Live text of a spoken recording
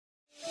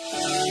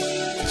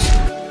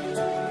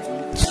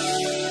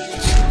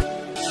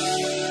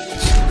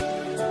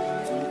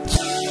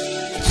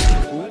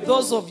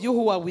those of you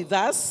who are with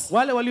us,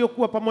 wale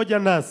waliokuwa pamoja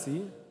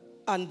nasi,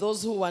 and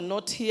those who were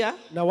not here,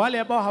 na wale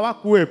ambao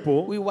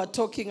hawakuwepo, we were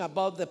talking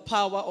about the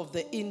power of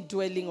the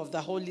indwelling of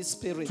the Holy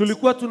Spirit.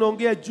 tulikuwa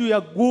tunaongea juu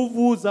ya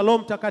nguvu za Roho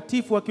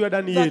Mtakatifu akiwa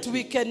ndani yetu. That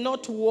we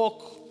cannot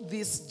walk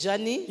this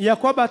journey. Ya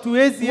kwamba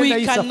hatuwezi enda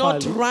hii We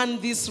cannot safari. run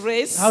this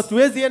race.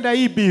 Hatuwezi enda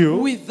hii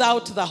bio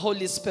without the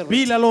Holy Spirit.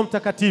 bila Roho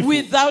Mtakatifu.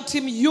 Without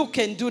him you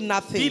can do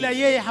nothing. Bila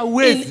yeye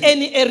hauwezi. In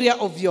any area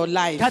of your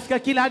life. Katika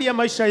kila hali ya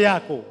maisha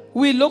yako.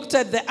 We looked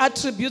at the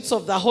attributes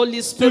of the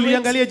Holy Spirit.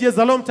 Tuliangalia je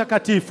za Roho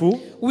Mtakatifu.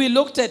 We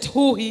looked at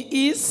who he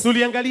is.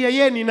 Tuliangalia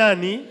yeye ni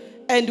nani.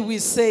 And we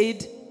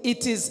said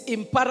it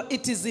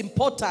is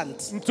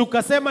important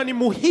tukasema ni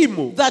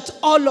muhimu that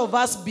all of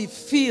us be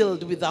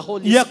filled with the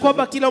Holy Spirit. Ya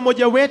kwamba kila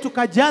mmoja wetu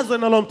kajazwe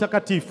na Roho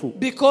Mtakatifu.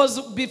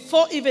 Because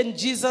before even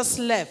Jesus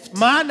left,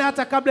 maana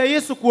hata kabla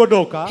Yesu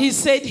kuondoka, he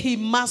said he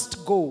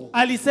must go.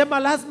 Alisema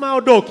lazima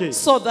aondoke.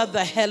 So that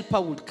the helper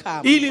would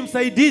come. Ili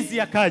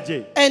msaidizi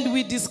akaje. And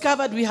we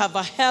discovered we have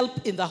a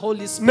help in the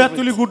Holy Spirit. Na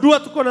tuligundua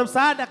tuko na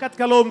msaada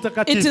katika Roho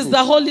Mtakatifu. It is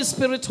the Holy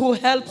Spirit who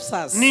helps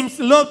us. Ni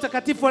Roho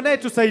Mtakatifu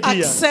anayetusaidia.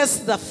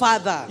 Access the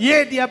Father.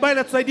 Yeye ndiye ambaye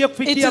anatusaidia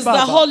kufikia Baba.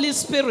 It is the Holy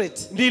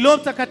Spirit Ni Roho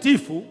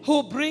Mtakatifu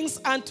who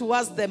brings unto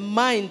us the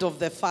mind of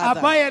the Father.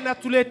 Ambaye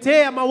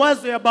anatuletea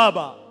mawazo ya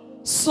Baba.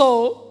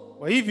 So,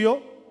 kwa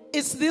hivyo,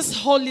 it's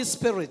this Holy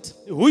Spirit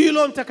huyu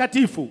Roho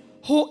Mtakatifu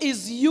who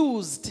is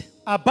used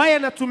ambaye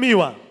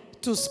anatumiwa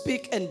to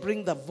speak and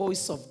bring the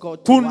voice of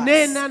God to us.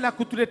 Kunena na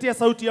kutuletea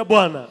sauti ya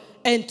Bwana.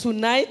 And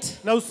tonight,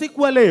 na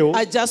usiku wa leo,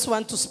 I just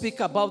want to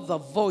speak about the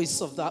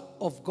voice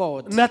of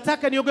God.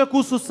 Nataka niongee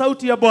kuhusu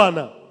sauti ya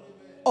Bwana.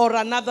 Or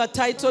another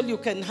title you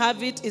can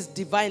have it is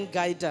divine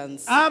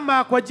guidance.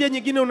 Ama kwa njia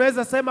nyingine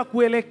unaweza sema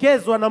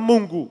kuelekezwa na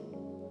Mungu.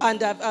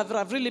 And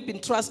I've really been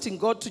trusting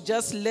God to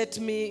just let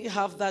me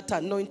have that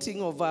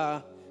anointing of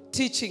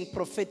teaching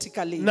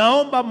prophetically.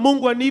 Naomba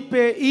Mungu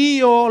anipe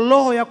hiyo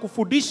roho ya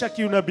kufundisha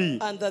kiunabii.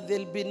 And that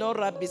there'll be no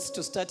rabbits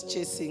to start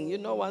chasing. You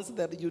know, once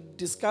that you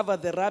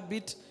discover the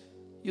rabbit,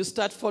 you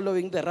start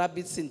following the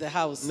rabbits in the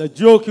house.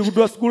 Najua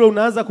ukigundua skule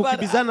unaanza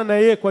kukimbizana na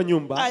yeye kwa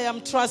nyumba. I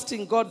am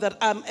trusting God that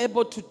I'm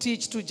able to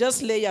teach, to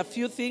just lay a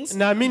few things,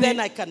 then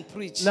I can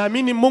preach.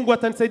 Naamini Mungu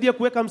atanisaidia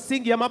kuweka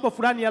msingi ya mambo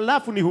fulani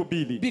alafu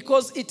nihubiri.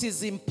 Because it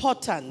is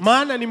important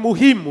maana ni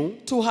muhimu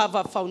to have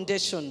a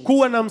foundation.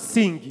 Kuwa na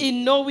msingi.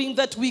 In knowing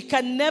that we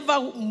can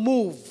never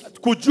move.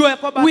 Kujua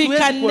kwamba we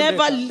can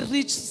never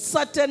reach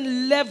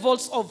certain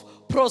levels of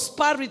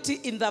prosperity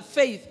in the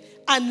faith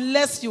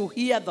unless you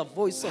hear the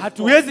voice of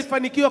Hatuwezi God.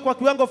 fanikiwa kwa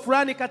kiwango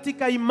fulani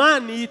katika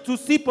imani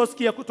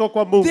tusiposikia kutoka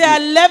kwa Mungu. There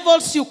are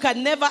levels you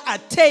can never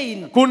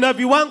attain. Kuna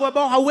viwango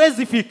ambao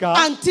hauwezi fika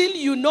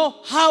until you know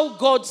how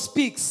God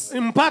speaks.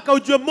 Mpaka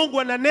ujue Mungu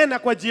ananena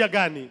kwa njia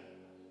gani.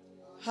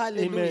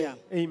 Hallelujah.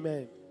 Amen.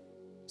 Amen.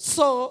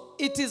 So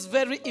it is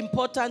very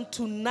important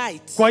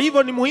tonight. Kwa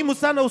hivyo ni muhimu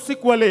sana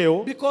usiku wa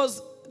leo.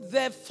 Because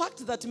the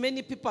fact that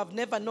many people have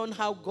never known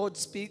how God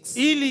speaks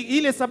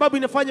ile sababu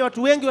inafanya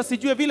watu wengi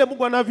wasijue vile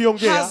Mungu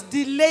anavyoongea. Has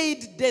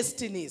delayed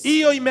destinies.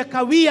 Hiyo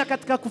imekawia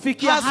katika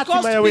kufikia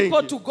hatima ya wengi.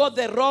 Has caused people to go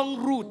the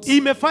wrong route.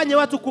 Imefanya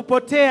watu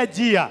kupotea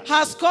njia.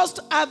 Has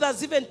caused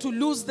others even to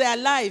lose their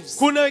lives.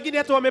 Kuna wengine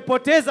hata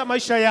wamepoteza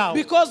maisha yao.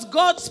 Because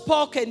God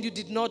spoke and you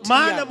did not hear.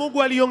 Maana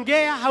Mungu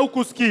aliongea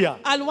haukusikia.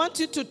 I want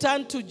you to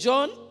turn to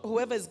John.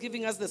 Whoever is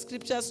giving us the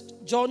scriptures,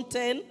 John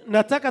 10.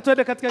 Nataka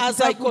tuende katika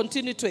kitabu. As I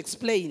continue to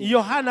explain.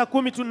 Yohana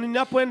 10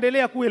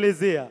 tunapoendelea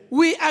kuelezea.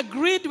 We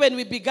agreed when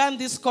we began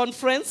this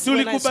conference.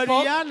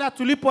 Tulikubaliana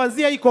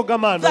tulipoanzia hii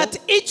kongamano. That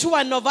each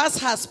one of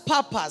us has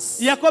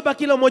purpose. Ya kwamba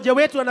kila mmoja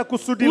wetu ana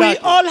kusudi lake.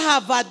 We all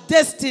have a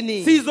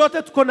destiny. Sisi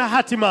zote tuko na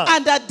hatima.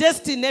 And a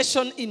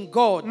destination in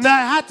God. Na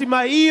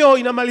hatima hiyo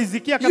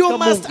inamalizikia katika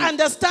Mungu. You must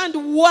understand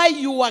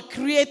why you were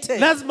created.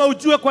 Lazima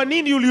ujue kwa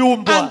nini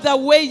uliumbwa. And the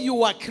way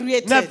you were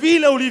created. Na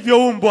vile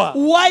ulivyoumbwa.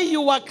 Why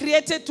you were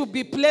created to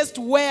be placed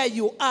where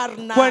you are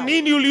now. Kwa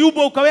nini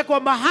uliumbwa ukawekwa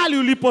mahali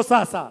ulipo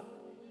sasa?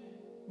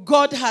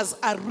 God has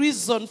a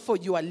reason for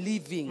your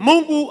living.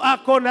 Mungu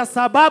ako na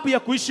sababu ya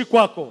kuishi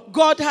kwako.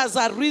 God has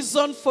a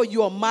reason for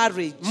your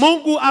marriage.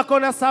 Mungu ako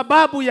na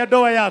sababu ya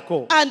ndoa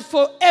yako. And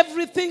for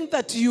everything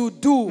that you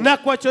do. Na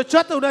kwa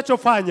chochote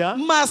unachofanya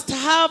must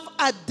have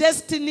a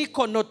destiny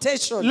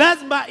connotation.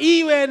 Lazima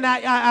iwe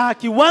na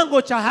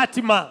kiwango cha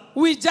hatima.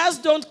 We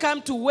just don't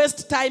come to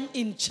waste time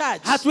in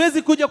church.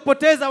 Hatuwezi kuja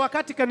kupoteza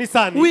wakati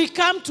kanisani. We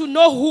come to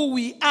know who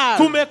we are.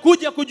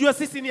 Tumekuja kujua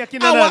sisi ni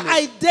akina nani. Our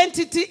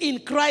identity in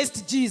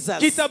Christ Jesus.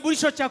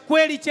 Kitambulisho cha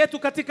kweli chetu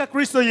katika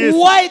Kristo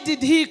Yesu. Why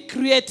did he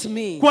create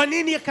me? Kwa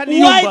nini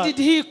akaniumba? Why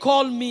did he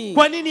call me?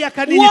 Kwa nini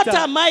akaniita? What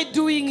am I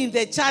doing in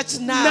the church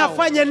now?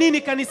 Nafanya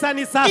nini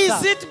kanisani sasa?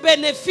 Is it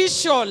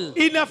beneficial?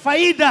 Ina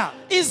faida?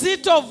 Is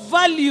it of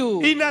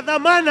value? Ina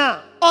dhamana?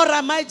 Or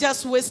am I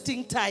just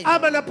wasting time?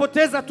 Ama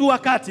napoteza tu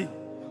wakati?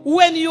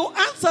 When you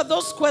answer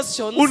those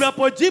questions,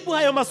 unapojibu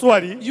hayo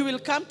maswali, you will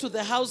come to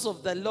the house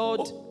of the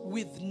Lord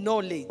with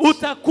knowledge.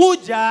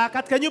 Utakuja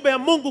katika nyumba ya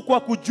Mungu kwa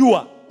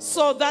kujua.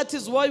 So that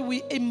is why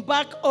we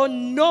embark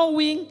on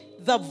knowing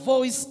the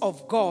voice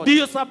of God.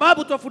 Ndiyo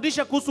sababu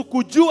tuwafundisha kuhusu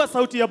kujua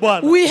sauti ya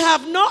Bwana. We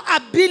have no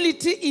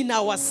ability in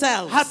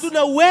ourselves.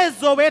 Hatuna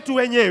uwezo wetu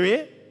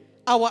wenyewe.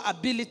 Our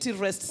ability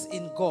rests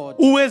in God.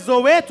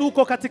 Uwezo wetu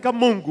uko katika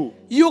Mungu.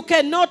 You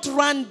cannot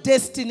run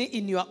destiny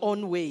in your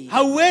own way.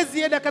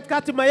 Hauwezi enda katika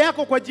hatima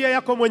yako kwa njia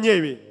yako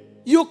mwenyewe.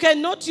 You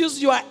cannot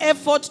use your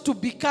effort to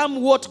become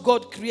what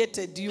God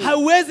created you.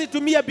 Hauwezi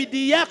tumia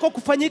bidii yako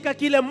kufanyika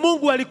kile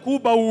Mungu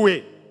alikuumba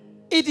uwe.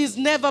 It is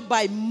never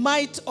by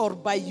might or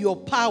by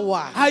your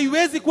power.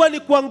 Haiwezi kuwa ni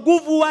kwa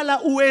nguvu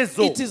wala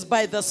uwezo. It is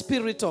by the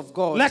Spirit of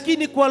God.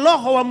 Lakini kwa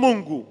Roho wa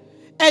Mungu.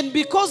 And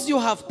because you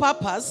have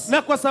purpose,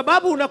 na kwa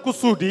sababu una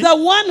kusudi, the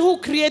one who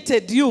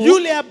created you,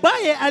 yule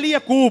ambaye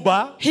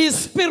aliyekuumba,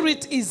 his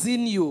spirit is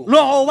in you.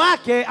 Roho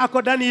wake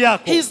ako ndani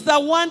yako. He's the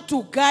one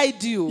to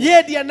guide you.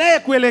 Yeye ndiye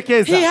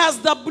anayekuelekeza. He has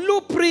the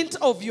blueprint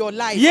of your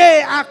life.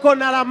 Yeye ako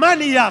na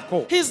ramani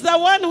yako. He's the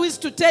one who is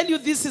to tell you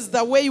this is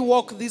the way,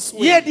 walk this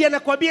way. Yeye ndiye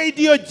anakuambia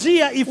ndio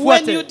njia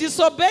ifuate. When you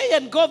disobey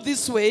and go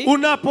this way,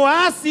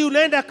 unapoasi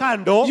unaenda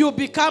kando, you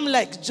become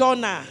like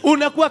Jonah.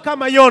 Unakuwa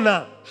kama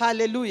Yona.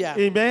 Hallelujah.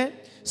 Amen.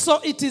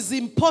 So it is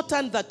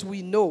important that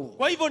we know.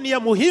 Kwa hivyo ni ya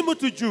muhimu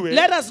tujue.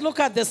 Let us look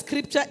at the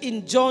scripture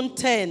in John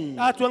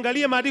 10.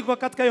 Tuangalie maandiko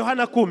katika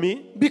Yohana 10.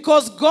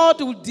 Because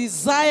God will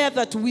desire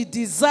that we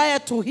desire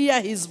to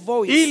hear his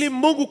voice. Ili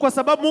Mungu, kwa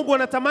sababu Mungu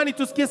anatamani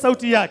tusikie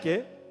sauti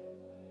yake.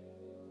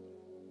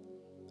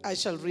 I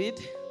shall read.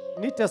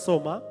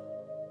 Nitasoma.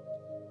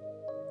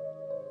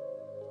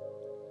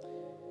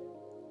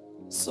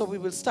 So we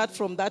will start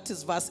from that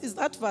verse. Is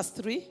that verse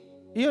 3?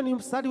 Hiyo ni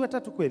mstari wa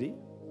 3 kweli?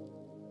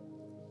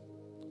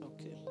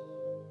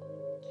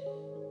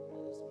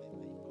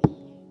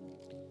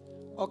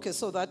 Okay,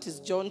 so that is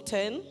John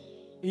 10.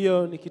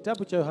 Hiyo ni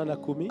kitabu cha Yohana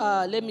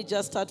 10. Let me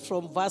just start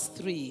from verse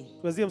 3.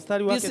 Kuanzia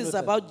mstari wake. This is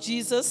about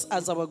Jesus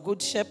as our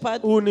good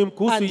shepherd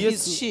and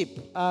his sheep.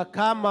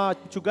 Kama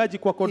mchungaji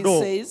kwa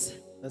kondoo. He says,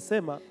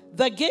 nasema,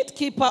 the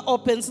gatekeeper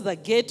opens the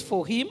gate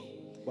for him,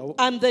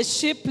 and the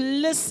sheep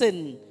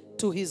listen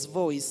to his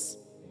voice.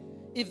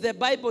 If the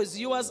Bible is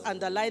yours,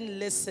 underline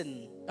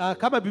listen.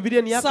 Kama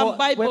Biblia ni yako, some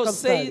Bibles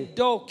say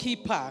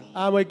doorkeeper.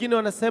 Wengine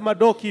wanasema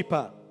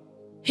doorkeeper.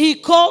 He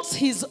calls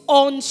his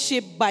own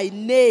sheep by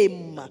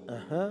name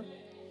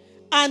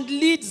and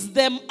leads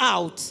them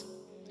out.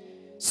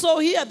 So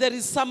here there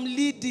is some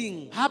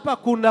leading. Hapa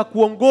kuna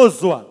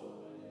kuongozwa.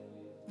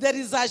 There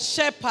is a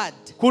shepherd.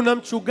 Kuna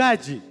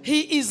mchungaji.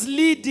 He is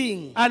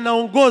leading.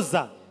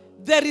 Anaongoza.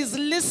 There is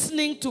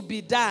listening to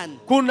be done.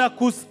 Kuna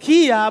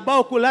kusikia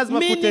ambao lazima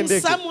kutendeke.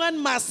 Meaning someone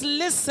must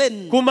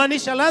listen.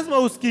 Kumaanisha lazima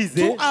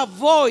usikize. To a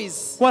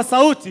voice. Kwa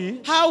sauti.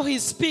 How he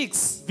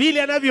speaks.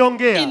 Vile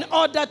anavyoongea. In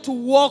order to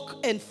walk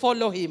and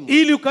follow him.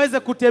 Ili ukaweze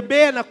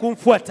kutembea na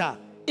kumfuata.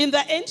 In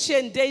the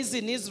ancient days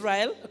in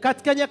Israel,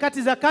 katika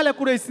nyakati za kale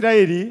kule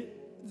Israeli,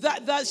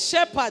 the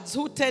shepherds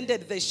who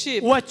tended the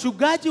sheep,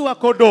 wachungaji wa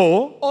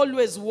kondoo,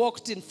 always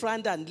walked in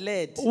front and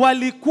led.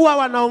 Walikuwa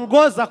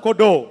wanaongoza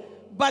kondoo.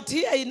 But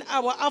here in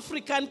our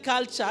African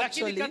culture,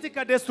 actually,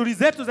 katika desturi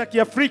zetu za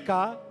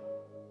Kiafrika,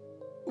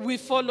 we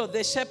follow,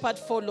 the shepherd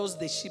follows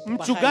the sheep.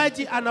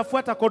 Mchungaji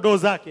anafuata kondoo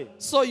zake.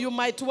 So you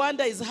might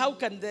wonder is how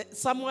can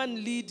someone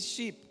lead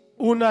sheep?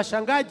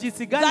 Unashangaa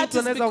jinsi gani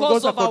tunaweza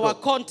ongoza kondoo?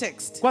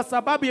 Kwa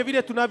sababu ya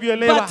vile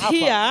tunavyoelewa hapa.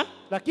 Here,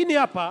 lakini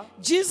hapa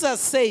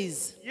Jesus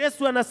says,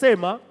 Yesu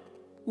anasema,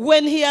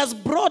 when he has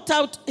brought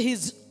out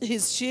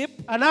his sheep,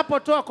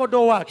 anapotoa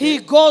kondoo wake, he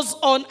goes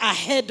on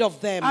ahead of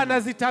them.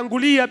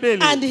 Anazitangulia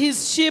mbele. And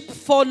his sheep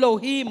follow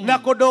him. Na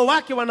kondoo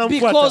wake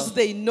wanamfuata. Because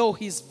they know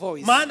his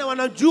voice. Maana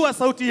wanajua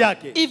sauti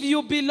yake. If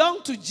you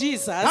belong to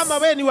Jesus, kama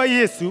wewe ni wa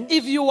Yesu,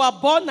 if you are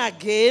born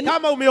again,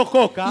 kama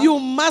umeokoka, you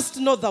must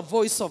know the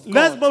voice of God.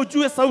 Lazima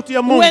ujue sauti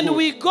ya Mungu. When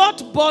we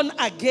got born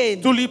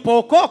again,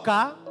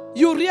 tulipookoka,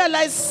 you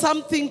realize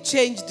something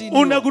changed in you.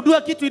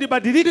 Unagundua kitu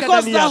ilibadilika ndani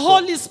yako. Because the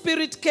Holy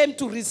Spirit came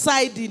to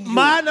reside in you.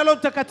 Maana Roho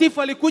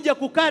Mtakatifu alikuja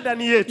kukaa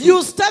ndani yetu.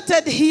 You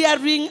started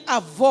hearing a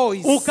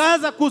voice.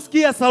 Ukaanza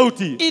kusikia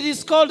sauti. It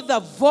is called the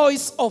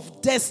voice of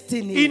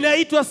destiny.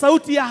 Inaitwa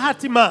sauti ya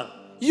hatima.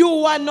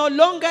 You are no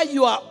longer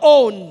your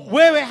own.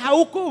 Wewe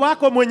hauko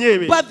wako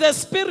mwenyewe. But the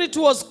Spirit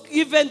was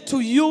given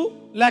to you.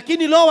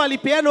 Lakini Roho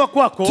alipeanwa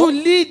kwako. To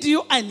lead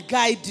you and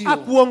guide you.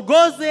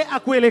 Akuongoze,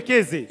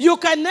 akuelekeze. You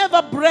can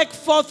never break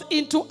forth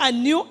into a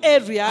new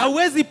area.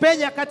 Hauwezi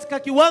penya katika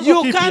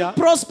kiwango kipya. You can't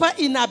prosper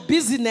in a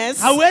business.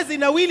 Hauwezi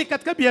nawili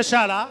katika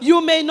biashara.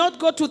 You may not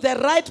go to the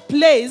right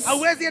place.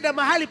 Hauwezi enda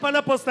mahali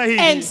panapostahili.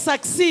 And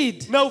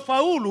succeed. Na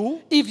ufaulu.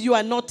 If you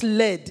are not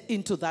led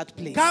into that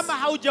place. Kama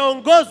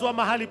haujaongozwa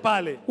mahali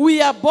pale.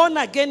 We are born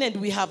again and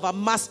we have a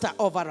master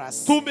over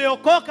us.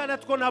 Tumeokoka na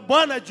tuko na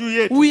Bwana juu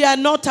yetu. We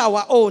are not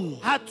our own.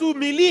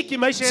 Hatumiliki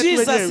maisha yetu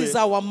wenyewe. Jesus is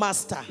our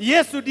master.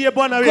 Yesu ndiye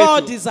Bwana wetu.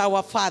 God is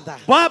our father.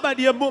 Baba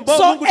ndiye Mungu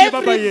So ndiye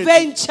baba every yetu.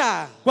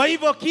 venture, Kwa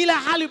hivyo kila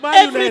hali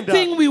mahali unaenda,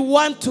 everything we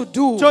want to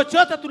do,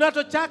 chochote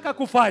tunachotaka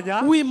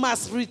kufanya, we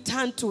must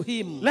return to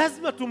him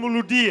lazima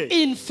tumrudie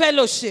in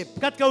fellowship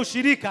katika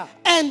ushirika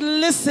and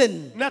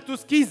listen na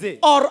tusikize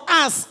or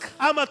ask,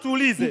 ama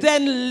tuulize,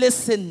 then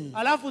listen,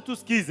 alafu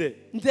tusikize,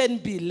 then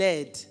be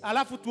led.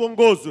 alafu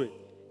tuongozwe.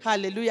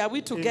 Hallelujah. Are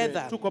we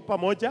together? Tuko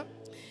pamoja.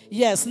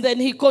 Yes. Then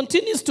he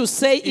continues to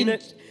say in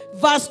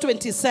verse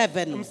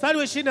 27, mstari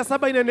wa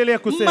 27 inaendelea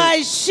kusema,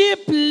 my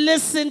sheep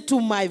listen to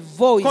my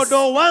voice.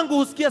 Kondoo wangu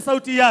husikia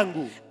sauti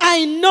yangu.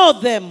 I know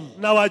them.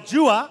 Na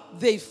wajua,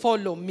 they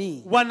follow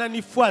me.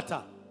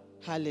 Wananifuata.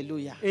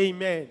 Hallelujah.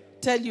 Amen.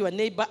 Tell your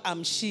neighbor,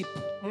 I'm sheep.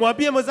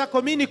 Mwambie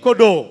mwenzako mimi ni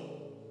kondoo.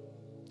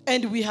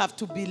 And we have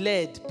to be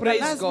led.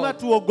 Praise lazima God.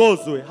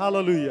 tuongozwe.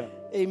 Hallelujah.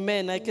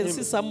 Amen. I can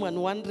see someone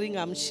wondering,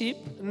 I'm sheep.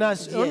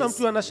 Naona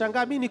mtu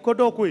anashangaa mimi ni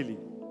kondoo kweli.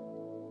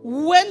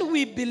 When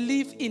we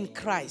believe in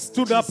Christ,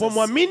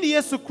 tunapomwamini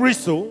Yesu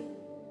Kristo,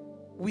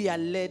 we are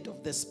led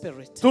of the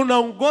Spirit.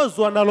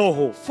 Tunaongozwa na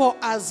Roho. For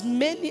as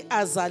many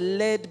as are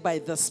led by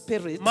the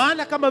Spirit,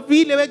 maana kama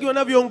vile wengi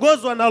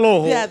wanavyoongozwa na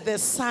Roho, they are the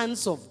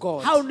sons of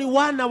God. hao ni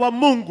wana wa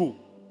Mungu.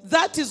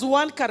 That is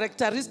one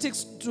characteristic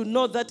to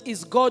know that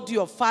is God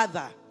your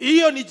Father.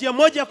 Hiyo ni njia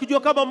moja ya kujua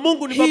kama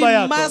Mungu ni baba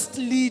yako. He must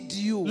lead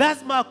you.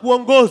 Lazima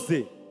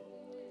akuongoze.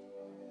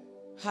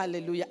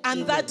 Hallelujah.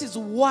 And that is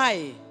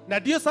why na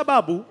ndio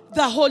sababu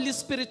the Holy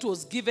Spirit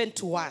was given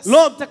to us.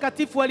 Roho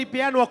Mtakatifu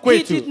alipeanwa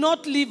kwetu. He did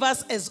not leave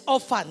us as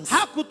orphans.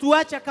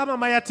 Hakutuacha kama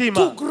mayatima.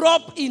 To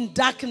grope in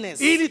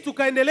darkness. Ili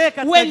tukaendelee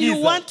katika giza. When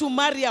you want to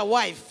marry a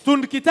wife,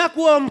 tukitaka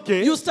kuoa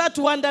mke, you start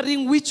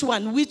wondering which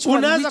one.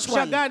 Unaanza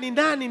kushangaa ni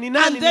nani.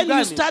 And then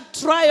you start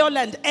trial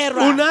and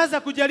error. Unaanza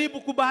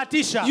kujaribu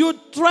kubahatisha. You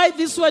try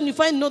this one, you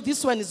find no,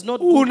 this one is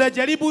not good.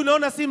 Unajaribu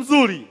unaona si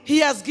mzuri. He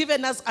has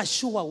given us a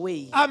sure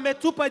way.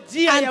 Ametupa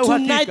njia ya uhakika.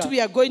 And tonight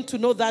we are going to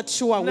know that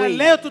sure way. Na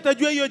leo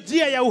tutajua hiyo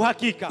njia ya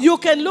uhakika. You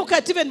can look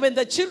at even when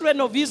the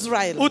children of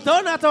Israel,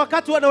 utaona hata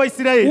wakati wana wa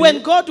Israeli, when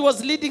God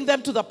was leading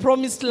them to the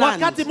promised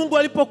land, wakati Mungu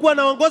alipokuwa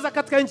anaongoza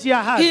katika nchi ya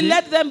ahadi, He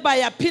led them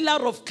by a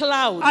pillar of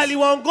clouds,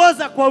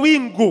 aliwaongoza kwa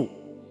wingu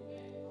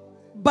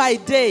by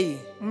day,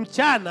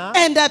 mchana,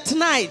 and at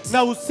night,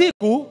 na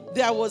usiku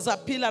there was a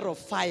pillar of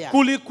fire.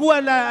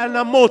 Kulikuwa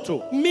na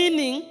moto.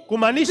 Meaning,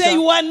 kumaanisha they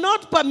were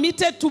not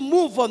permitted to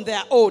move on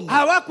their own.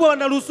 Hawakuwa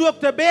wanaruhusiwa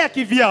kutembea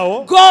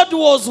kivyao. God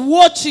was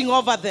watching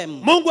over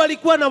them. Mungu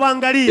alikuwa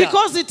anawaangalia.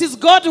 Because it is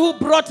God who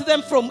brought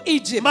them from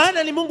Egypt.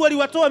 Maana ni Mungu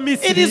aliwatoa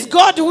Misri. It is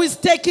God who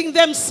is taking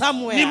them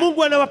somewhere. Ni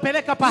Mungu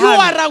anawapeleka pahali.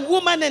 You are a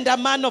woman and a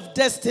man of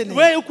destiny.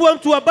 Wewe uko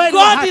mtu ambaye ni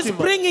wa hatima. God is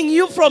bringing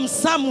you from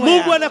somewhere.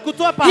 Mungu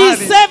anakutoa pahali.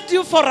 He saved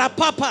you for a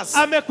purpose.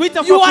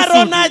 Amekuita kwa you kusudi.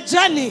 are on a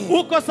journey.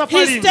 Uko safarini.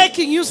 He's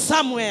taking you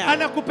somewhere.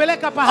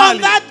 Anakupeleka pahali.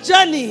 On that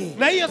journey,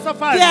 na hiyo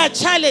safari, there are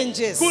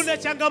challenges. Kuna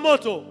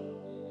changamoto.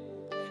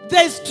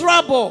 There is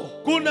trouble.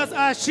 Kuna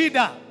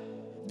shida.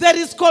 There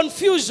is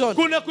confusion.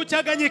 Kuna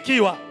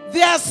kuchanganyikiwa.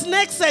 There are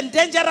snakes and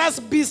dangerous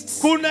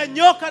beasts. Kuna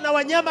nyoka na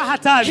wanyama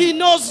hatari. He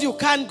knows you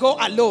can't go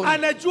alone.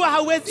 Anajua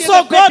hawezi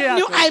so God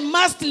knew I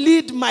must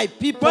lead my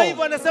people. Kwa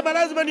hivyo anasema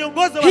lazima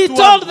niongoze watu He wangu.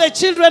 told the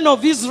children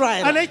of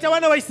Israel, anaita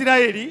wana wa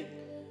Israeli,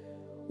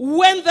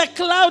 when the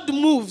cloud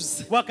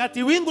moves,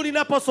 wakati wingu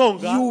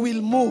linaposonga, you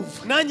will move.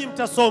 Nanyi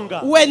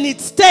mtasonga. When it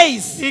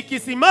stays,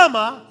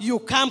 ikisimama, you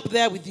camp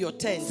there with your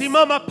tents.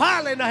 Simama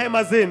pale na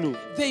hema zenu.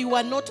 They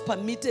were not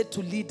permitted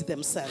to lead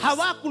themselves.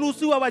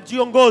 Hawakuruhusiwa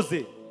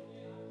wajiongoze.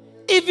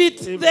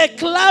 If the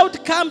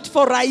cloud camped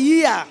for a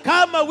year,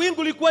 kama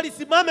wingu likuwa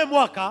lisimame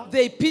mwaka,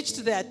 they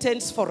pitched their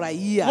tents for a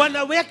year.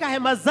 Wanaweka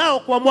hema zao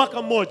kwa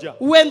mwaka mmoja.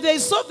 When they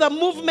saw the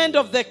movement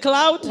of the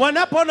cloud,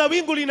 wanapoona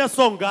wingu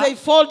linasonga, they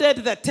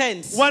folded the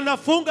tents.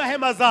 Wanafunga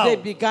hema zao. They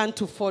began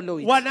to follow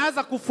it.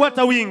 Wanaanza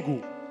kufuata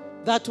wingu.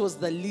 That was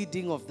the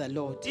leading of the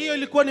Lord. Hiyo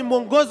ilikuwa ni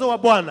mwongozo wa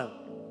Bwana.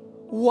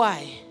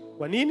 Why?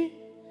 Kwa nini?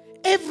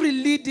 Every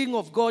leading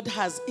of God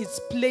has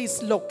its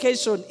place,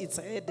 location it's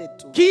headed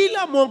to.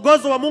 Kila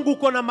mwongozo wa Mungu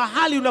uko na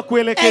mahali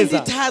unakuelekeza.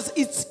 And it has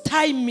its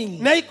timing.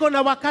 Na iko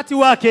na wakati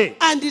wake.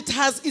 And it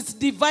has its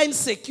divine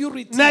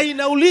security. Na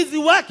ina ulinzi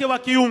wake wa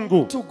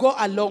kiungu. To go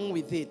along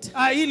with it.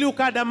 Ili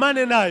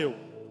ukadamane nayo.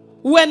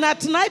 When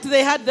at night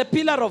they had the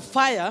pillar of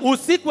fire,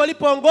 usiku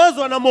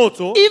walipoongozwa na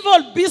moto,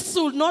 evil beasts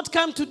would not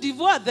come to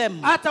devour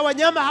them. Hata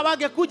wanyama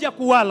hawangekuja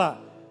kuwala.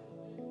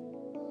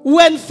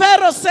 When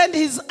Pharaoh sent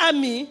his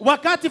army,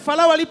 wakati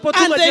Farao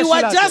alipotuma and they jeshi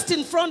were lake, just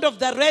in front of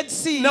the Red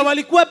Sea, na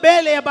walikuwa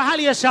mbele ya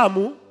bahari ya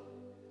Shamu,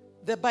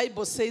 the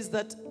Bible says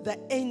that the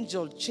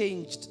angel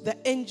changed. The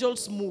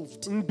angels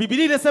moved.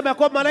 Biblia inasema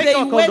kwa malaika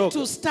wakaondoka. They went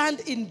to stand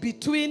in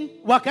between.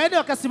 Wakaenda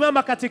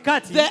wakasimama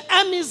katikati. The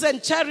armies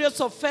and chariots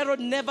of Pharaoh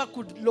never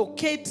could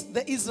locate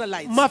the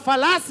Israelites.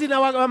 Mafarasi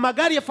na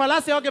magari ya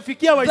farasi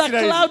hawangefikia Waisraeli.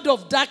 The cloud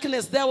of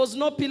darkness, there was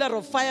no pillar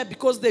of fire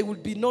because they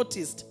would be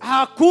noticed.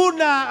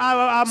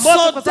 Hakuna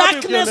moto so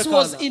darkness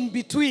was in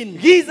between.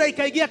 Giza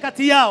ikaingia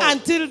kati yao.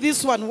 Until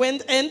this one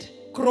went and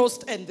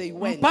crossed and they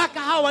went. Mpaka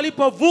hao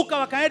walipovuka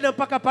wakaenda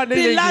mpaka pande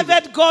ile nyingine.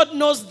 Beloved, God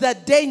knows the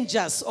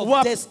dangers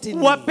of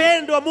destiny.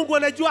 Wapendwa wa Mungu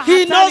anajua He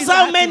hatari knows za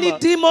how many hatima.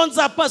 demons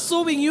are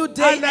pursuing you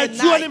day and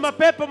Anajua ni night.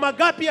 mapepo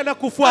magapi I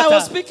yanakufuata.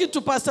 was speaking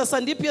to Pastor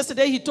Sandip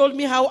yesterday. He told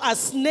me how a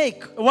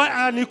snake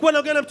Nilikuwa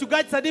naongea na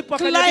mchungaji Sadipo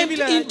climbed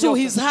into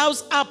his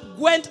house,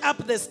 went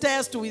up the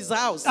stairs to his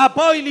house.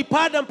 Ambao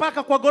ilipanda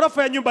mpaka kwa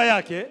gorofa ya nyumba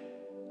yake.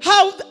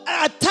 How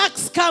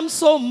attacks come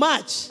so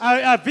much?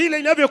 Vile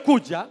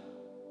inavyokuja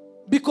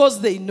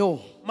Because they know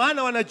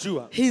maana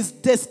wanajua his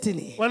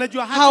destiny.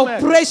 Wanajua How hatima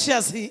yake.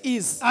 precious he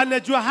is.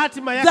 Anajua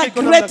hatima yake The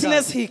iko namna gani.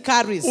 greatness he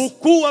carries.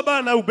 Ukuu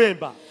ambao na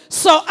ubemba.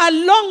 So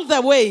along the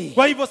way,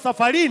 Kwa hivyo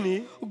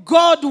safarini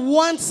God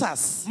wants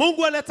us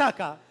Mungu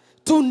anataka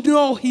to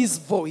know his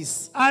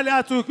voice.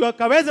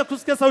 tukaweze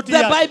kusikia sauti The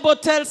yake. Bible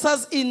tells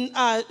us in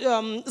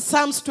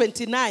Psalms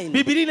 29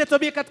 Biblia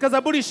inatuambia katika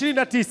Zaburi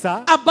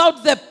 29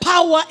 about the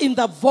power in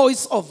the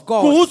voice of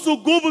God. kuhusu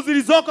nguvu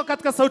zilizoko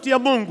katika sauti ya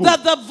Mungu.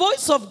 That the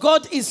voice of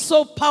God is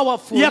so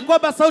powerful, Ya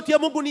kwamba sauti ya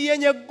Mungu ni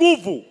yenye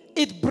nguvu.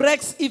 it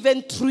breaks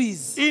even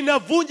trees.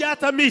 Inavunja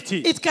hata miti.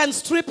 It can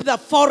strip the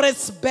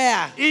forests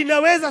bare.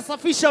 Inaweza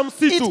safisha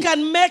msitu. It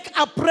can make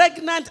a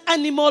pregnant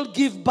animal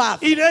give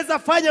birth. Inaweza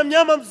fanya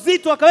mnyama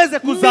mzito akaweze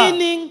kuzaa.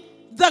 Meaning,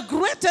 the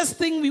greatest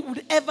thing we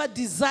would ever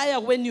desire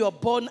when you are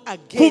born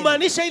again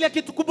Kumaanisha ile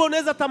kitu kubwa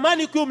unaweza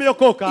tamani ukiwa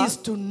umeokoka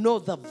is to know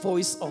the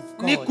voice of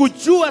ni God.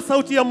 kujua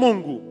sauti ya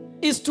Mungu.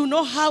 Is to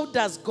know how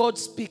does God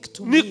speak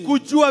to Ni me.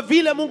 kujua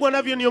vile Mungu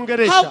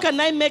anavyoniongelesha. How can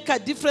I make a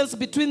difference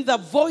between the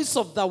voice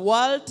of the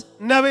world,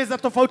 Naweza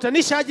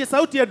tofautanisha aje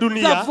sauti ya the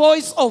dunia,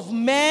 voice of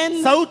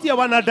men, sauti ya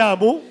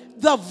wanadamu,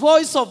 the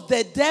voice of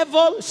the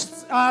devil,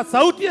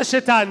 sauti ya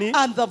shetani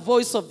and the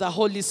voice of the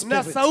Holy na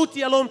Spirit? sauti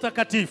ya Roho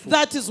Mtakatifu.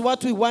 That is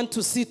what we want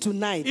to see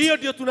tonight. Hiyo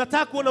ndio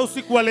tunataka kuona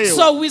usiku wa leo.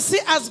 So we see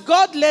as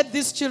God led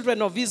these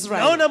children of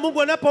Israel, Naona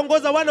Mungu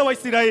anapoongoza wana wa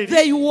Israeli,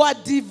 they were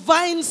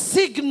divine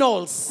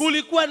signals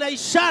kulikuwa na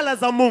ishara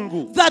za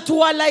Mungu. that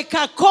were like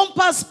a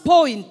compass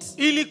point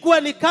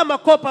Ilikuwa ni kama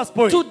compass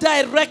point. to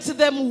direct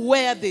them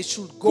where they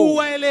should go.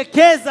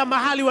 Kuwaelekeza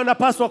mahali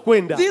wanapaswa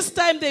kwenda. This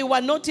time they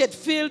were not yet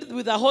filled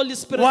with the Holy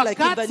Spirit like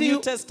in the New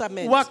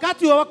Testament.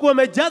 Wakati wako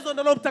wamejazwa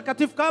na Roho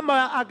Mtakatifu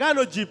kama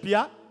Agano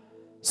Jipya,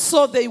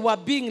 So they were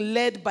being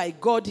led by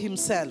God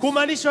himself.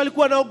 kumaanisha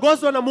walikuwa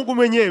wanaongozwa na Mungu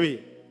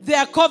mwenyewe.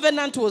 Their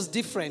covenant was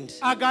different.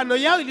 Agano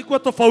yao ilikuwa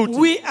tofauti.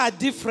 We are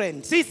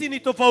different. Sisi ni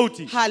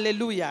tofauti.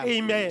 Hallelujah.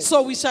 Amen.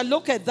 So we shall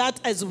look at that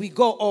as we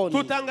go on.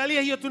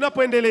 Tutaangalia hiyo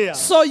tunapoendelea.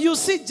 So you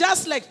see,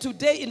 just like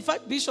today, in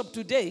fact, Bishop,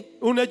 today,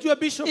 Unajua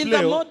Bishop in the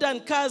leo, modern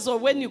cars or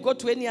when you go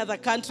to any other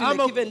country,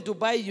 Ama like even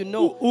Dubai, you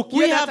know, ukienda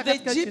we hata have the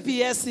katika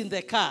GPS in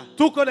the car.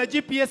 tuko na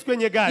GPS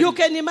kwenye gari. You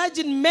can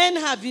imagine men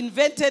have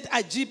invented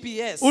a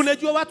GPS.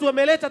 Unajua watu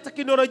wameleta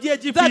teknolojia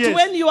That GPS.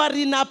 when you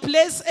are in a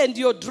place and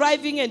you're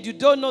driving and you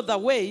don't know the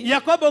way,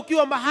 Ya kwamba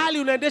ukiwa mahali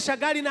unaendesha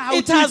gari na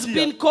it has haujui.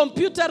 been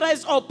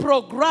computerized or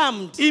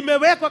programmed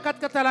Imewekwa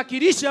katika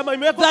tarakilishi ama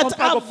imewekwa kwa that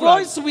a mpango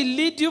fulani. voice will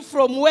lead you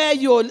from where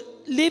you're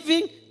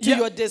living to your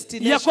Ya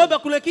destination. kwamba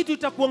kuna kitu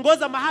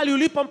itakuongoza mahali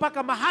ulipo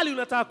mpaka mahali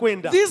unataka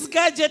kwenda. This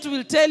gadget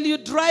will tell you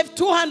drive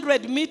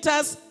 200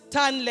 meters,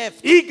 turn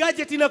left. Hii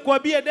gadget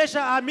inakuambia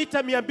desha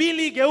mita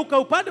 200 geuka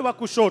upande wa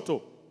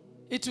kushoto.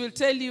 It will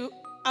tell you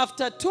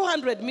after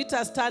 200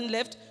 meters, turn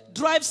left,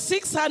 drive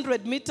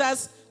 600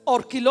 meters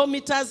or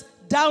kilometers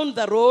down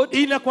the road.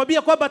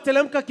 Inakwambia kwamba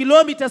teremka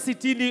kilomita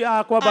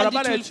 60 kwa And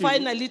barabara it ya will chini.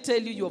 finally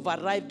tell you you've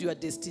arrived your Na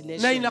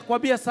destination.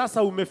 inakwambia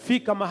sasa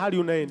umefika mahali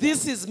unaenda.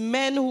 This is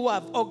men who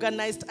have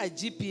organized a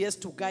GPS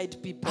to guide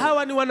people.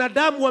 Hawa ni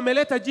wanadamu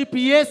wameleta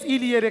GPS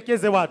ili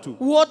ielekeze watu.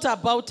 What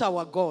about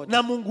our God?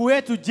 Na Mungu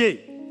wetu je?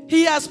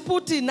 He has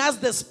put in us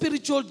the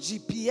spiritual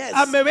GPS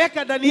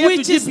Ameweka ndani yetu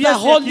which is GPS the ya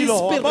Holy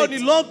kiroho ambao ni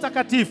Spirit Roho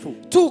Mtakatifu.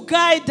 to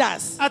guide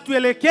us.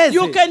 Atuelekeze.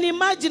 You can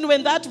imagine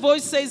when that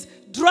voice says,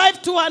 drive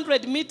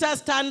 200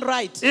 meters, turn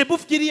right. Hebu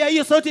fikiria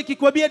hiyo sauti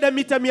ikikwambia da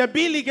mita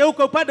 200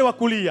 geuka upande wa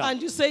kulia.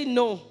 And you say,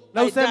 no,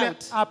 Na I useme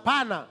doubt.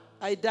 hapana.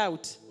 I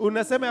doubt.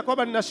 Unasema ya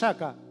kwamba nina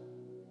shaka.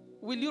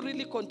 Will you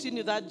really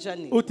continue that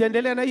journey?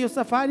 Utaendelea na hiyo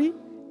safari?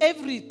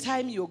 Every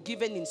time you're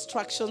given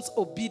instructions,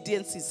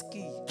 obedience is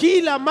key.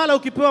 Kila mara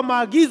ukipewa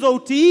maagizo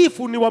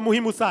utiifu ni wa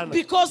muhimu sana.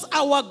 Because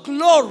our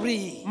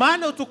glory,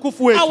 Maana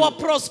utukufu wetu, our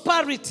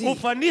prosperity,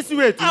 ufanisi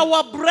wetu,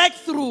 our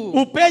breakthrough,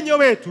 upenyo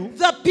wetu,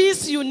 the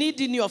peace you need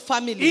in your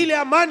family, ile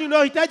amani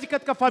unayohitaji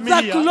katika the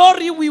familia,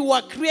 glory we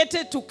were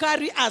created to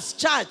carry as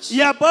church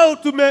ya ambao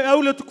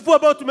ule utukufu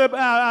ambao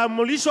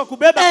tumeamrishwa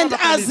kubeba and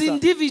kama as kanisa,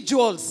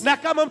 individuals na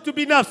kama mtu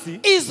binafsi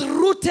is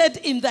rooted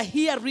in the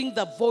hearing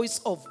the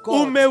voice of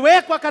God.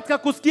 umewekwa katika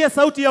kusikia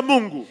sauti ya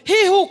Mungu.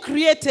 He who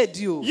created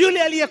you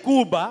Yule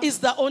aliyekuumba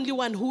is the only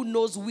one who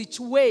knows which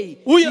way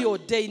he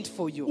ordained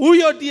for you.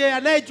 Huyo ndiye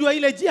anayejua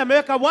ile njia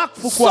ameweka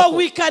wakfu kwako. So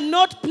we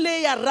cannot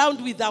play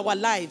around with our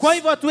lives. Kwa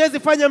hivyo hatuwezi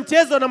fanya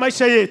mchezo na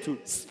maisha yetu.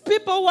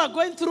 People who are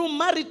going through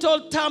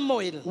marital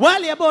turmoil.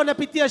 Wale ambao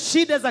wanapitia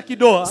shida za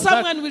kidoa.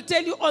 Someone will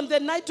tell you on the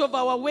night of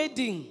our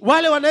wedding.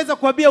 Wale wanaweza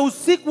kuambia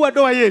usiku wa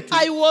ndoa yetu.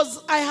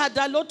 I had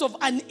a lot of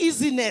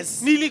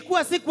uneasiness.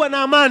 Nilikuwa sikuwa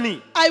na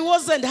amani. I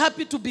wasn't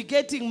happy to be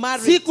getting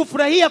married.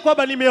 Sikufurahia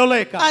kwamba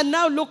nimeoleka. And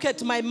now look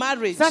at my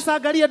marriage. Sasa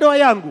angalia ndoa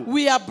yangu.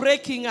 We are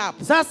breaking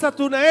up. Sasa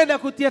tunaenda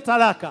kutia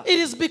talaka. It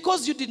is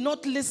because you did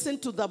not listen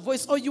to the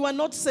voice, or you are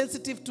not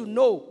sensitive to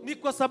know. Ni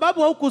kwa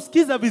sababu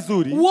haukusikiza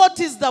vizuri. What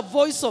is the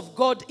voice of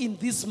God in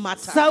this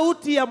matter?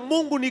 Sauti ya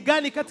Mungu ni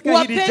gani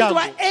katika hili jambo?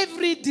 Wapendwa,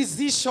 every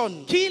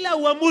decision. Kila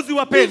uamuzi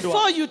wapendwa.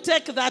 Before you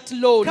take that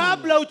loan.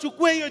 Kabla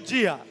uchukue hiyo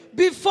njia.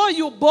 Before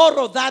you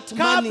borrow that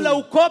money. Kabla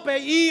ukope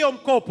hiyo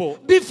mkopo.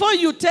 Before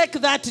you take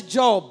that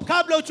job.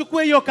 Kabla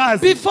uchukue hiyo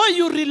kazi. Before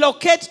you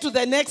relocate to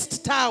the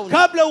next town.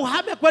 Kabla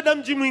uhame kwenda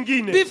mji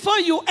mwingine.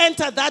 Before you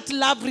enter that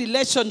love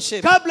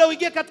relationship. Kabla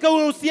uingie katika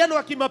uhusiano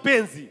wa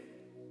kimapenzi.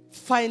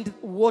 Find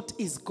what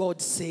is God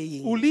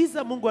saying.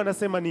 Uliza Mungu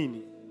anasema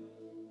nini?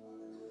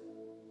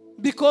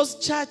 Because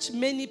church,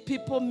 many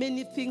people,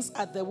 many things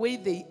are the way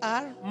they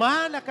are.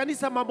 Maana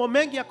kanisa mambo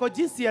mengi yako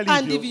jinsi yalivyo.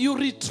 And if you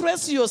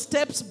retrace your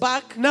steps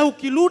back, na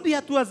ukirudi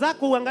hatua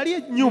zako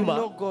uangalie nyuma, you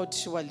know, God,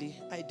 surely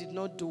I did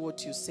not do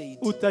what you said.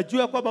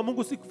 Utajua kwamba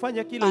Mungu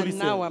sikufanya kile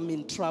ulisema. And now I'm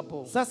in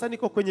trouble. Sasa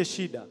niko kwenye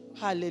shida.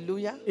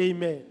 Hallelujah.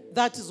 Amen.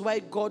 That is why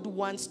God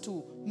wants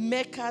to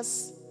make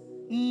us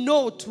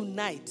know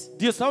tonight.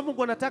 Ndio sababu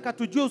Mungu anataka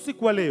tujue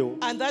usiku wa leo.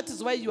 And that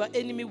is why your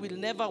enemy will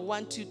never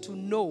want you to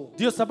know.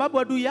 Ndio sababu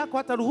adui yako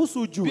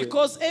hataruhusu ujue.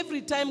 Because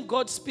every time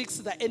God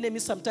speaks, the enemy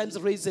sometimes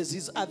raises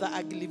his other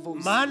ugly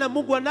voice. Maana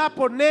Mungu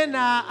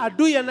anaponena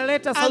adui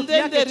analeta sauti yake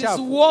chafu. And then there is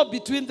war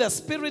between the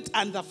spirit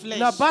and the flesh.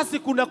 Na basi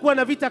kunakuwa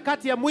na vita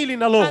kati ya mwili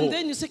na roho. And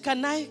then you say,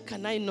 can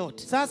I not?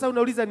 Sasa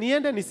unauliza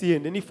niende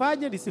nisiende,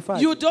 nifanye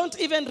nisifanye. You don't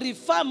even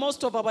refer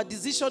most of our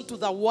decision to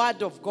the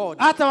word of God.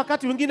 Hata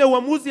wakati mwingine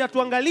uamuzi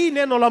hatuangalii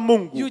neno la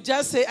Mungu. You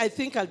just say, I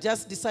think I'll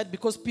just decide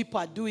because people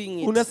are doing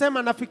it.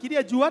 Unasema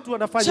nafikiria juu watu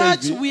wanafanya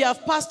hivi. Church, we have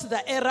passed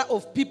the era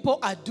of people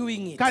are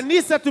doing it.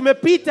 Kanisa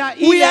tumepita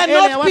ile we are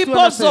era ya not watu people's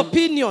wanasema.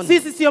 opinion.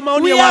 Sisi sio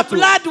maoni ya We are watu.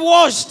 blood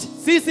washed.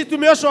 Sisi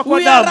tumeoshwa kwa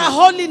We are a damu.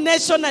 holy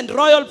nation and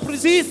royal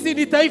priesthood. Sisi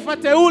ni taifa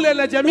teule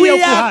na jamii ya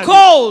We are ukuhani.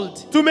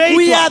 called. Tumeitwa.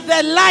 We are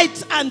the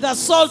light and the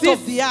salt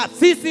of the earth.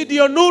 Sisi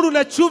ndio nuru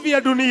na chumvi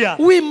ya dunia.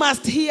 We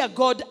must hear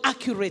God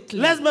accurately.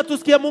 Lazima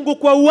tusikie Mungu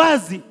kwa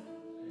uwazi.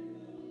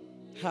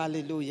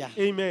 Hallelujah.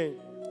 Amen.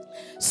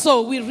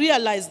 So we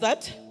realize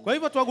that Kwa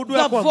hivyo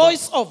tuagundua the kwamba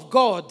voice of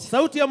God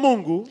sauti ya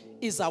Mungu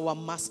is our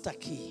master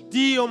key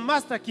ndio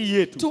master key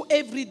yetu to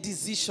every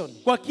decision,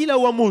 kwa kila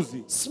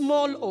uamuzi,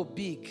 small or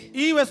big.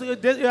 iwe Can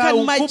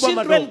my ukubwa children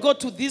madogo. go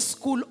to this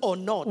school or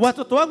not?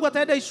 Watoto wangu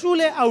wataenda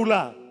shule au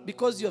la?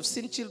 Because you have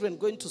seen children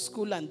going to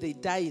school and they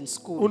die in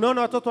school.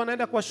 Unaona watoto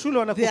wanaenda kwa shule They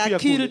wanakufia are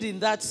killed kule. in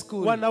that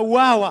school.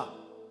 Wanauawa.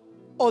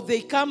 Or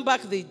they come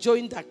back, they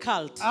joined a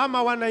cult.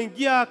 Ama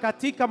wanaingia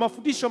katika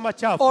mafundisho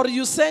machafu. Or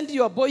you send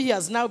your boy, he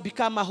has now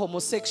become a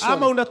homosexual.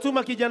 Ama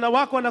unatuma kijana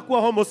wako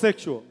anakuwa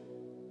homosexual.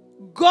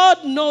 God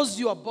knows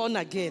you are born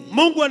again.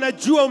 Mungu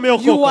anajua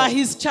umeokoka. You are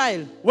his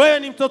child. Wewe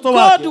ni mtoto God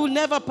wake. will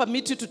never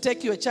permit you to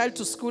take your child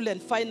to school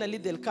and finally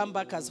they'll come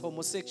back as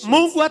homosexuals.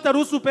 Mungu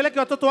hataruhusu upeleke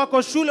watoto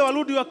wako shule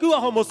warudi wakiwa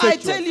I homosexual.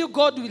 tell you,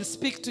 God will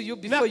speak to you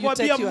before you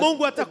take Nakwambia your...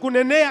 Mungu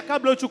atakunenea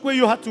kabla uchukue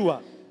hiyo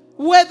hatua.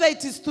 Whether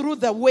it is through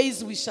the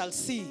ways we shall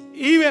see.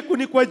 Iwe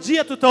ni kwa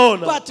njia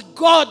tutaona. But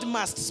God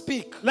must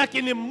speak.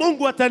 Lakini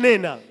Mungu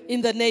atanena.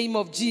 In the name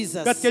of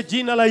Jesus. Katika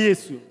jina la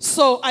Yesu.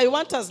 So I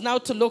want us now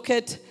to look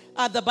at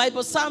the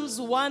Bible, Psalms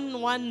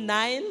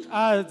 119.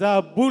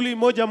 Zaburi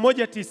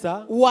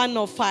 119.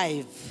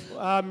 105.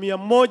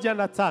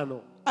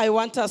 105. I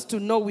want us to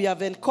know we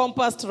have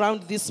encompassed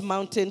around this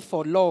mountain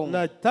for long.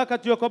 Nataka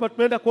tujue kwamba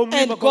tumeenda kwa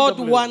mlima And kwa God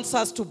muda mrefu. wants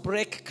us to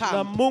break Na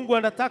camp Mungu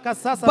anataka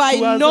sasa by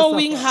tuanze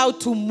knowing safari. how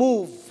to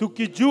move,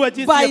 Tukijua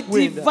jinsi by ya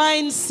kuenda.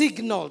 divine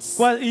signals,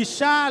 Kwa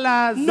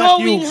ishara za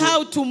knowing kiungu.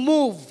 how to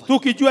move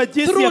Tukijua jinsi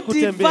ya through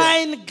kutembea.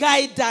 divine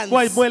guidance.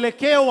 Kwa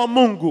mwelekeo wa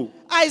Mungu.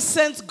 I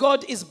sense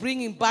God is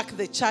bringing back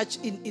the church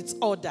in its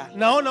order.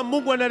 Naona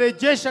Mungu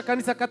anarejesha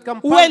kanisa katika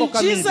mpango When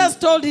kamili. Jesus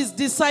told his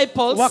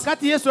disciples,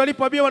 Wakati Yesu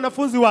alipoambia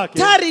wanafunzi wake,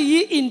 tarry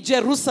ye in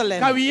Jerusalem,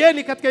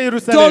 kawieni katika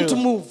Yerusalemu. don't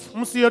move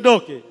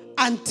Msiondoke.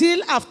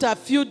 until after a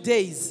few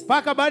days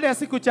Paka baada ya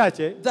siku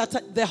chache, that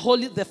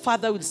the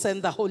Father will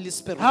send the Holy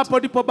Spirit. hapo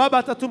ndipo Baba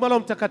atatuma Roho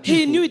Mtakatifu.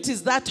 He knew it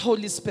is that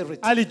Holy Spirit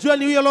Alijua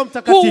ni huyo Roho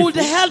who would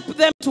Mtakatifu help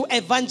them to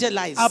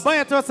evangelize, ambaye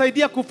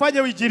atawasaidia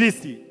kufanya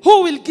uinjilisti,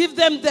 who will give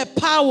them the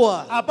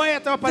power, ambaye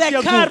atawapatia the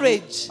nguvu,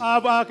 courage,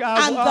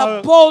 and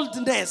the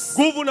boldness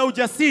nguvu na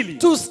ujasiri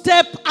to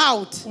step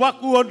out wa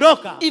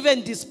kuondoka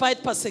even despite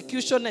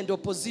persecution and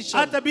opposition.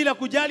 hata bila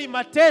kujali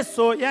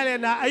mateso yale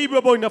na aibu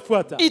ambayo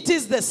inafuata. It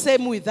is the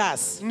same with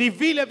us. Ni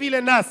vile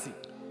vile nasi.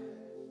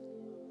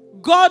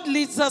 God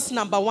leads us,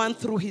 number one,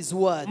 through his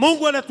word.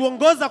 Mungu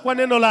anatuongoza kwa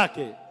neno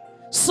lake.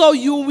 So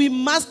we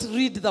must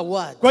read the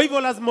word. Kwa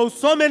hivyo lazima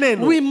usome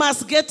neno. We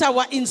must get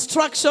our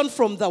instruction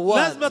from the word.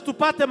 Lazima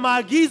tupate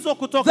maagizo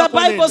kutoka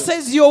kwa neno. The Bible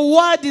says your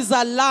word is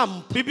a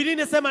lamp Biblia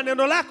inasema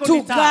neno lako to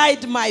ni taa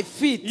guide my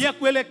feet ya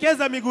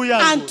kuelekeza miguu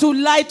yangu and to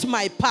light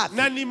my path.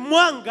 na ni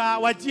mwanga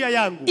wa njia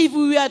yangu. If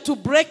we are to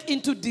break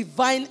into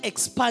divine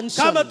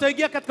expansion, Kama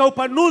tutaingia katika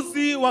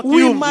upanuzi wa we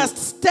kiungu, must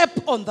step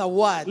on the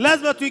word.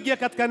 lazima tuingie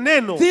katika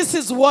neno. This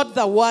is what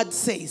the word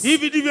says.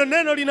 Hivi ndivyo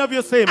neno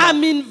linavyosema.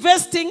 I'm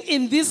investing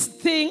in this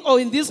thing or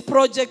in this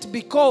project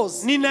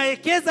because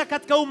Ninaekeza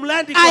katika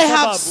umlandi kwa I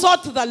have sababu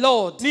sought the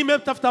Lord.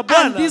 nimemtafuta And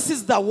Bwana. this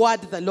is the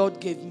word the Lord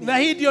gave me. Na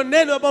hii ndio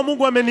neno ambalo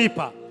Mungu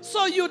amenipa.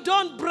 So you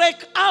don't break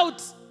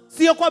out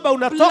Sio kwamba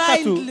unatoka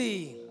tu.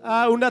 blindly.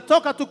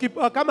 Unatoka tu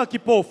kama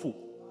kipofu.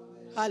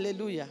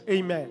 Hallelujah.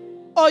 Amen.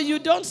 Or you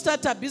don't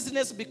start a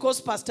business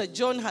because Pastor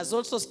John has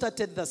also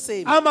started the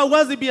same. Ama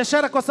uanze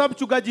biashara kwa sababu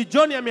mchungaji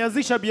John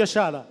ameanzisha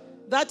biashara.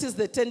 That is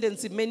the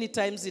tendency many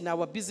times in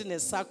our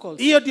business circles.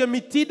 Hiyo ndio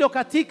mitindo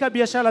katika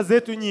biashara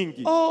zetu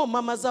nyingi. Oh,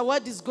 Mama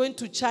Zawadi is going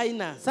to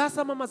China.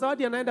 Sasa Mama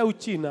Zawadi anaenda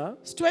Uchina.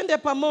 Twende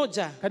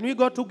pamoja. Can we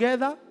go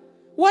together?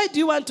 Why do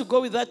you want to go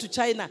with her to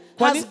China?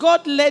 Kwani Has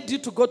God led you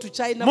to go to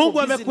China Mungu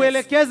for business?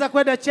 amekuelekeza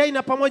kwenda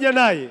China pamoja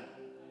naye.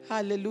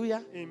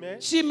 Hallelujah.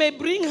 Amen. She may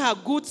bring her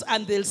goods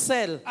and they'll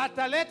sell.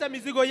 Ataleta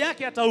mizigo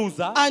yake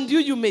atauza. And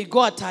you may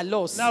go at a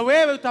loss. Na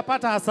wewe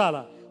utapata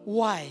hasara.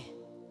 Why?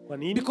 Kwa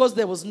nini? Because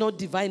there was no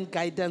divine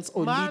guidance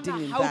or leading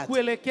in that.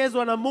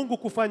 Haukuelekezwa na Mungu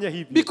kufanya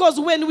hivi.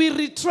 Because when we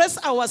retrace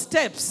our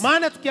steps,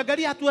 Maana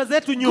tukiangalia hatua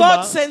zetu nyuma,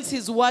 God sends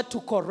his word to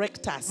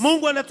correct us.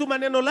 Mungu anatuma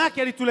neno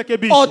lake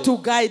liturekebishe. Or to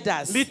guide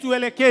us.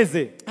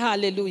 Lituelekeze.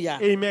 Hallelujah.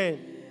 Amen.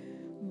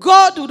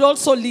 God would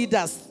also lead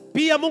us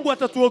Pia Mungu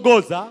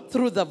atatuongoza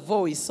through the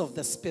voice of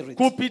the Spirit.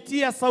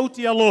 kupitia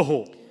sauti ya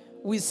Roho.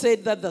 We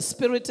said that the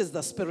Spirit is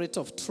the Spirit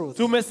of truth.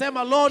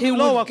 Tumesema Lord He Roho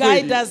will wa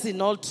guide kweli. us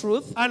in all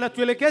truth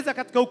Anatuelekeza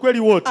katika ukweli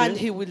wote. and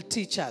he will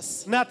teach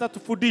us. Na The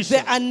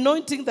atatufundisha.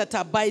 anointing that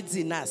abides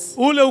in us,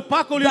 Ule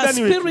upako ulio the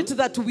ndani wetu. Spirit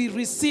that we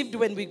received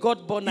when we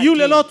got born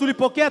Yule again, Roho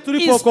tulipokea is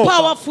tulipookoka.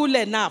 powerful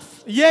enough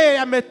Yeye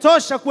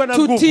ametosha kuwa na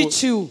to nguvu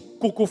teach you.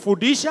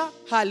 kukufundisha.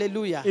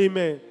 Hallelujah.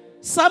 Amen.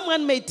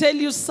 Someone may tell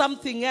you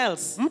something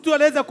else, Mtu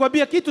anaweza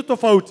kuambia kitu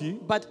tofauti,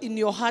 but in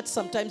your heart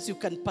sometimes you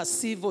can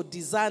perceive or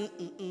discern.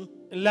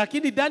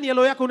 lakini ndani ya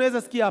roho yako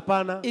unaweza sikia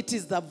hapana. It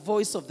is the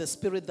voice of the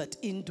Spirit that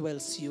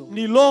indwells you,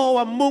 Ni Roho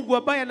wa Mungu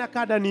ambaye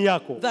anakaa ndani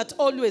yako. that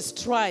always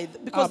tried,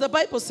 because the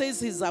Bible says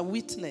he's a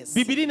witness.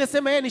 Biblia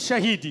inasema yeye ni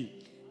shahidi.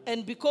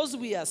 And because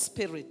we are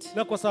spirit,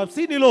 Na kwa sababu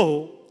si ni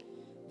roho,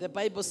 the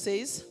Bible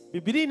says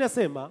Biblia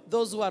inasema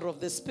those who are of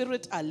the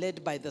Spirit are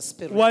led by the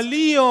Spirit.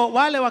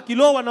 wale wa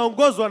kiroho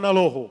wanaongozwa na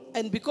Roho.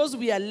 And because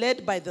we are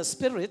led by the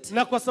Spirit,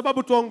 Na kwa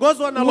sababu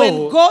tuongozwa na when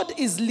Roho, God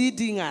is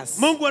leading us,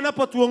 Mungu it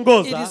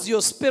anapotuongoza, is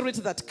your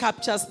spirit that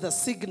captures the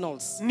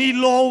signals. ni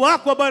Roho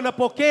wako ambaye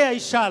anapokea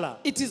ishara,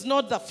 It is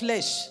not the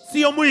flesh.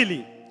 sio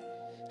mwili.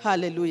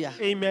 Hallelujah.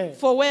 Amen.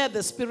 For where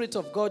the Spirit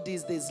of God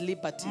is, there is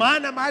liberty.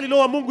 Maana mahali Roho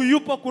wa Mungu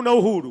yupo kuna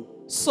uhuru.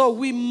 So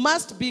we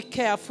must be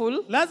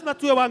careful Lazima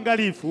tuwe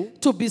waangalifu,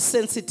 to be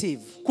sensitive.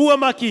 kuwa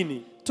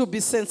makini, To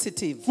be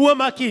sensitive kuwa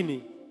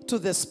makini to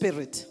the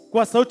Spirit.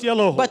 kwa sauti ya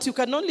Roho. But you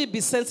can only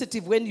be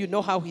sensitive when you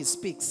know how he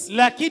speaks.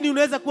 Lakini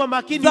unaweza kuwa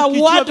makini The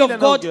ukijua word vile of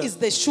God anaongea. is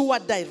the sure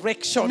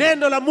direction.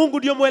 Neno la Mungu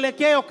ndio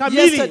mwelekeo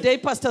kamili. Yesterday,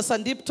 Pastor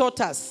Sandeep taught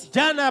us.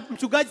 Jana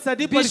mchungaji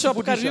Sadipo Bishop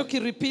alitufundisha. Kariuki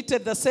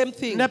repeated the same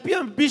thing. Na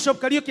pia Bishop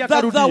Kariuki That the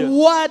akarudia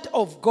word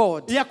of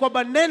God. ya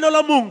kwamba neno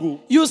la Mungu,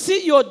 You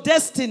see your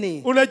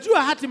destiny.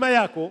 unajua hatima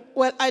yako.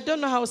 Well, I don't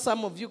know how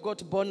some of you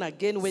got born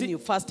again when you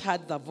first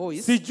heard the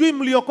voice. Sijui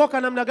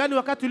mliokoka namna gani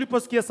wakati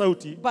uliposikia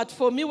sauti. But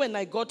for me, when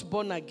I got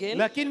born again,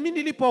 Lakini mimi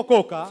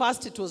nilipookoka,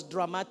 first it was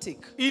dramatic.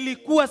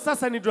 ilikuwa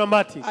sasa ni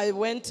dramatic. I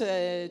went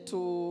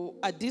to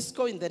a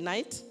disco in the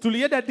night.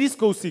 Tulienda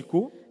disco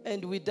usiku.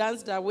 And we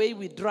danced away,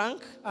 we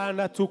drank.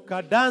 Na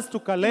tukadance, In the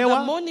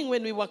tukalewa. morning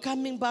when we were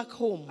coming back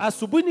home,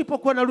 Asubuhi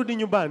nilipokuwa narudi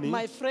nyumbani,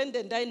 my friend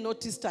and I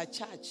noticed a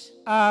church.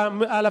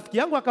 rafiki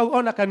yangu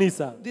akaona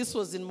kanisa. This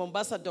was in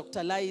Mombasa,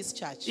 Dr. Lai's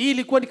church. Hii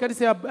ilikuwa ni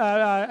kanisa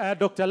ya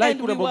Dr. Lai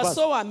And we kule were Mombasa.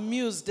 so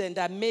amused and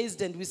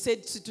amazed, and we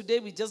said, "See, today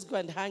we just go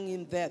and hang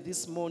in there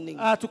this morning."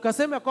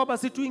 Tukasema kwamba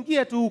si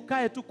tuingie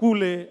tukae tu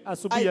kule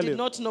asubuhi I ya did leo.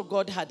 not know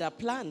God had a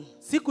plan.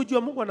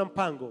 Sikujua Mungu ana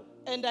mpango.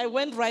 And I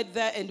went right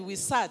there and we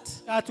sat.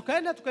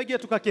 Tukaenda tukaingia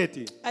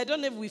tukaketi. I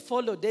don't know if we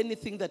followed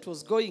anything that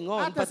was going on,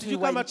 Hata but we sijui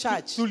were kama in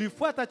church.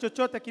 tulifuata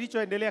chochote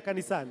kilichoendelea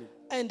kanisani.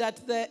 And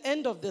at the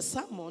end of the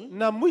sermon,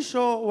 Na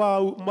mwisho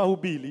wa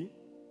mahubiri,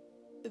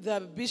 the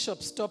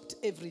bishop stopped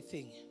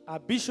everything.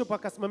 bishop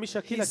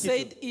akasimamisha He kila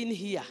said, kitu. "In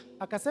here,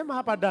 Akasema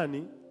hapa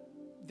ndani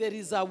there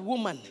is a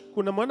woman.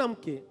 kuna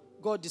mwanamke,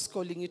 God is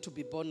calling you to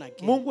be born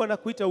again." Mungu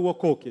anakuita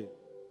uokoke.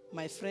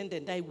 My friend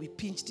and I, we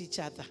pinched each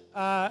other.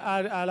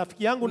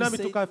 Rafiki yangu We nami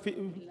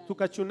said-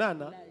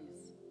 tukachunana.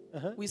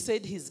 We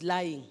said he's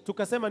lying.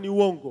 Tukasema ni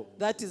uongo.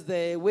 That is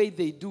the way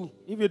they do.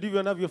 Hivyo ndivyo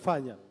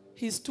wanavyofanya.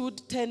 He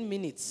stood 10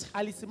 minutes.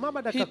 Alisimama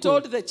He dakika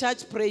told 10. the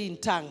church, pray in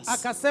tongues.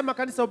 Akasema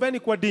kanisa ubeni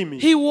kwa dimi.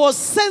 He was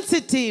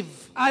sensitive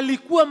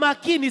Alikuwa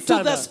makini to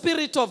the sana.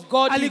 Spirit of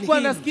God in Alikuwa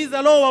him.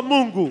 anasikiza roho wa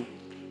Mungu.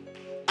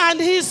 And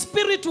his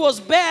spirit was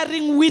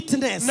bearing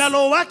witness Na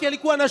roho wake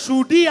alikuwa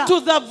anashuhudia to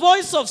the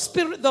voice of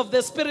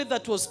the Spirit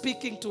that was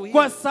speaking to him.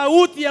 kwa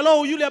sauti ya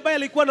roho yule ambaye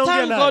alikuwa anaongea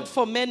Thank naye. God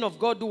for men of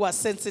God who are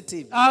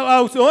sensitive.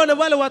 Usione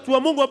wale watu wa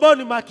Mungu ambao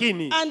ni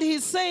makini. And he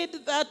said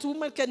that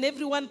woman, can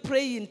everyone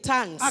pray in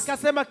tongues?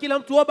 Akasema kila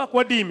mtu omba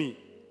kwa dimi.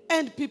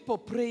 And people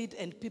prayed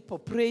and people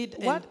prayed.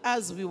 What? And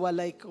as we were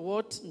like,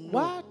 what? No.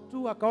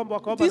 Watu wakaomba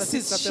This na is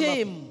sisi tukasema,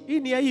 shame. hii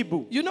ni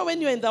aibu. You know,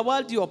 when you're in the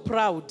world, you're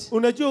proud.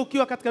 Unajua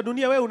ukiwa katika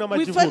dunia wewe una We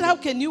felt, majivuno. how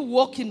can you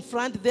walk in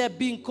front there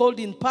being called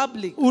in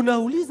public?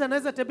 Unauliza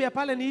naweza tembea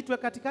pale niitwe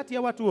katikati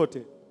ya watu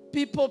wote.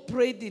 People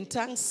prayed in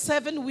tongues.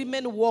 7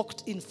 women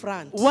walked in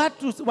front.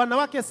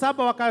 Wanawake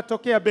 7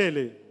 wakatokea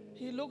mbele.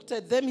 He looked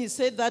at them. He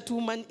said, that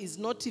woman is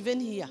not even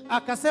here.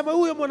 Akasema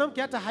huyo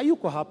mwanamke hata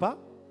hayuko hapa.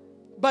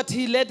 But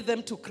he led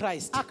them to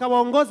Christ.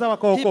 Akawaongoza He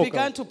wakaokoka.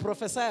 began to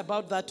prophesy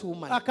about that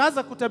woman.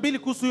 Akaanza kutabiri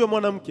kuhusu huyo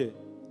mwanamke.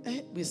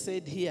 We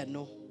said here,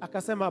 no.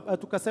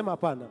 Tukasema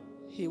hapana.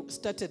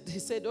 He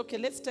said, okay,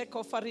 let's take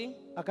offering.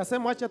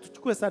 Akasema acha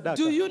tuchukue sadaka.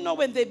 Do you know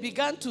when they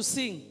began to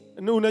sing?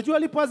 Unajua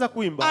alipoanza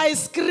kuimba. I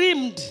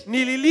screamed.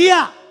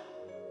 Nililia.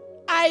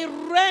 I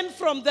ran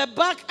from the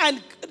back and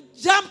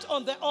jumped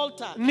on the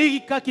altar.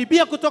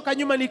 Nikakibia kutoka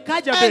nyuma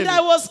nikaja And mbele.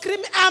 I was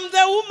screaming, I'm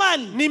the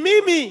woman. Ni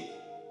mimi.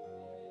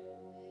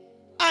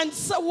 And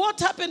so what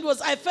happened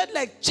was I felt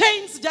like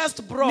chains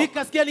just broke.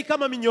 Nikasikia ni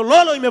kama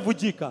minyololo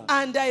imevujika.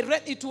 And I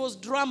read it was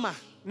drama.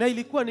 Na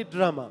ilikuwa ni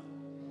drama.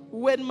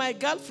 When my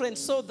girlfriend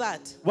saw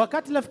that,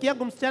 Wakati rafiki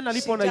yangu msichana she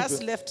alipoona just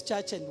hivyo, left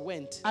church and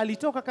went.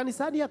 alitoka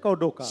kanisani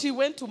akaondoka. She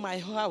went to my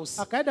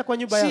house. Akaenda kwa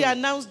nyumba She yangu.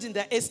 announced in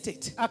the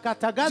estate. Do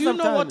Akatangaza you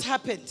know what mtaani.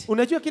 happened?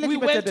 Unajua kile We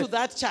went to kimetendeka.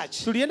 that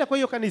church. Tulienda kwa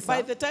hiyo By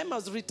kanisa. the time I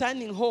was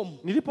returning home,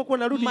 Nilipokuwa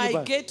narudi my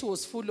nyumbani, gate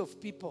was full of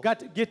people.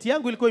 geti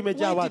yangu ilikuwa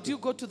imejaa Why did you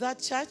watu. go to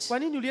that church? Kwa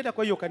nini ulienda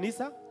kwa hiyo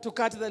kanisa? To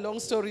cut the long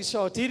story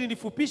short, Ili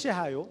nifupishe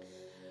hayo,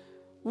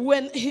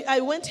 when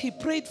I went, he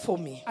prayed for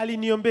me.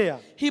 aliniombea,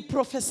 He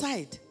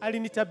prophesied.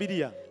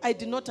 alinitabiria. I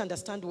did not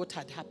understand what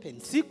had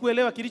happened.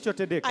 Sikuelewa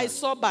kilichotendeka. I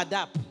sobered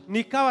up.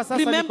 Nikawa sasa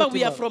Remember, niko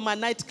we are timamu. from a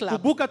nightclub.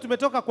 Kumbuka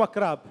tumetoka kwa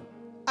club.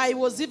 I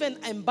was even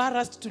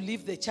embarrassed to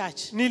leave the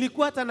church.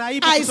 Nilikuwa hata na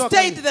aibu I kutoka.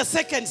 stayed the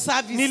second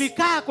service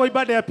Nilikaa kwa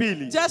ibada ya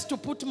pili. just to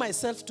put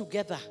myself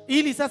together,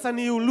 Ili sasa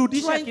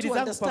niurudishe trying akili to zangu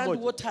understand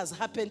pamoja. what has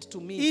happened to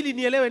me. Ili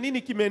nielewe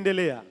nini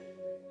kimeendelea.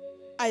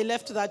 I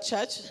left that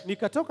church.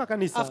 Nikatoka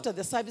kanisa. After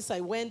the service,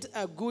 I went.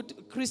 Good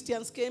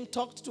Christians came,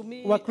 talked to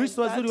me.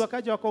 Wakristo and wazuri that.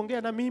 wakaja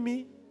wakaongea na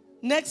mimi.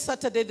 Next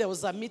Saturday, there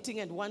was a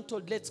meeting and one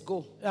told, let's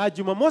go.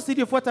 Jumamosi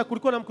iliyofuata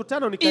kulikuwa na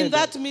mkutano In nikaenda.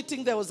 that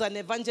meeting, there was an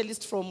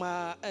evangelist from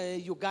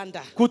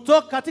Uganda.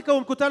 Kutoka katika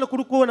huo mkutano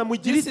kulikuwa na This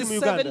mwinjilisti is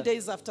Muganda. 7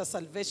 days after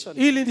salvation.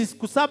 Ili ni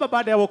siku 7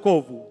 baada ya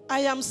wokovu.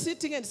 I am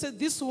sitting and said,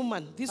 this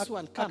woman, this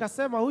one, come.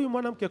 Akasema huyu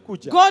mwanamke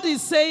kuja. God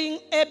is saying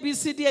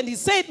ABCD and he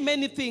said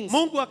many things.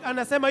 Mungu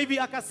anasema hivi,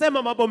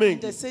 akasema mambo And I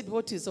mengi. said,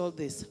 what is all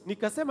this?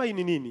 Nikasema hii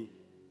ni nini?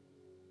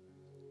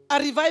 A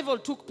revival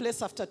took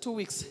place after 2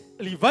 weeks.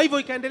 Revival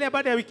ikaendelea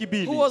baada ya wiki Who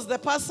mbili. was the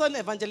person?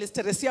 Evangelist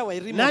Teresia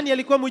Wairima. Nani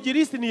alikuwa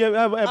mwinjilisti? Ni Our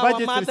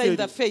Evangelist mother in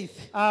the Teresia.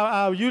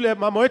 faith. Yule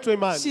mama wetu wa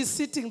imani. She's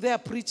sitting there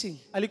preaching.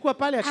 Alikuwa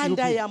pale And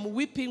I akihubiri. am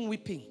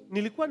weeping.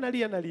 Nilikuwa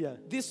nalia.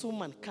 This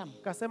woman, come.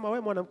 Akasema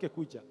wewe mwanamke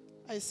kuja.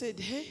 I said,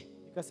 hey,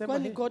 Nikasema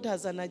kwani hey, God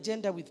has an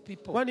agenda with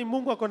people. kwani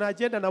Mungu ako na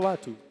agenda na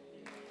watu.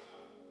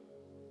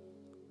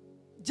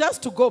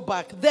 Just to go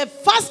back, the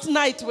first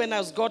night when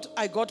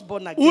I got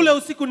born again, Ule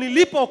usiku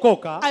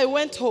nilipookoka, I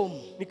went home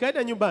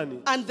nikaenda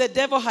nyumbani. and the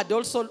devil had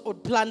also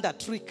planned a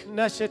trick.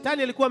 Na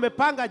shetani alikuwa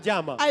amepanga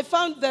jama. I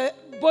found the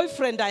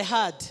boyfriend I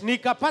had.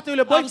 Nikapata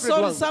yule I'm boyfriend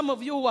sorry, wangu. some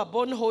of you who were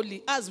born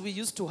holy, as we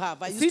used to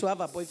have. I used to have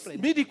a boyfriend.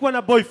 Mimi nilikuwa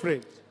na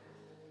boyfriend.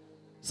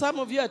 Some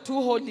of you are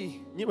too holy.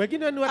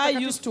 Wengine ni I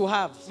watakatifu. used to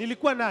have.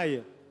 Nilikuwa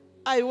naye.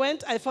 I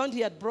went, I found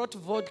he had brought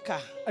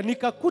vodka,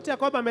 Nikakuta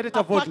kwamba ameleta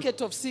a vodka.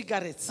 packet of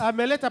cigarettes.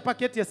 Ameleta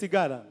paketi ya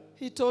sigara.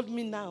 He told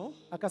me now,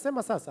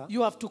 Akasema sasa,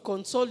 you have to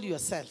console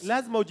yourself.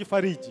 lazima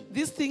ujifariji.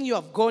 This thing you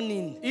have gone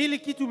in. Ili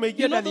kitu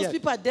umeingia You know ndani those yake.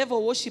 people are devil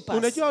worshippers.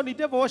 Unajua ni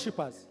devil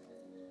worshippers.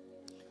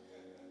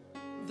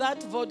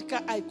 That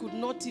vodka I could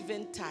not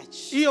even touch.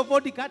 Hiyo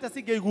vodka hata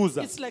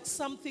singeiguza. It's like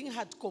something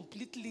had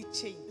completely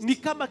changed. Ni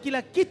kama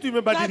kila kitu That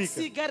imebadilika.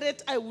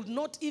 cigarette I would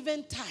not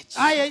even touch.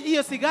 Haya,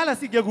 hiyo sigara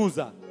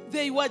singeguza.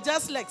 They were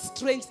just like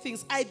strange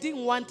things. I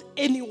didn't want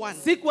anyone.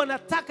 Sikuwa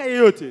nataka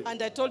yeyote.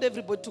 And I told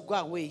everybody to go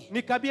away.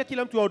 Nikaambia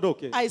kila mtu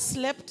aondoke. I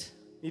slept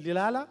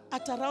Nililala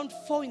at around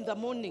 4 in the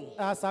morning.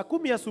 saa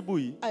 10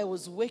 asubuhi. I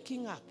was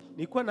waking up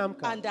Nilikuwa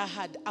naamka. and I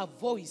had a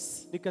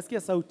voice. Nikasikia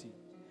sauti.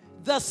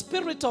 The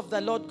Spirit of the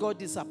Lord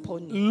God is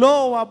upon you.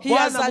 Lo wa He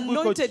has Bwana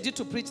Mungu anointed you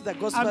to preach the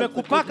gospel. Of the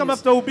good amekupaka news.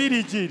 mafuta uhubiri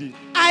injili.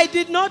 I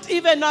did not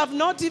even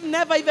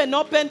never even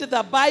opened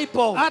the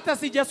Bible. Hata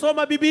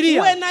sijasoma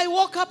Biblia. When I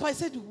woke up, I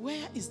said,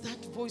 where is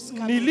that voice coming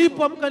from?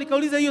 Nilipoamka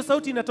nikauliza hiyo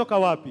sauti inatoka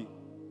wapi?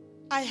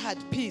 I had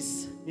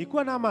peace.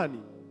 Nilikuwa na amani.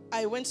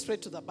 I went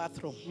straight to the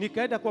bathroom.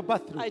 Nikaenda kwa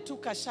bathroom. I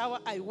took a shower.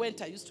 I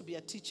used to be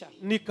a teacher.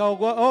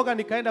 Nikaoga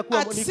nikaenda kuwa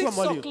At nilikuwa 6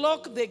 mwalimu.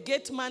 o'clock, the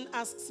gate man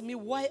asks me,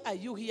 why are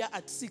you here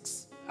at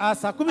 6?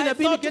 Saa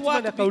 12 gate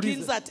man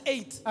akauliza. At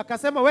 8.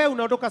 Akasema wewe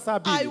unaondoka saa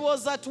 2. I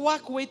was at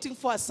work waiting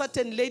for a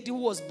certain lady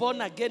who was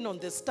born again on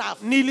the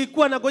staff.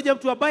 Nilikuwa nangoja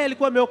mtu ambaye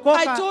alikuwa ameokoka.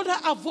 I told her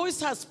a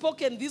voice has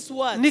spoken these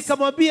words.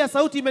 Nikamwambia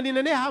sauti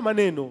imeninenea haya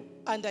maneno.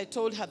 And I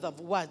told her the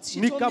words.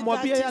 She told me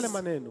that is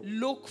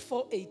Luke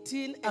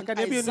 4:18 and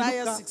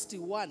Isaiah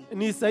 61.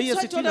 So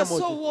I told her,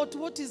 so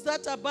what is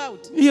that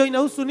about? Hiyo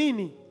inahusu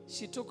nini?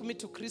 She took me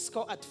to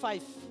Crisco at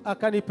 5.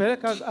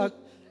 Akanipeleka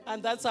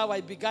and that's how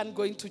I began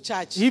going to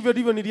church. Hivyo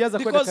ndivyo nilianza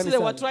kwenda kanisani. Because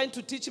they were trying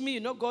to teach me,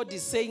 God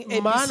is saying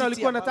ABCD. Maana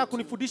walikuwa wanataka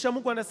kunifundisha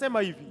Mungu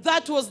anasema hivi.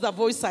 That was the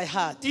voice I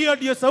heard. Hiyo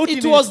ndio sauti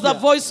nilisikia. It was the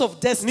voice of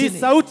destiny. Ni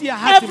sauti ya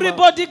hatima.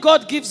 Everybody,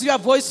 God gives you a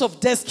voice of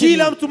destiny.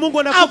 Kila mtu Mungu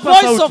anakupa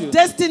sauti. A voice of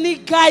destiny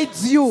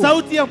guides you.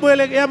 Sauti ya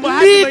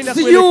hatima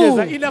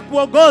inakuelekeza,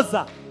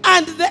 inakuongoza.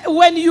 And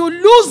when you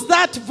lose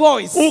that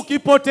voice,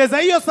 ukipoteza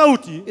hiyo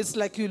sauti, it's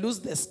like you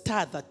lose the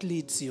star that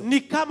leads you.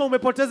 Ni kama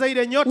umepoteza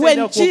ile nyota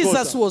inayokuongoza. When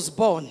Jesus was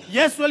born,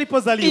 Yesu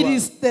alipozaliwa, it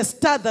is the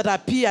star that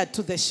appeared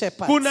to the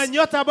shepherds. Kuna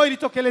nyota ambayo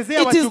ilitokelezea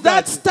wachungaji. It is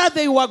that star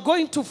they were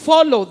going to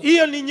follow.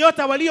 Hiyo ni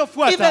nyota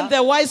waliofuata. Even the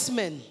wise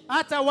men.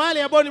 Hata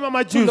wale ambao ni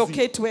mamajuzi. To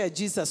locate where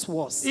Jesus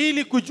was.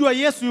 Ili kujua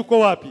Yesu yuko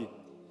wapi.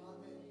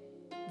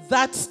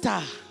 That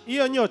star.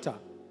 Hiyo nyota.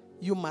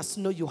 You must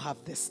know you have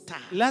the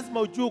star.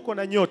 Lazima ujue uko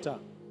na nyota.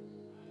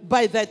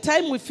 By the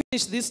time we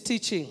finish this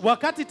teaching,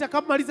 wakati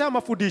itakapomaliza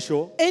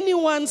mafundisho,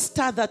 anyone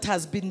star that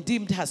has been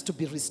dimmed has to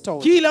be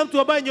restored. Kila mtu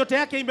ambaye nyota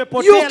yake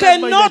imepotea you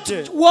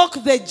cannot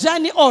walk the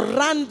journey or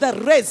run the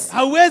race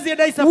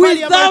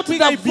without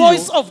the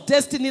voice of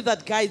destiny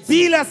that guides you.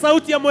 Bila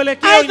sauti ya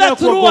mwelekeo either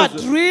through a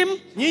dream,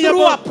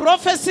 through a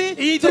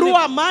prophecy, through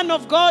a man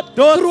of God,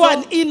 through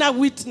an inner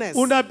witness.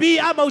 Unabii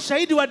ama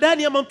ushahidi wa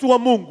ndani ama mtu wa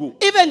Mungu.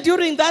 Even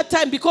during that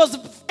time, because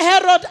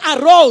Herod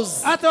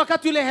arose hata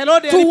wakati ule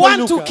Herode to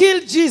want to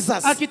kill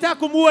Jesus, akitaka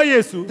kumuua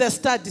Yesu, the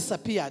star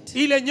disappeared.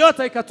 Ile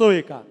nyota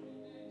ikatoweka.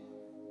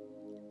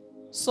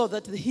 So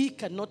that he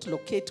cannot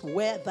locate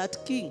where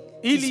that king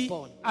is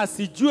born.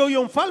 Asijue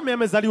huyo mfalme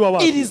amezaliwa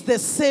wapi. It is the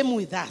same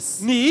with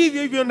us. Ni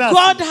hivyo hivyo nasi.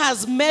 God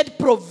has made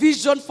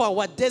provision for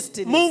our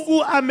destiny.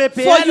 Mungu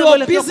amepeana for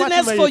your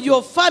business, for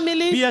your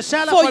family,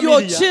 biashara, for familia,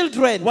 your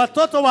children.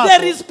 Watoto wako.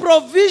 There is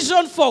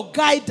provision for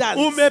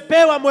guidance.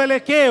 Umepewa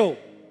mwelekeo.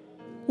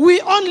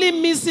 We only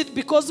miss it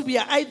because we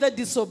are either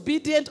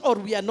disobedient or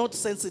we are not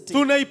sensitive.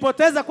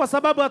 Tunaipoteza kwa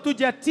sababu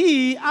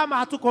hatujatii ama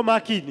hatuko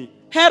makini.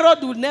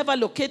 Herod will never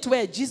locate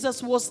where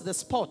Jesus was the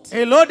spot.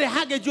 Herode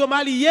hangejua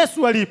mahali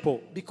Yesu alipo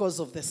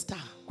because of the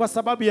star. Kwa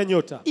sababu ya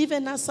nyota.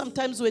 Even as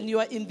sometimes when you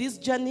are in this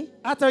journey,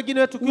 hata wengine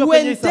wetu tukiwa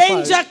kwenye safari,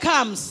 when danger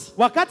comes,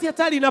 wakati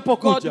hatari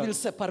inapokuja, God will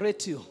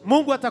separate you.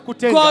 Mungu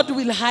atakutenga. God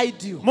will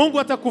hide you. Mungu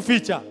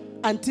atakuficha.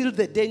 Until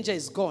the danger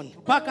is gone.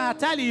 Mpaka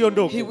hatari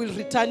iondoke. He will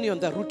return you on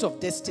the route of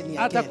destiny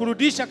again.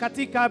 Atakurudisha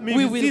katika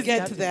mizizi. We will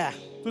get there.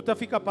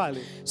 Tutafika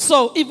pale.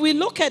 So if we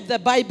look at the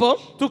Bible,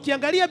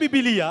 tukiangalia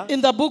Biblia,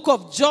 in the book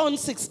of John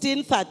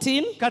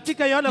 16:13,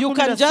 katika Yohana 16, you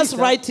can just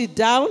write it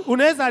down.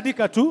 Unaweza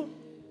andika tu.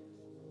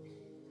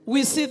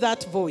 We see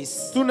that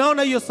voice.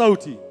 Tunaona hiyo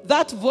sauti.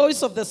 That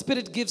voice of the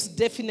Spirit gives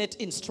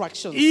definite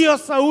instructions. Hiyo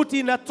sauti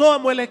inatoa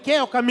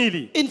mwelekeo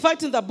kamili. In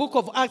fact, in the book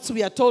of Acts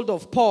we are told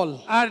of Paul.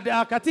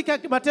 Katika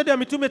Matendo ya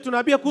Mitume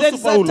tunaambia kuhusu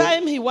Paulo. There's a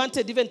time he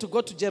wanted even to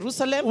go to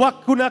Jerusalem.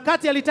 Kuna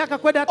wakati alitaka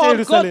kwenda hata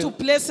Yerusalem. Or go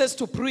to places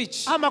to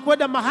preach. Ama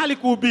kwenda mahali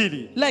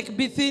kuhubiri. Like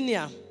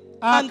Bithynia.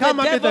 And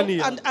the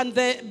devil and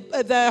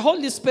the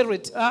Holy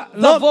Spirit,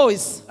 the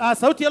voice,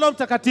 sauti ya Roho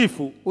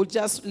Mtakatifu, will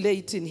just lay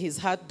it in his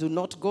heart, do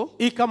not go.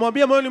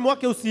 Ikamwambia moyoni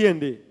mwake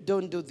usiende.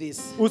 Don't do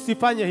this.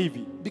 Usifanye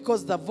hivi.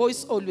 Because the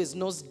voice always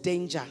knows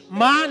danger.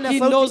 Maana he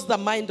knows the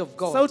mind of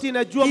God. Sauti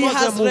inajua he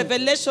has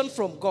revelation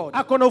from God.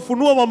 Ako na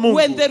ufunuo wa Mungu.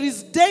 When there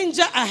is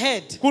danger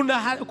ahead,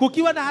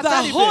 kukiwa na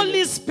hatari, the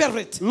Holy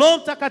Spirit, Roho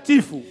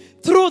Mtakatifu,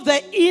 through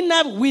the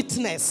inner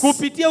witness,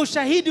 kupitia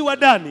ushahidi wa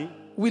ndani,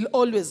 will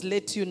always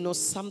let you know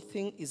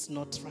something is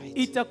not right.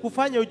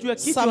 Itakufanya ujue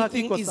kitu something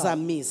hakiko is sawa.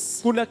 amiss.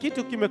 Kuna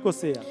kitu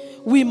kimekosea.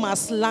 We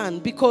must learn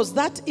because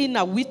that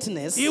inner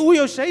witness,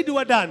 huyo ushahidi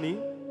wa ndani,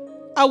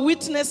 a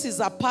witness is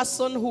a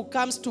person who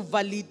comes to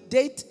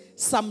validate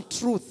some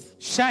truth.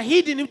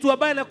 Shahidi ni mtu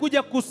ambaye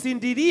anakuja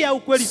kusindiria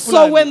ukweli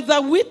fulani. So when the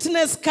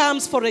witness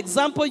comes, for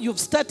example, you've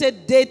started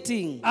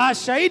dating.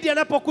 Shahidi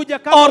anapokuja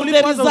kama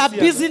ulipoanza uhusiano. Or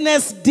there is a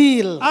business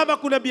deal. Ama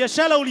kuna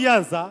biashara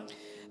ulianza.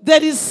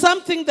 There is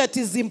something that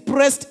is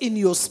impressed in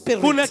your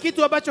spirit. Kuna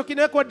kitu ambacho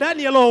kinawekwa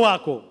ndani ya roho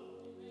wako.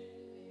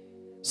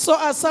 So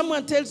as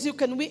someone tells you,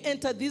 can we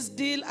enter this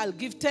deal? I'll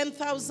give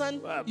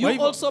 10,000.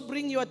 You also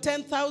bring your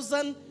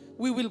 10,000.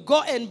 We will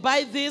go and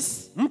buy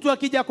this. Mtu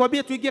akija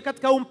kwambia tuingie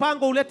katika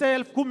mpango ulete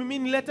 10,000 mimi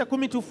nilete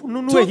 10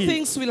 tununue hii. Two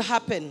things will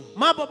happen.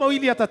 Mambo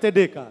mawili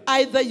yatatendeka.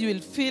 Either you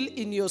will feel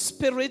in your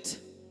spirit.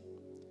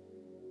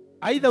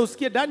 Aidha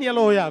usikie ndani ya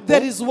roho yako.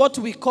 There is what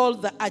we call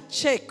a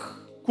check.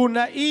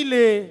 Kuna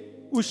ile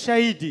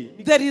ushahidi.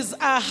 There is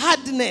a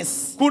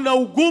hardness. Kuna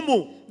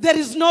ugumu. There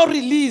is no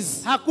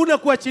release. Hakuna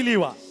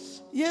kuachiliwa.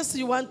 Yes,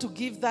 you want to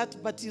give that,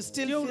 but you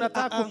still feel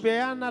unataka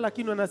kupeana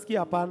lakini unasikia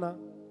hapana.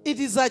 It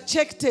is a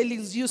check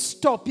telling you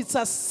stop. It's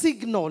a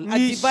signal, a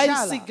divine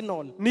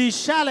signal. Ni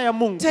ishara ya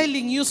Mungu.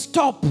 Telling you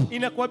stop.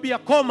 Inakwambia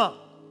koma.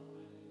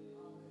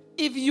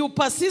 If you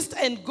persist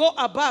and go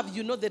above,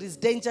 you know there is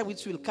danger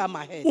which will come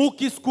ahead.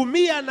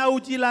 Ukisukumia na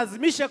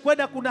ujilazimisha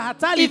kwenda kuna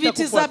hatari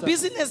itakufuata. If it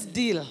is a business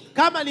deal,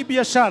 kama ni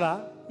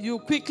biashara, you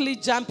quickly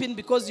jump in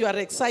because you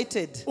are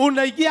excited.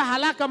 Unaingia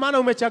haraka maana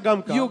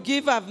umechangamka. You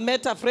give. I've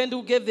met a friend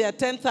who gave their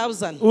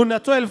 10,000.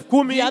 Unatoa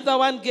 10,000. The other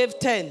one gave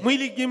 10.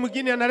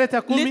 Mwingine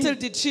analeta 10. Little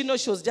did she know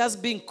she was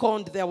just being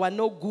conned. There were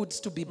no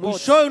goods to be bought.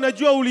 Mwisho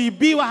unajua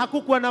uliibiwa,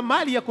 hakukuwa na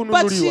mali ya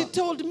kununuliwa. But she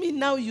told me,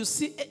 now you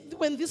see,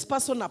 when this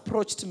person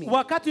approached me,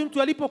 wakati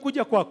mtu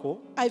alipokuja kwako,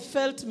 I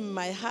felt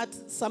my heart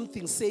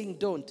something saying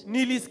don't.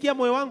 Nilisikia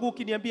moyo wangu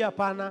ukiniambia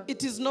hapana.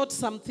 It is not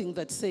something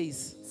that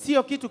says.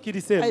 Sio kitu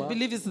kilisema. I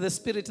believe it's the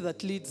Spirit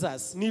that leads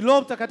us. Ni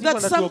Roho Mtakatifu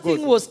anatuongoza. That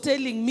something was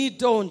telling me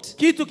don't.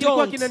 Kitu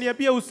kilikuwa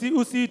kinaniambia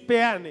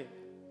usipeane.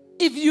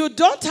 If you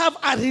don't have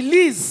a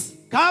release,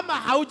 kama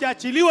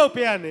haujaachiliwa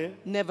upeane,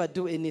 never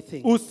do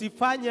anything.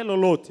 Usifanye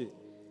lolote.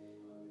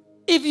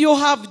 If you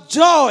have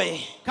joy,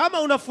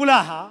 kama una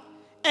furaha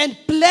and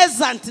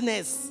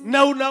pleasantness,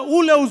 na una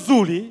ule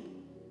uzuri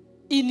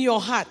in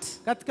your heart,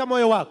 katika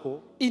moyo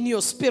wako, in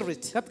your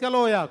spirit, katika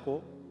roho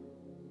yako,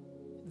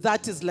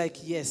 that is like,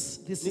 yes,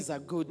 this is a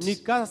good. Ni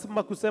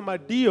kama kusema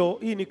ndio,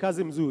 hii ni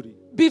kazi mzuri.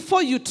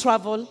 Before you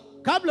travel,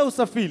 kabla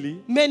usafiri,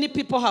 many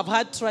people have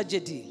had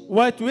tragedy.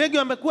 Watu wengi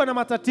wamekuwa na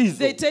matatizo.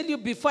 They tell you,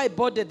 before I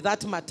boarded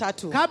that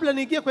matatu, kabla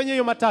niingie kwenye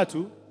hiyo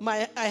matatu,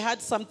 I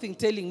had something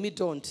telling me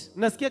don't.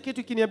 Nasikia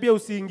kitu kiniambia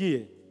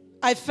usiingie.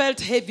 I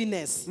felt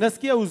heaviness.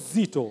 Nasikia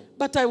uzito.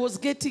 But I was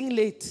getting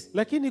late.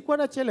 Lakini nilikuwa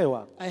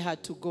nachelewa. I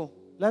had to go.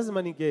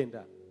 Lazima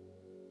ningeenda.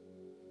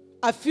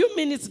 A few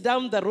minutes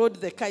down the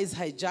road, the car is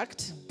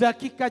hijacked.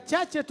 Dakika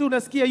chache tu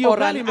nasikia hiyo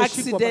gari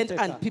imeshikwa mateka.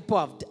 Or an accident and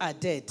people are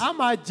dead.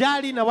 Ama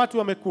ajali na watu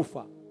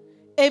wamekufa.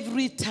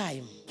 Every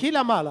time,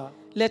 kila mara,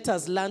 let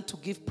us learn to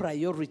give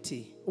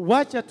priority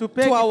wacha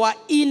tupe to our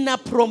inner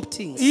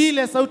promptings.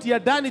 Ile sauti ya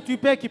ndani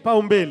tuipe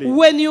kipaumbele.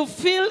 When you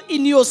feel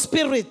in your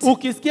spirit,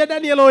 ukisikia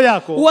ndani ya roho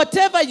yako,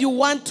 whatever you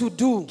want to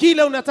do,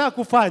 kile unataka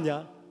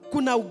kufanya,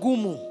 kuna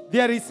ugumu.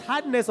 There is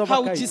hardness of a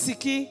kind.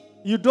 Haujisikii.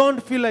 You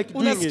don't feel like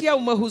doing unasikia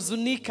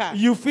umehuzunika.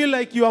 You feel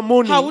like you are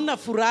mourning. Hauna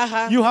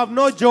furaha. You have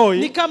no joy.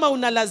 Ni kama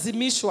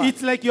unalazimishwa.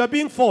 It's like you are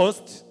being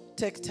forced.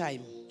 Take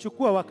time.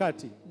 Chukua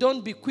wakati.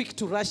 Don't be quick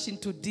to rush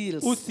into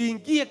deals.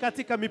 Usiingie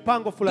katika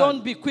mipango fulani.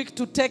 Don't be quick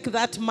to take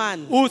that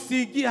man.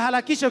 Usiingie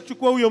harakisha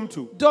kuchukua huyo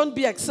mtu. Don't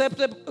be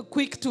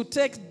quick to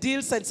take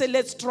deals and say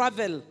let's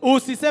travel.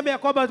 Usiseme ya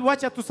kwamba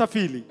wacha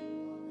tusafiri.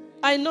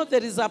 I know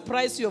there is a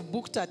price you have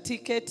booked a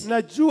ticket.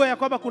 Najua ya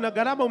kwamba kuna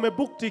gharama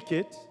umebook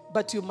ticket.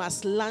 But you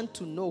must learn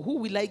to know who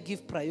will I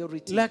give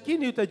priority.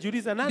 Lakini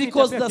utajiuliza nani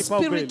because the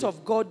Spirit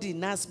of God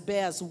in us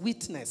bears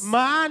witness.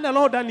 Maana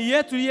Roho ndani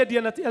yetu yeye ndiye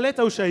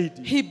analeta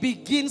ushahidi. He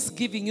begins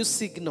giving you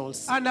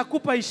signals.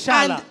 Anakupa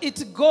ishara. And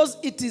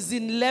it is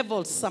in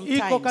levels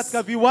sometimes. Iko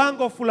katika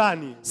viwango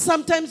fulani.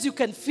 Sometimes you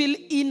can feel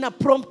inner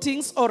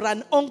promptings or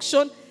an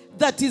unction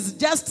that is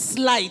just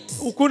slight.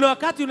 Kuna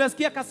wakati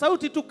unasikia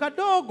kasauti tu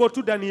kadogo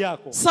tu ndani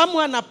yako.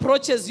 Someone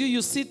approaches you,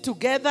 you sit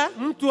together.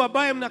 Mtu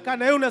ambaye mnakaa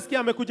naye unasikia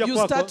amekuja kwako.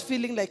 You start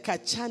feeling like a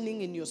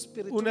churning in your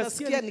spirit.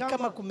 Unasikia ni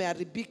kama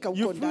kumeharibika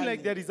huko ndani. You feel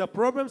like there is a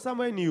problem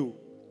somewhere in you.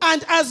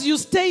 And as you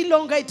stay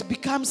longer, it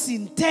becomes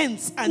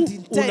intense and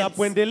intense.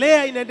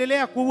 Unapoendelea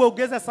inaendelea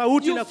kuongeza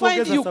sauti na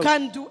kuongeza sauti. You find you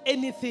can't do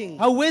anything.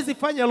 Hauwezi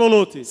fanya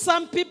lolote.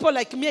 Some people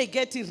like me, I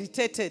get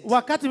irritated.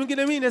 Wakati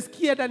mwingine mimi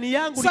nasikia ndani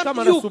yangu ni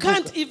kama nasumbuka. You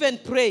can't even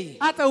pray.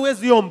 Hata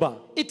huwezi omba.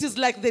 It is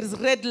like there is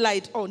red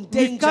light on.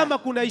 Danger. Ni kama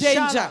kuna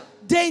ishara.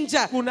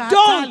 Danger. Kuna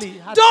hatari.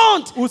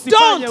 Don't.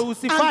 Usifanye, don't.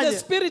 Usifanye. And the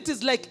Spirit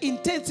is like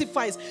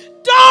intensifies.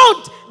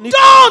 Don't.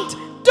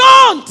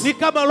 Ni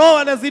kama Roho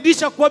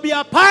anazidisha kuambia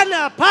hapana,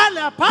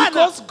 hapana, hapana.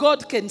 Because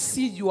God can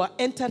see you are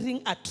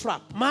entering a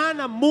trap.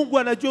 Maana Mungu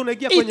anajua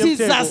unaingia kwenye mtego. It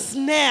is a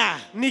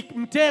snare. Ni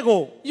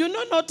mtego. You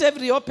know not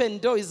every open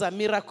door is a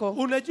miracle.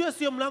 Unajua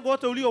sio mlango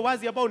wote ulio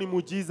wazi ambao ni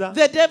muujiza.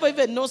 The devil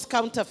even knows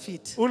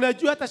counterfeit.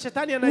 Unajua hata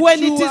shetani anajua.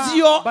 When it is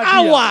your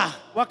hour.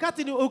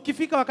 Wakati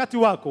ukifika wakati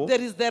wako.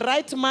 There is the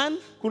right man.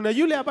 Kuna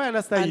yule ambaye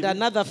anastahili.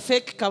 And another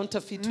fake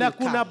counterfeit. Na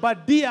kuna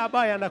badia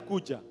ambaye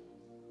anakuja.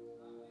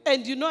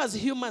 And you know, as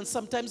humans,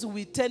 sometimes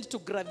we tend to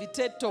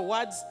gravitate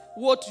towards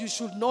what you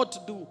should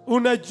not do.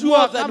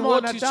 Unajua kama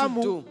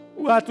wanadamu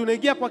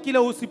tunaingia kwa kile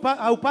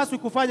haupaswi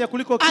kufanya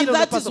kuliko kile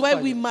unapaswa kufanya.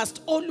 And that is why we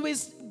must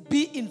always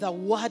be in the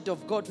word of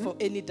God for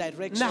any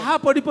direction. Na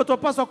hapo ndipo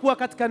tupaswa kuwa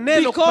katika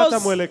neno kupata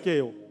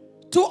mwelekeo.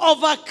 To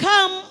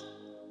overcome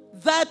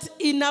that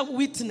inner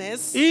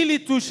witness, ili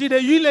tushinde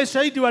yule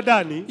shahidi wa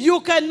ndani,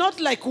 you cannot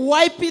like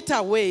wipe it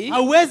away.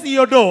 Hauwezi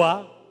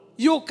iondoa.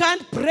 You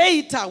can't pray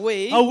it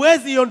away.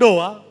 Hauwezi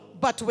iondoa.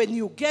 But when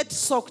you get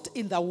soaked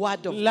in the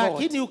word of God,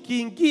 lakini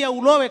ukiingia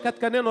ulowe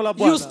katika neno la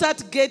Bwana, you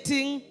start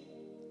getting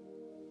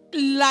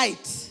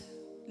light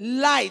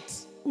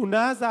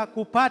Unaanza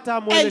kupata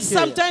And mwelekeo.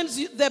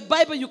 sometimes the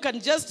Bible, you can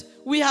just,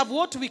 we have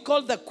what we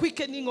call the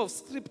quickening of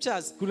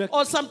scriptures.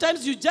 Or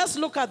sometimes you just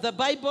look at the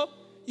Bible,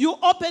 you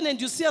open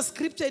and you see a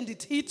scripture and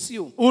it hits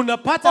you.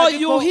 Unapata Or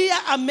you hear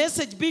a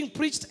message being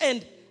preached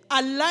and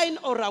a line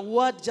or a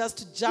word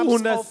just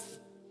jumps off.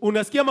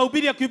 Unasikia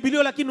mahubiri ya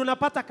kuhubiriwa lakini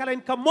unapata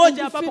kalaini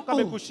kamoja hapo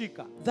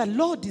kamekushika. The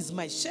Lord is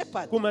my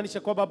shepherd. Kumaanisha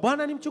kwamba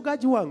Bwana ni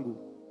mchungaji wangu.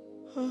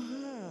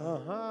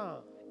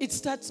 It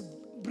starts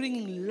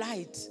bringing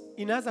light.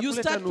 You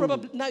start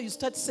probably now you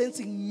start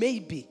sensing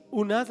maybe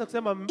unaanza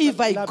kusema if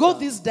I go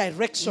this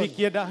direction,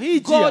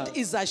 God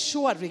is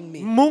assuring me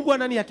Mungu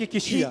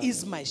ananihakikishia He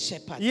is my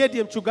shepherd. Yeye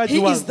ndiye mchungaji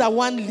wangu. He is the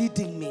one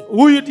leading me.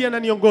 Huyu ndiye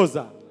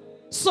ananiongoza.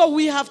 So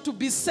we have to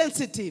be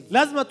sensitive.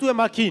 Lazima tuwe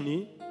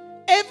makini.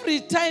 Every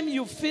time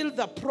you feel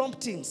the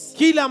promptings,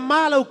 kila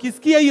mara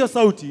ukisikia hiyo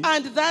sauti,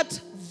 and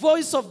that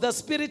voice of the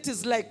Spirit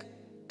is like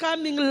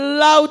coming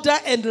louder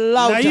and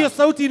louder. Na hiyo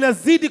sauti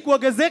inazidi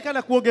kuongezeka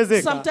na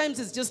kuongezeka. Sometimes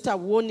it's just a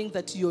warning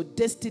that your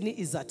destiny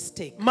is at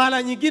stake.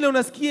 Mara nyingine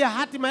unasikia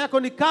hatima yako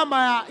ni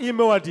kama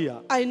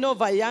imewadia. I know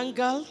of a young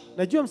girl,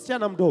 najua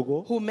msichana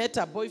mdogo, who met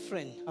a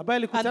boyfriend, ambaye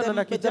alikutana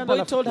na kijana, the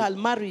boy told her, I'll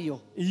marry you.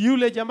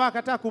 Yule jamaa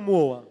akataa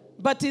kumuoa.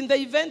 But in the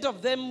event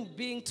of them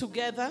being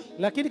together,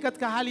 lakini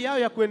katika hali yao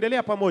ya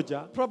kuendelea pamoja,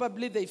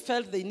 probably they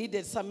felt they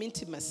needed some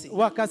intimacy.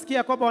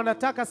 Wakasikia kwamba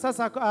wanataka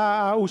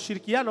sasa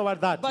ushirikiano wa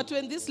dhati. But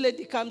when this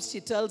lady comes,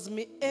 she tells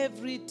me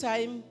every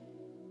time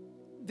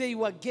they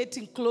were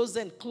getting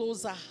closer and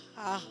closer,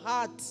 her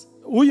heart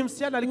huyu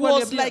msichana alikuwa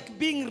was like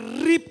being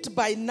ripped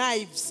by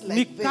knives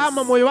like this. Ni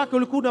kama moyo wake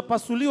ulikuwa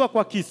unapasuliwa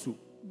kwa kisu.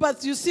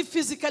 But you see,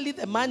 physically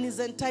the man is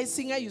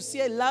enticing her. You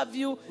see, I love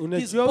you.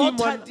 He's bought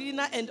her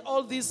dinner and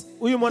all this.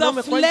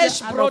 The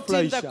flesh brought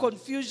in the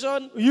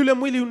confusion. Yule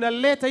mwili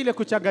unaleta ile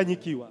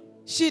kuchanganyikiwa.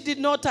 She did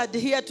not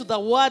adhere to the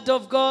word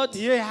of God.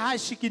 Yeye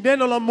hashiki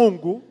neno la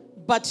Mungu.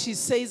 But she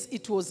says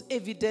it was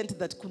evident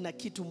that kuna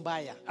kitu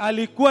mbaya.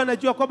 Alikuwa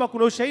anajua kwamba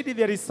kuna ushahidi,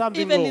 there is something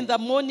wrong. Even in the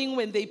morning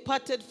when they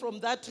parted from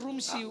that room,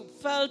 she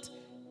felt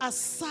a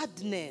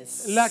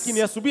sadness.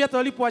 Lakini asubuhi hata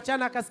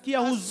walipoachana akasikia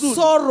huzuni.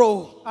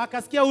 Sorrow.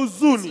 Akasikia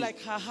huzuni. It's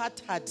like her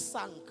heart had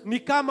sunk. Ni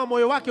kama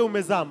moyo wake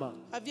umezama.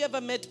 Have you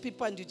ever met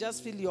people and you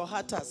just feel your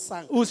heart has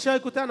sunk?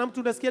 Ushakutana na mtu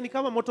unasikia ni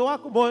kama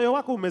moyo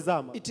wako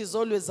umezama. It is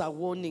always a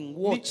warning.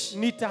 Watch.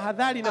 Ni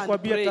tahadhari na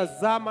kuambia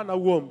tazama na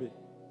uombe.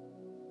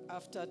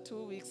 After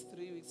 2 weeks,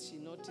 3 weeks, she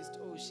noticed,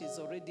 oh, she's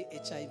already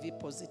HIV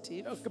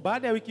positive.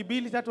 Baada ya wiki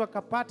 2-3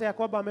 akapata ya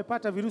kwamba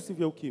amepata virusi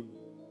vya ukimwi.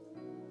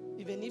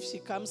 Even if she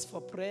comes for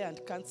prayer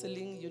and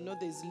counseling, you know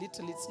there's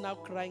little, it's now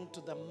crying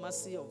to the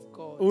mercy of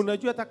God.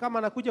 Unajua hata kama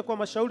anakuja kwa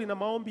mashauri na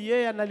maombi,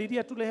 yeye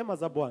analilia tu rehema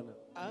za Bwana.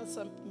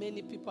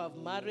 Many people have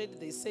married.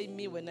 They say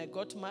me, when I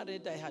got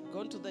married, I had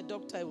gone to the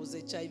doctor, I was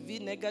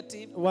HIV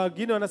negative.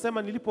 Wengine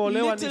wanasema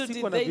nilipoolewa nisikuwa na virusi.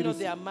 Little did they know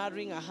they are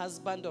marrying a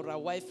husband or a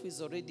wife who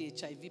is already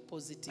HIV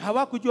positive.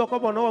 Hawakujua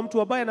kwamba wanaoa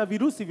mtu ambaye ana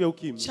virusi vya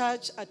ukimwi.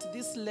 Church, at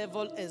this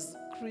level, as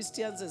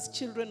Christians, as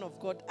children of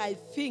God, I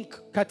think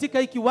katika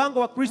hiki kiwango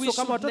wa Kristo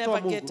kama watoto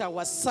wa Mungu, we should never get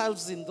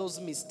ourselves in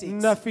those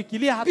mistakes.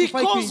 Nafikiria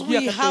hatufai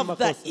kuingia katika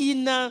makosa. Because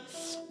we have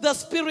the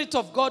Spirit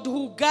of God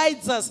who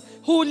guides us,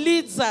 who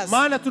leads us.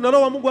 Maana tuna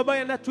Roho wa Mungu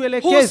ambaye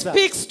anatuelekeza, who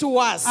speaks to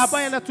us,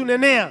 ambaye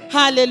anatunenea.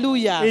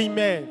 Hallelujah.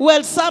 Amen.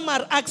 Well, some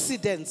are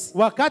accidents.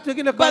 Wakati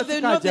wengine but they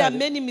know there are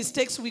many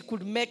mistakes we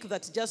could make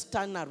that just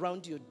turn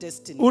around your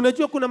destiny.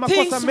 Unajua kuna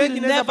makosa mengi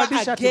yanaweza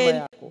badilisha hatima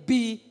yako.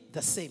 Be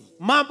the same.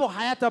 Mambo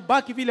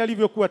hayatabaki vile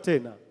alivyokuwa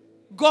tena.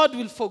 God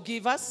will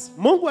forgive us.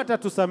 Mungu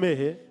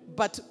atatusamehe.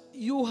 But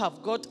you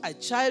have got a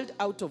child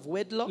out of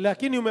wedlock.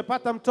 Lakini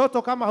umepata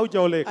mtoto kama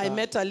haujaoleka. I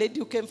met a lady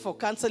who came for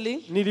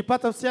counseling.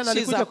 Nilipata msichana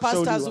alikuja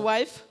kushauriwa. She's a pastor's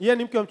wife. Yeye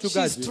ni mke wa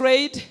mchungaji. She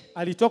strayed.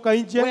 Alitoka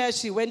nje. Where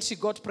she went, she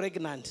got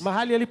pregnant.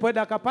 Mahali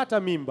alipoenda akapata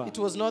mimba. It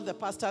was not the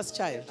pastor's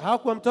child.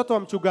 Hakuwa mtoto wa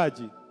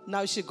mchungaji.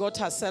 Now she got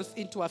herself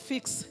into a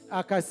fix.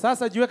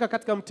 Sasa jiweka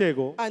katika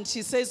mtego. And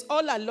she says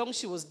all along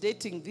she was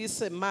dating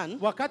this man.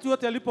 Wakati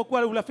wote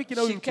alipokuwa urafiki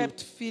na huyu mtu, she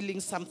kept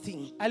feeling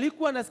something.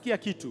 Alikuwa anasikia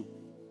kitu.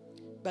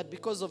 But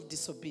because of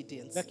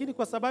disobedience. Lakini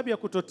kwa sababu ya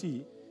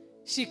kutotii,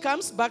 she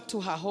comes back to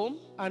her home.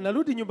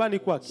 Anarudi nyumbani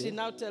kwake. She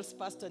now tells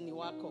pastor ni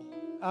wako.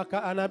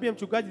 Anaambia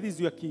mchungaji, this is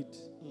your kid.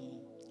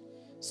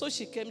 So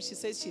she came, she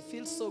says she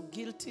feels so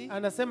guilty.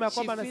 Anasema ya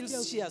kwamba she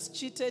feels she has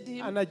cheated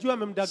him. Anajua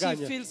amemdanganya.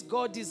 She feels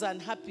God is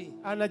unhappy.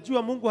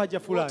 Anajua Mungu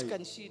hajafurahi. What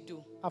can she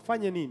do?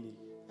 Afanye nini?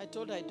 I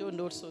told her I don't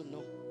also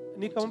know.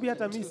 Nikamwambia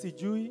hata mimi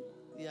sijui.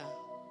 Yeah.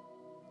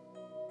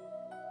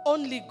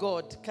 Only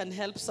God can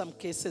help some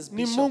cases,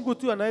 Bishop. Ni Mungu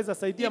tu anaweza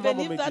saidia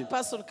mambo mengine. Even if that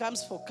person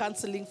comes for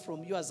counseling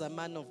from you as a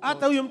man of God.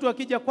 Hata huyo mtu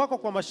akija kwako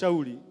kwa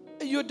mashauri.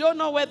 You don't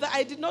know whether,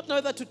 I did not know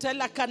whether to tell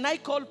her, can I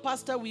call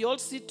pastor, we all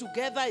sit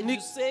together and you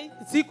say.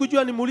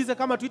 Sikujua nimuulize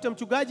kama tuite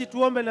mchungaji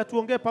tuombe na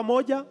tuongee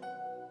pamoja.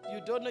 You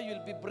don't know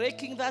you'll be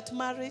breaking that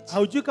marriage.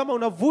 Haujui kama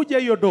unavuja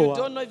hiyo You doa.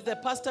 don't know if the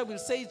pastor will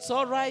say it's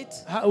all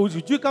right.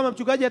 Haujui kama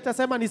mchungaji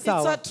atasema ni It's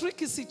sawa. a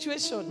tricky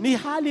situation. Ni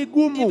hali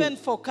gumu. Even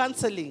for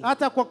counseling.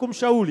 Hata kwa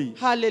kumshauri.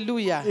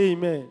 Hallelujah.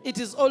 Amen. It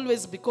is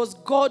always because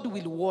God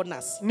will warn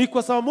us. Ni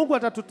kwa sababu Mungu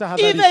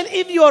atatutahadharisha. Even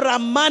if you're a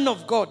man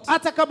of God.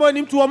 Hata kama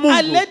ni mtu wa Mungu.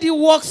 A lady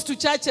walks to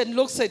church and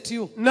looks at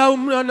you.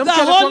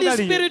 The Holy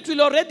Spirit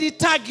will already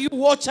tag you,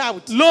 watch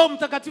out. Roho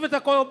Mtakatifu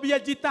atakwambia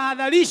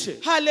jitahadharishe.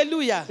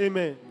 Hallelujah.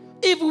 Amen.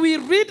 If we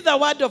read the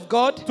word of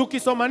God,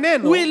 tukisoma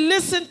neno, we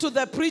listen to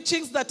the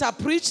preachings that are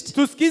preached,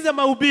 tusikize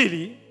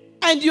mahubiri,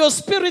 and your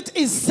spirit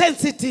is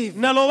sensitive,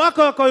 na roho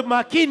wako wako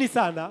makini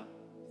sana,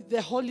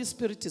 the Holy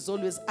Spirit is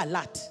always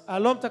alert.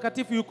 Roho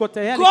Mtakatifu yuko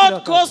tayari.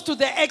 God goes to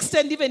the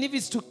extent even if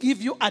it's to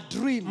give you a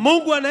dream.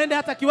 Mungu anaenda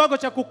hata kiwango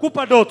cha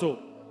kukupa ndoto.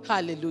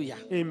 Hallelujah.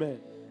 Amen.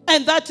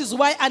 And that is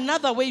why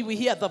another way we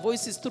hear the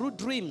voice is through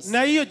dreams.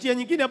 Na hiyo njia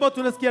nyingine ambayo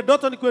tunasikia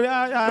ndoto ni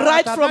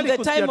right from the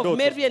time of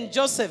Mary and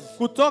Joseph.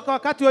 Kutoka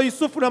wakati wa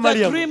Yusufu na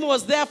Maria. The dream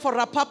was there for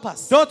a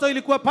purpose. Ndoto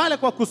ilikuwa pale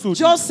kwa kusudi.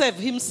 Joseph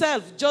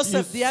himself,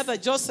 the other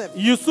Joseph.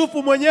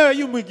 Yusufu mwenyewe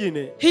yu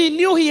mwingine. He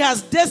knew he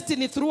has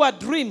destiny through a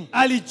dream.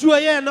 Alijua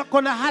yeye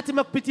ana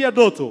hatima kupitia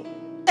ndoto.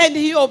 And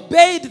he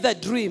obeyed the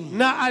dream.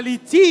 Na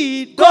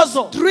alitii ndoto.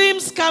 Those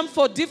dreams come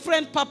for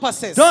different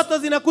purposes. Ndoto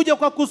zinakuja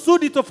kwa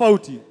kusudi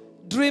tofauti.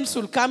 Dreams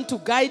will come to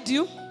guide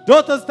you.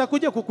 Ndoto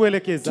zitakuja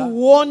kukuelekeza. To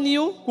warn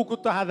you.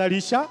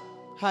 Kukutahadharisha.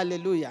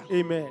 Hallelujah.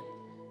 Amen.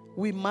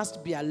 We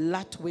must be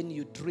alert when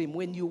you dream.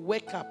 When you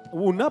wake up,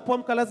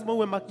 unapoamka lazima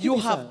uwe makini. You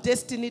have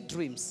destiny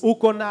dreams.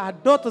 Uko na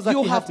ndoto za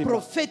kihatima. You have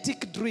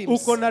prophetic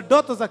dreams. Uko na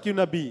ndoto za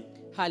kiunabii.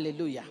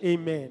 Hallelujah.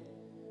 Amen.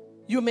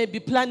 You may be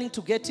planning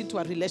to get into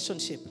a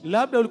relationship.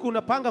 Labda ulikuwa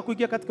unapanga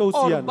kuingia katika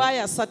uhusiano. Or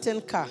buy a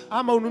certain car.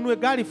 Ama ununue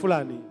gari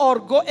fulani. Or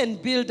go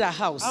and build a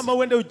house. Ama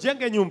uende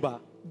ujenge nyumba.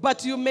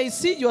 But you may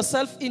see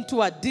yourself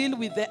into a deal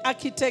with the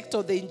architect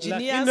or the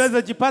engineers.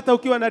 Unaweza jipata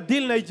ukiwa na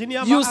deal na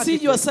engineer ama you architect.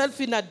 See yourself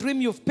in a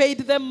dream, you've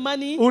paid them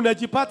money.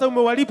 Unajipata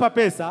umewalipa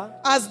pesa.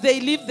 As they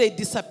leave, they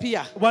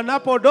disappear.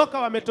 Wanapoondoka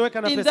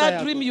wametoweka na pesa yako. In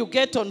that dream you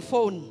get on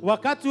phone.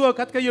 Wakati huo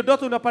katika hiyo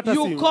ndoto unapata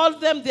simu. You call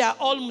them, they are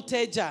all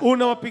mteja.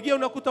 Unawapigia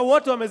unakuta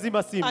wote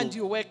wamezima simu. And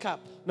you wake up.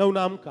 Na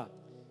unaamka.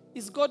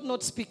 Is God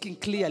not speaking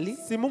clearly?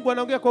 Si Mungu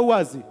anaongea kwa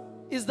uwazi.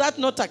 Is that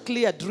not a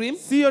clear dream?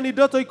 Sio ni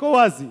ndoto iko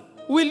wazi.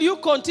 Will you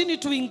continue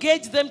to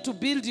engage them to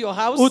build your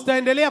house?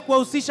 Utaendelea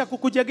kuwahusisha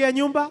kukujengea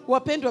nyumba?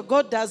 Wapendwa,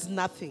 God does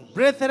nothing.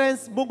 Brethren,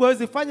 Mungu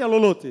hawezi fanya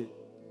lolote.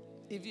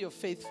 If you're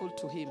faithful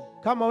to him.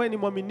 Kama wewe ni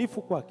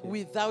mwaminifu kwake.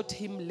 Without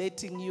him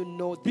letting you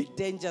know the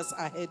dangers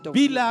ahead of you.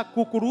 Bila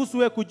kukuruhusu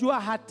wewe kujua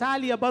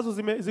hatari ambazo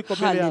ziko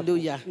mbele yako.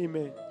 Hallelujah.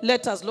 Amen.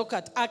 Let us look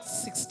at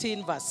Acts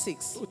 16 verse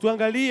 6.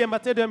 Tuangalie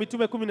Matendo ya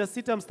Mitume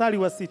 16 mstari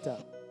wa 6.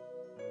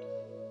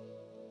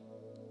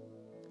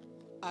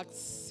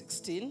 Acts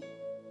 16.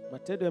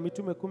 Matendo ya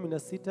Mitume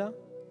 16.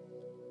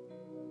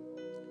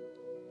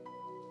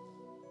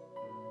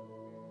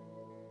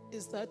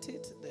 Is that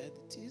it? There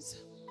it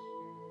is.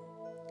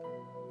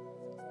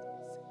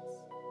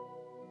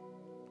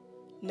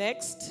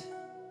 Next.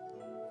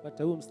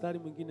 Pata huu mstari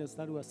mwingine,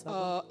 mstari wa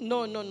 7.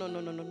 No,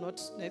 not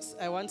next.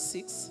 I want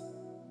 6.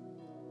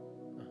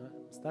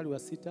 Mstari wa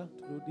 6,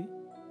 turudi.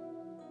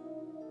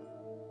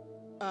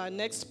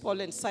 Next,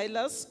 Paul and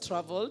Silas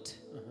traveled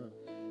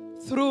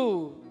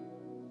through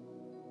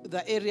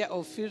the area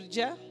of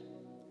Phrygia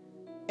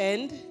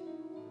and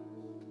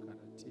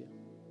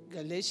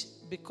Galatia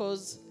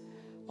because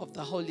of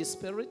the Holy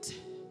Spirit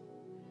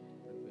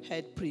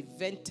had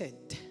prevented,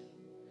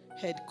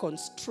 had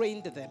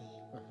constrained them,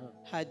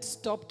 had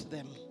stopped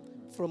them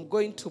from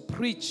going to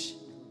preach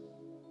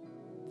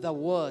the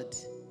word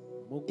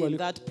in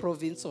that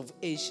province of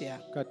Asia.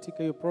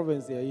 Katika hiyo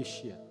province ya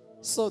Asia.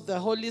 So the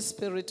Holy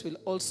Spirit will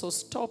also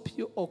stop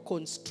you or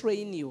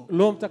constrain you.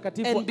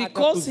 And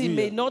because he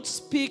may not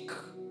speak,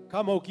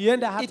 kama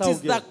ukienda hata it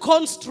is the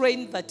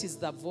constraint that is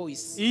the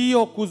voice.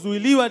 Hiyo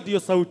kuzuiliwa ndio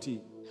sauti.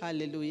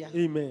 Hallelujah.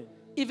 Amen.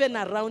 Even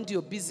around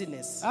your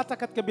business. Hata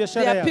katika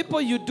biashara yako. There are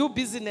people you do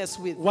business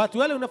with. Watu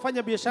wale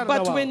unafanya biashara na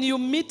wao. But when you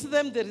meet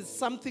them, there is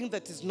something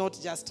that is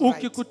not just right.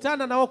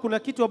 Ukikutana na wao kuna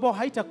kitu ambao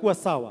haitakuwa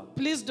sawa.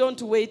 Please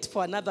don't wait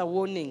for another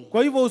warning.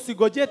 Kwa hivyo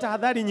usigojee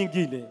tahadhari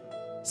nyingine.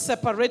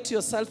 Separate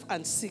yourself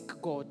and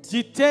seek God.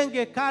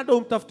 Jitenge kando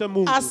umtafute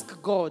Mungu.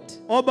 Ask God.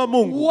 Omba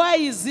Mungu. Why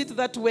is it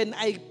that when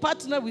I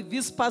partner with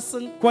this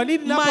person,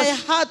 my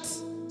heart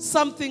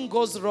something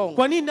goes wrong?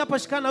 Kwa nini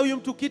naposhikana huyu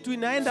mtu kitu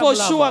inaenda mlama?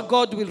 For sure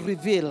God will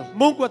reveal.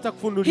 Mungu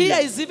atakufunulia.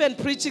 Here is even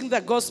preaching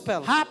the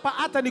gospel. Hapa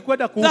hata ni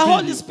kwenda kuhubiri. The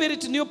Holy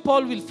Spirit knew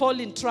Paul will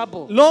fall in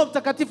trouble. Roho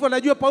Mtakatifu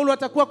anajua Paulo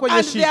atakuwa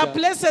kwenye shida. And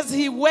there are places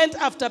he went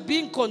after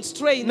being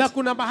constrained. Na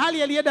kuna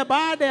mahali alienda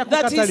baada ya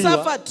kukataliwa. That he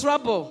suffered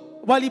trouble.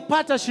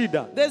 Walipata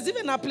shida. There's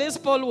even a place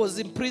Paul was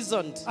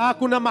imprisoned.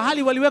 Kuna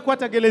mahali waliwekwa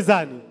hata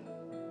gerezani.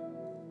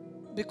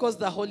 Because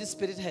the Holy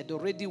Spirit had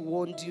already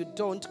warned you,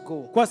 don't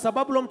go. Kwa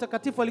sababu Roho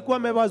Mtakatifu alikuwa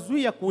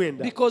amewazuia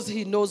kuenda. Because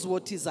he knows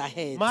what is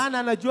ahead. Maana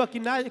anajua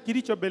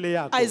kilicho mbele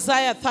yako.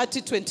 Isaiah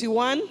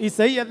 30:21.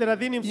 Isaia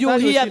 30 You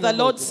hear the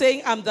Lord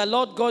saying, I'm the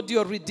Lord God,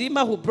 your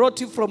Redeemer, who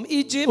brought you from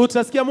Egypt.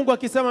 Utasikia Mungu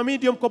akisema, mimi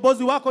ndio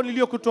mkombozi wako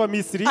niliyokutoa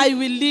Misri. I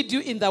will lead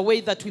you in the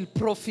way that will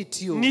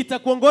profit you.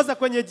 Nitakuongoza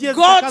kwenye njia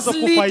God's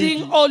zitakazokufaidi.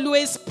 leading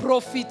always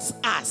profits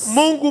us.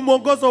 Mungu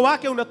mwongozo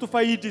wake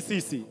unatufaidi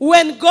sisi.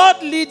 When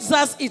God leads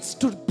us, it's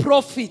to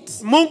profit.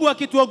 Mungu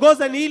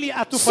akituongoza ni ili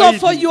atufaidi.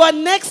 So for your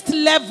next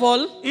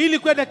level, ili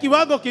kwenda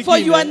kiwango kingine, for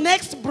your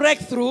next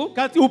breakthrough,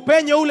 kati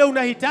upenye ule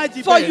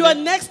unahitaji, for your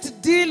next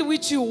deal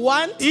which you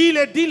want,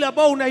 ile deal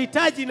ambayo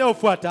unahitaji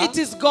inayofuata, it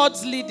is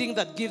God's leading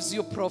that gives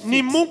you profit.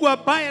 Ni Mungu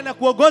ambaye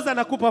anakuongoza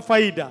na kukupa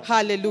faida.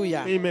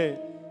 Hallelujah. Amen.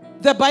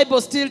 The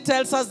Bible still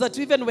tells us that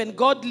even when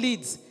God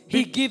leads,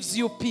 He gives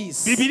you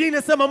peace. Biblia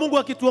inasema Mungu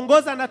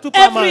akituongoza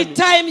anatupa amani. Every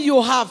time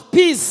you have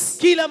peace,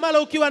 kila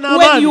mara ukiwa na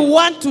amani, when you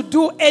want to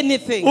do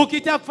anything,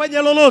 ukitaka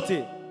kufanya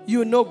lolote,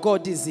 you know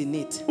God is in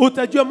it.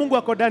 Utajua Mungu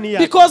ako ndani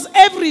yake. Because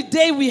every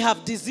day we have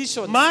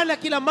decisions. Maana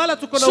kila mara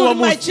tuko na uamuzi. Should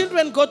my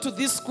children go to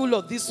this school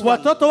or this one?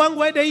 Watoto wangu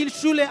waende hii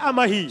shule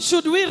ama hii?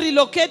 Should we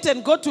relocate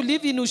and go to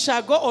live in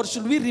Ushago or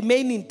should we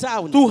remain in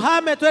town?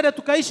 Tuhame twende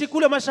tukaishi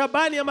kule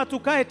mashambani ama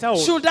tukae town?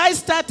 Should I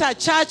start a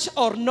church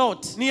or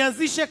not?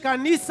 Nianzishe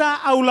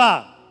kanisa au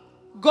la?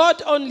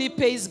 God only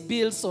pays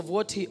bills of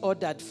what he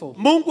ordered for.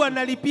 Mungu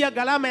analipia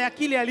gharama ya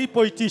kile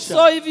alipoitisha.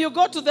 So if you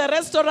go to the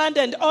restaurant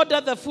and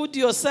order the food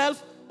yourself,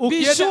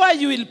 be sure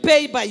you will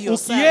pay by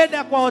yourself.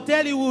 Ukienda kwa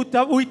hoteli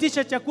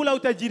uitishe chakula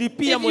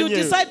utajilipia mwenyewe. If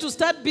you decide to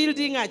start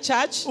building a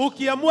church,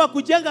 ukiamua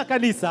kujenga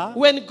kanisa,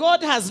 when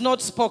God has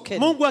not spoken,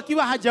 Mungu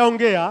akiwa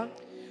hajaongea,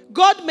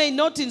 God may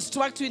not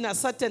instruct you in a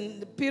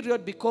certain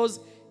period because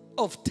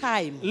of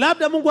time.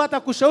 Labda Mungu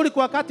hatakushauri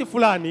kwa wakati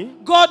fulani.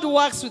 God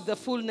works with the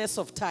fullness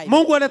of time.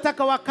 Mungu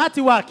anataka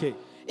wakati wake.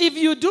 If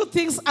you do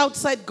things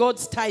outside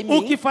God's timing,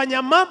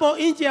 ukifanya mambo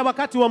nje ya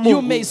wakati wa Mungu,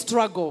 you may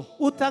struggle.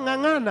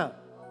 Utangangana.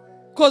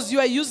 Because you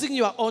are using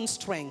your own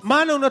strength.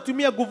 Maana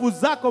unatumia nguvu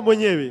zako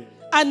mwenyewe.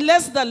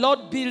 Unless the Lord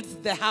builds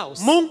the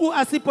house. Mungu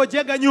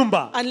asipojenga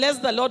nyumba.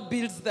 Unless the Lord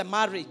builds the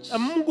marriage.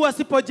 Mungu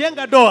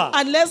asipojenga doa.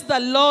 Unless the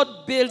Lord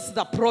builds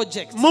the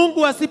project.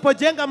 Mungu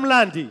asipojenga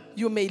mlandi.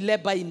 You may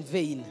labor in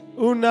vain.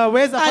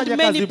 Unaweza fanya kazi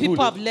bure. And many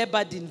people have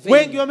labored in vain.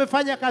 Wengi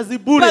wamefanya kazi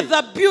bure. But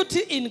the beauty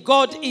in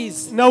God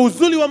is, na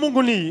uzuri wa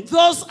Mungu ni,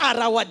 those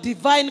are our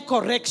divine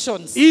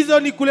corrections. Hizo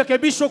ni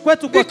kurekebishwa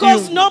kwetu kwa kiungu.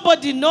 Because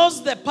nobody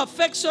knows the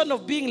perfection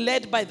of being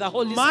led by the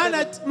Holy Spirit.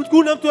 Maana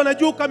kuna mtu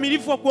anajua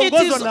ukamilifu wa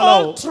kuongozwa na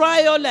Roho. It is all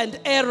trial and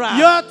error.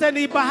 Yote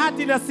ni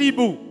bahati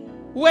nasibu.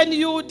 When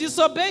you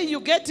disobey, you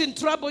get in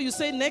trouble, you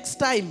say next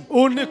time.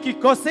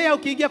 Ukikosea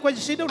ukiingia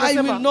kwenye shida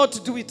unasema, I will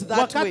not do it that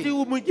wakati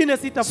way. mwingine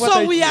sitafuata.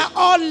 So we are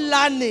all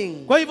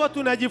learning. Kwa hivyo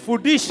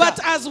tunajifundisha.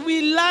 But as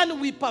we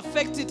learn, we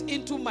perfect it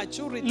into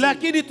maturity.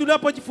 Lakini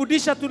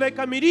tunapojifundisha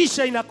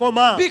tunaikamilisha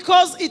inakomaa.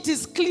 Because it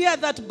is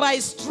clear that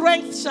by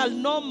strength shall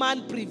no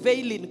man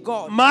prevail in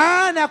God.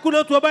 Maana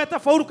hakuna mtu ambaye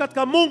atafaulu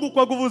katika Mungu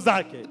kwa nguvu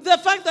zake. The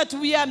fact that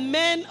we are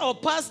men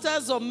or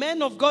pastors or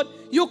men of God,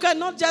 you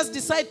cannot just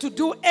decide to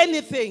do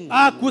anything.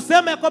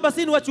 Kusema ya kwamba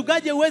si ni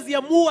wachungaji huwezi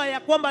amua ya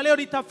kwamba leo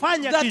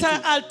nitafanya kitu.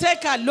 That I'll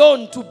take a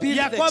loan to build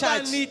the church. Ya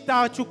kwamba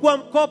nitachukua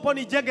mkopo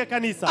nijenge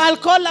kanisa. I'll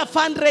call a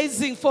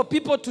fundraising for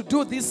people to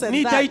do this and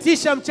that.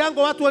 Nitaitisha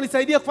mchango watu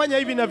wanisaidie kufanya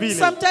hivi na vile.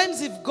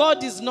 Sometimes if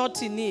God is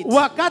not in it,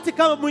 wakati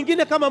kama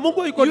mwingine kama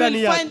Mungu yuko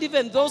ndani yake, you will find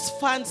even those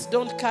funds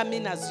don't come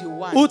in as you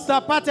want.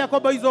 Utapata ya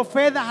kwamba hizo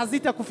fedha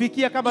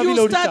hazitakufikia kama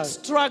vile ulitaka. You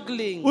start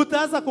struggling.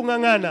 Utaanza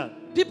kungangana.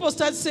 People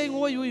start saying,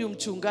 huyu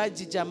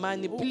mchungaji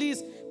jamani,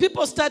 please.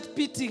 People start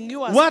pitying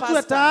you as watu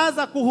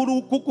wataanza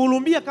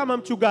kukuhurumia kama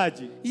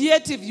mchungaji.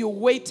 Yet if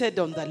you waited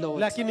on the Lord,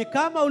 lakini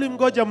kama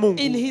ulimngoja Mungu,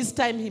 in his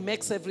time he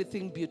makes everything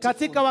beautiful.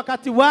 Katika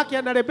wakati wake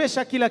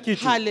anarebesha kila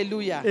kitu.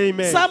 Hallelujah.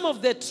 Amen. Some of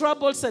the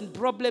troubles and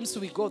problems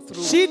we go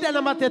through, shida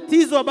na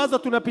matatizo ambazo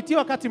tunapitia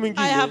wakati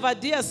mwingine. I have a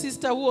dear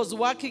sister who was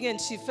working and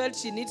she felt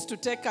she needs to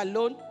take a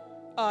loan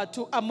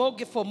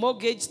for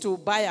mortgage to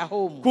buy a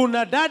home.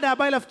 Kuna dada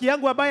ambaye rafiki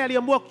yangu ambaye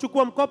aliamua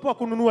kuchukua mkopo wa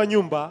kununua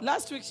nyumba.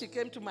 Last week she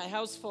came to my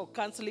house for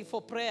counseling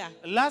for prayer.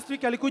 Last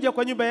week alikuja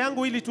kwa nyumba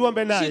yangu ili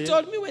tuombe naye. She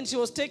told me when she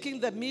was taking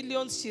the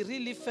millions she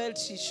really felt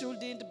she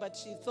shouldn't, but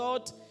she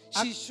thought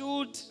she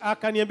should.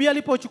 Akaniambia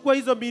alipochukua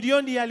hizo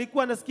milioni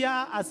alikuwa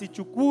anasikia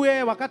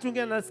asichukue, wakati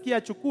mwingine anasikia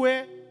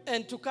achukue.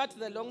 And to cut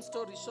the long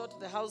story short,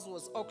 the house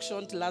was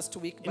auctioned last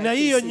week by na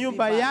hiyo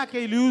nyumba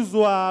yake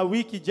iliuzwa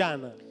wiki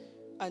jana.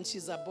 And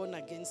she's a born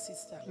again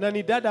sister. Na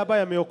ni dada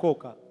ambaye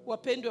ameokoka.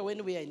 Wapendwa,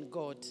 when we are in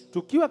God,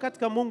 Tukiwa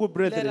katika Mungu, let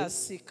brethren,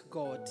 us seek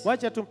God.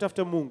 wacha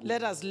tumtafute Mungu.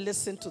 Let us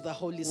listen to the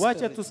Holy Wacha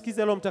Spirit.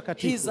 tusikize Roho He's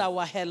Mtakatifu.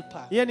 our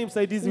helper. Yeye ni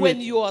msaidizi When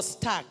wetu. you are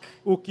stuck,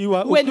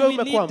 Ukiwa when we need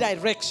umekwama,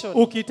 direction.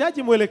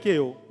 ukihitaji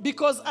mwelekeo,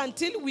 Because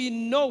until we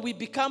know, we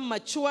become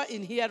mature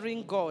in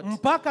hearing God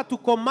mpaka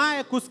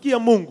tukomae kusikia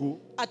Mungu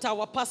at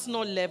our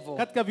personal level.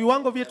 katika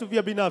viwango vyetu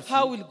vya binafsi,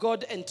 How will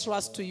God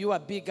entrust to you a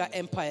bigger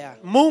empire?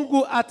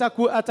 Mungu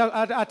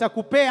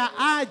atakupea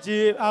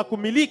aje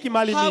kumiliki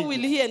mali How mingi.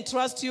 will He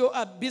entrust you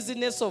a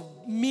business of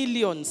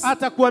millions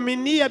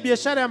Atakuaminia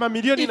biashara ya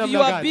mamilioni if you namna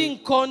are gani? being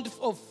conned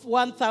of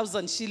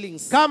 1,000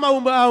 shillings? Kama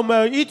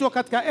umeitwa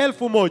katika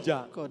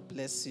 1,000. God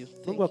bless you.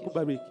 Thank Mungu you.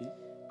 akubariki.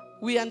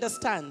 We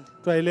understand.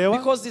 Twaelewa?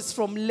 Because it's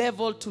from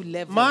level to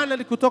level. Maana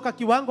ni kutoka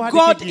kiwango hadi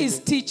God kingine.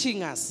 is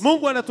teaching us.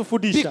 Mungu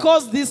anatufundisha.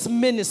 Because this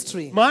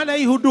ministry Maana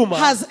hii huduma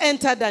has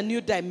entered a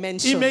new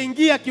dimension.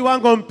 imeingia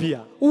kiwango mpya.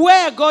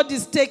 Where God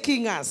is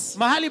taking us,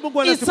 Mahali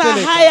Mungu it's a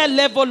anatupeleka higher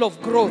level of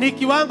growth. ni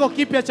kiwango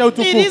kipya cha It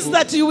is utukufu.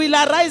 that you will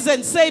arise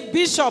and say,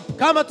 Bishop,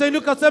 Kama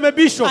tutainuka useme,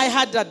 Bishop, I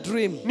had a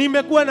dream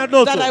nimekuwa na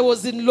that I ndoto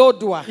was in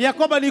Lodwar ya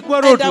kwamba nilikuwa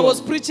and I Lodwar.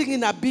 was preaching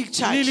in a big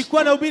church.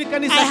 Nilikuwa nahubiri I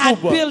kanisa had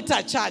kubwa. built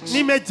a church.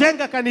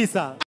 Nimejenga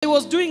kanisa. I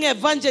was doing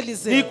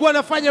evangelism Nilikuwa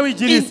nafanya in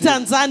uinjilisti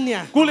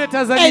Tanzania. kule And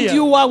Tanzania.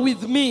 you were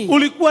with me.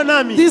 Ulikuwa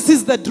nami. This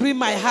is the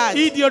dream I had.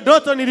 Hii ndio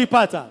ndoto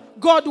nilipata.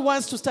 God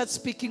wants to start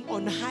speaking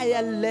on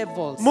higher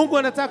levels. Mungu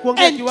anataka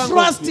kuongea And kiwango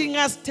trusting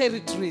us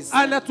territories.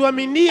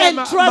 anatuaminia And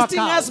trusting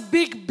makao. us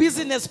big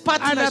business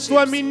partnerships.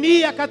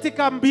 Anatuaminia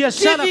katika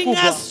biashara Giving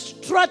kubwa. us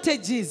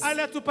strategies.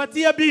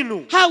 Anatupatia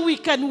binu How we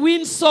can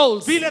win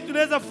souls. vile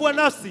tunaweza fua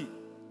nafsi.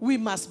 We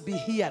must be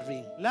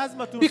hearing.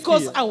 Lazima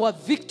Because tumsikie. our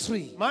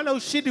victory Maana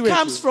ushindi comes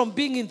wetu from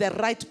being in the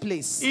right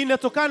place.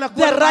 inatokana na The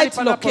kuwa mahali right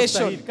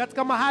panapostahili, location.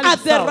 katika mahali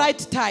At the sawa,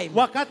 right time.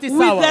 wakati With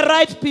sawa, the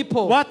right people.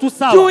 watu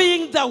sawa,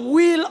 Doing the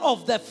will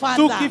of the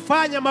Father.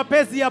 tukifanya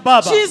mapenzi ya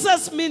Baba.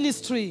 Jesus'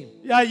 ministry.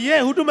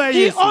 Ya huduma ya He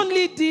Yesu.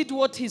 only did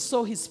what he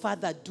saw his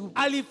Father do.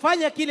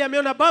 Alifanya kile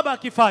ameona Baba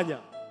akifanya.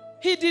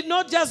 He did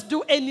not just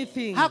do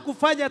anything.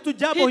 Hakufanya tu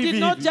jambo He hivi did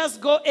not hivi.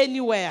 just go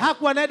anywhere.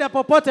 Hakuwa anaenda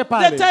popote The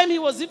pale. time he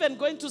was even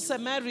going to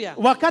Samaria,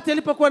 Wakati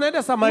alipokuwa anaenda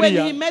when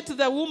Samaria, he met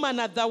the woman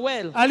at the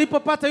well,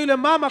 alipopata yule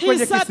mama he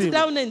kwenye sat kisima,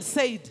 down and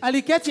said,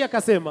 aliketi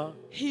akasema,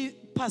 he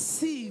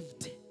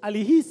perceived.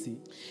 alihisi.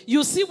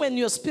 You see, when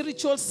your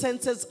spiritual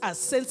senses are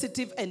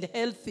sensitive and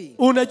healthy,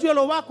 Unajua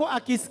roho wako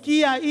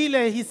akisikia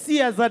ile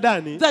hisia za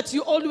ndani, that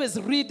you always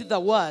read the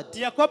word.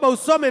 ya kwamba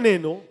usome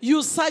neno,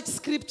 You search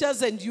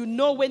scriptures and you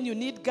know when you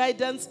need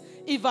guidance.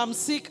 If I'm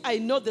sick, I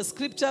know the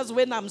scriptures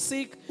when I'm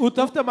sick.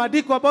 utafuta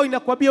maandiko ambayo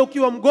inakwambia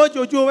ukiwa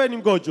mgonjwa ujue wewe ni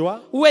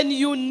mgonjwa. When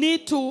you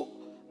need to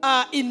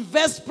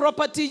invest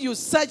property, you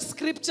search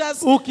scriptures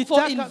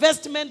for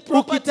investment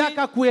property.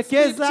 Ukitaka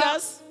kuwekeza,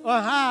 Scriptures.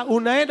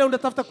 unaenda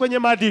unatafuta kwenye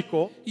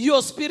maandiko.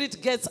 Your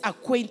spirit gets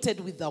acquainted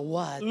with the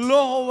word.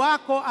 Roho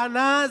wako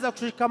anaanza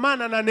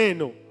kushikamana na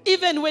neno.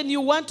 Even when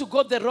you want to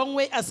go the wrong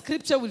way, a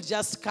scripture will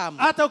just come.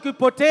 Hata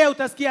ukipotea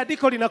utasikia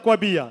andiko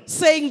linakwambia,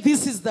 Saying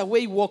this is the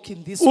way, walk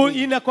in this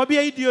way.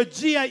 inakwambia hii ndio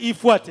njia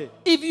ifuate.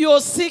 If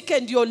you're sick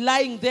and you're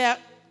lying there,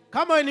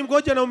 Kama wewe ni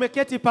mgonjwa na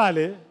umeketi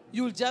pale,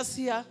 you'll just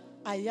hear,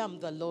 I am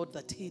the Lord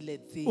that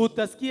healeth thee.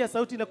 utasikia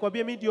sauti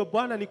inakwambia mimi ndio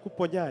Bwana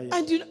nikuponyaye.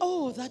 And you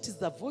know, oh, that is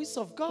the voice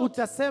of God.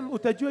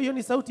 Utajua hiyo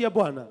ni sauti ya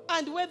Bwana.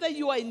 And whether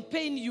you are in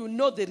pain, you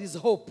know there is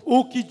hope.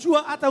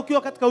 Ukijua hata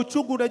ukiwa katika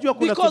uchungu unajua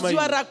kuna Because tumaini.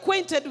 you are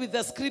acquainted with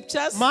the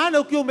scriptures. Maana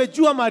ukiwa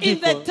umejua In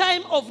maandiko, the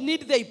time of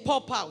need, they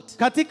pop out.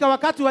 katika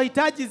wakati wa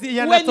hitaji When you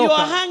yanatoka.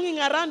 are hanging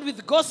around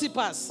with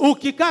gossipers,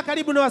 Ukikaa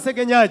karibu na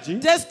wasengenyaji,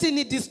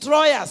 destiny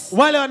destroyers,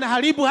 wale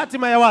wanaharibu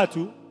hatima ya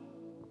watu,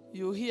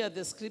 you hear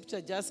the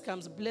scripture just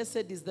comes,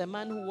 blessed is the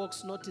man who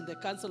walks not in the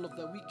counsel of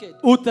the wicked.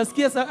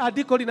 utasikia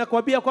andiko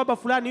linakwambia kwamba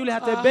fulani yule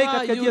hatembei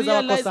katika You njia za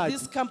realize wakosaji.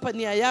 this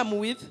company I am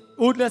with,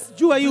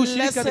 Unajua hii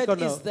ushirika blessed niko is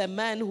nao. the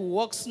man who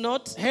walks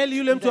not Heli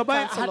yule in mtu the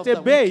ambaye counsel of the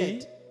hatembei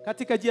wicked,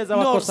 katika njia za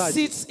nor wakosaji,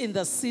 sits in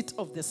the seat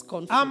of the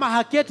scornful, ama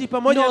haketi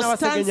pamoja na nor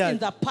stands in wasengenyaji,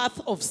 the path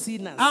of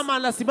sinners. ama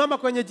anasimama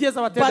kwenye njia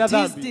za watenda But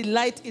his dhambi,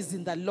 delight is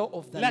in the law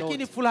of the lakini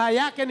Lord. furaha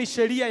yake ni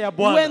sheria ya When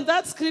Bwana.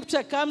 that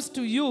scripture comes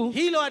to you,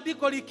 Hilo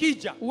andiko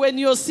likija, when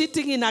you're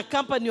sitting in a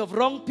company of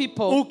wrong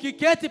people,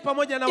 ukiketi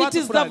pamoja na it watu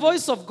is the fulani,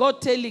 voice of God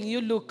telling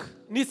you, look,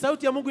 ni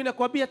sauti ya Mungu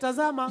inakwambia,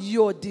 tazama,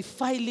 you're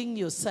defiling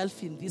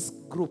yourself in this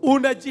group.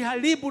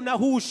 unajiharibu na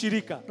huu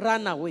ushirika,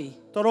 Run away.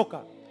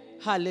 toroka.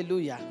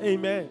 Hallelujah.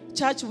 Amen.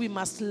 Church, we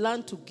must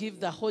learn to give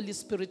the Holy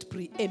Spirit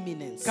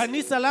preeminence.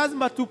 Kanisa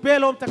lazima tupe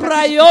Roho Mtakatifu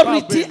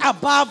Priority kipaumbele.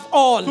 above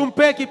all.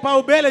 Tumpe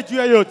kipaumbele juu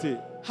ya yote.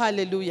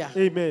 Hallelujah.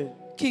 Amen.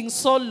 King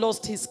Saul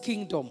lost his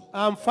kingdom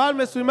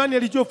Mfalme Sulemani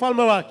alijua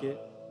ufalme wake.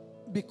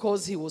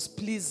 because he was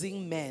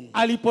pleasing men.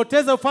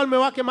 Alipoteza ufalme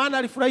wake maana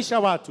alifurahisha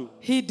watu.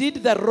 He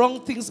did the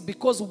wrong things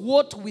because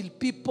what will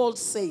people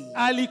say?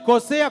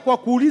 Alikosea kwa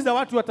kuuliza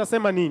watu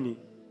watasema nini.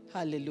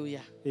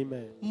 Hallelujah.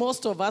 Amen.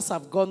 Most of us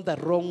have gone the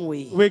wrong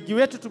way Wengi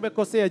wetu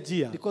tumekosea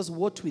njia. because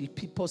what will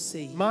people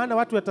say? Maana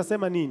watu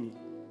watasema nini?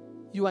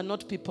 You are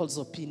not people's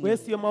opinion. Wewe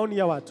sio maoni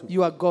ya watu.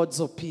 You are God's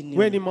opinion.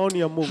 Wewe ni maoni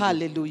ya Mungu.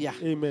 Hallelujah.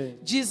 Amen.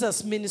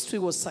 Jesus' ministry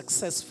was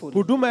successful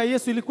Huduma ya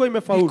Yesu ilikuwa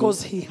imefaulu.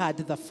 because he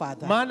had the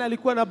Father. Maana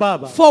alikuwa na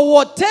Baba. For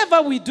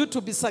whatever we do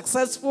to be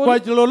successful, Kwa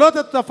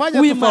lolote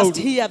tutafanya we tufaulu.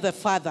 must hear the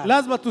Father.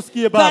 Lazima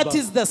tusikie Baba. That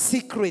is the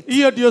secret.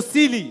 Hiyo ndio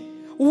siri.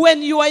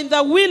 When you are in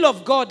the will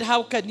of God,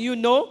 how can you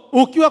know?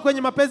 Ukiwa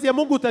kwenye mapenzi ya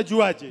Mungu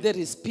utajuaje?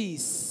 There is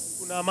peace.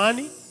 Kuna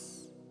amani.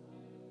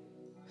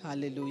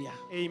 Hallelujah.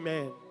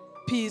 Amen.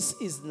 Peace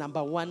is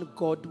number one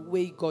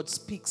way God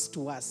speaks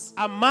to us.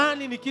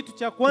 Amani ni kitu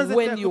cha kwanza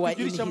When you are in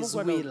kujulisha his Mungu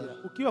anaongea. will.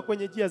 Ukiwa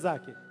kwenye njia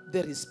zake,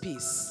 There is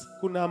peace.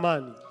 kuna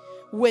amani.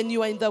 When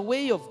you are in the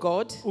way of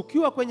God,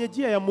 Ukiwa kwenye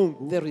njia ya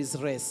Mungu, there is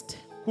rest.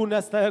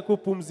 kuna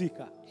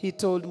kupumzika. He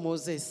told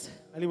Moses,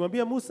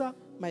 Alimwambia Musa,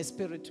 my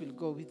spirit will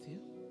go with you.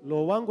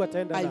 Roho wangu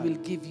ataenda I nawe. will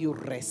give you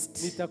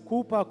rest.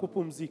 Nitakupa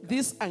kupumzika.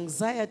 This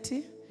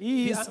anxiety,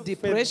 Hii this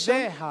depression,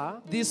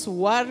 fedheha, this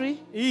worry,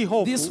 hii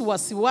hofu, this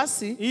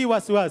wasiwasi, hii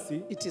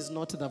wasiwasi, it is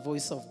not the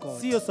voice of God.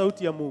 sio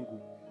sauti ya Mungu.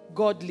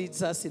 God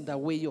leads us in the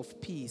way of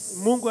peace.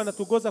 Mungu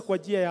anatuongoza kwa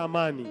njia ya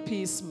amani.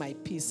 Peace, my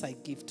peace I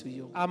give to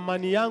you.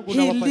 Amani yangu He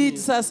nawapa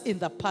leads ninyi. us in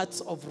the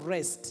paths of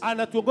rest.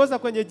 Anatuongoza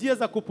kwenye njia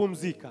za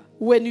kupumzika.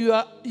 When you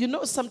are,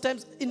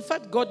 sometimes, in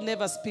fact, God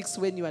never speaks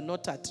when you are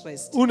not at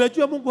rest.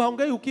 Unajua Mungu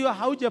haongei ukiwa Be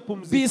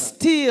haujapumzika.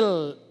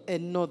 still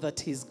and know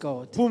that He's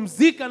God.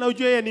 Pumzika na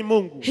ujue yeye ni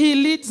Mungu. He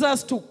leads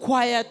us to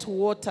quiet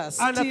waters,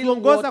 still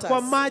Anatuongoza kwa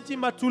waters. maji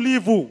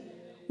matulivu.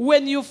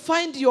 When you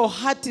find your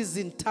heart is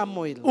in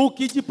turmoil,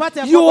 Ukijipata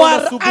ya you kwamba are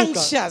unasubuka.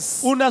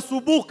 anxious.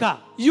 Unasubuka.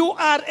 You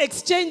are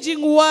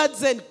exchanging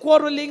words and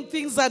quarreling,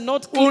 things are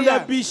not clear.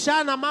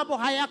 Unabishana, mambo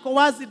hayako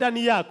wazi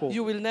ndani yako.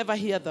 You will never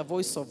hear the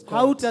voice of God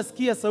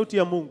Hautasikia sauti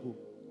ya Mungu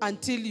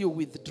until you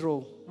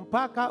withdraw.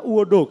 mpaka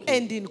uondoke.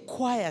 And in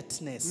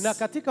quietness Na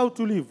katika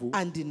utulivu,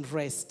 and in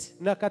rest,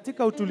 na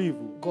katika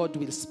utulivu, God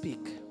will speak.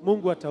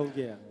 Mungu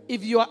ataongea.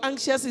 If you are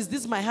anxious, is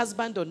this my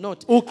husband or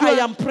not? Ukiwa, I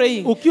am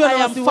praying. ukiwa I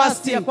na am wasiwasi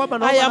fasting. ya kwamba I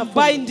naomba am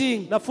nafunga.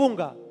 binding.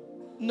 Nafunga.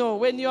 No,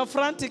 when you are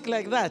frantic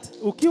like that,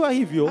 Ukiwa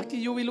hivyo,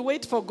 you will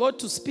wait for God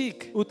to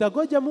speak.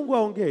 utagoja Mungu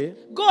aongee.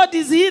 God,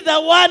 is He the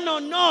one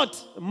or not?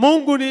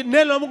 Mungu ni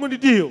neno la Mungu ni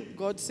ndio.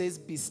 God says,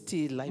 be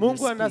still, I will Mungu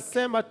speak.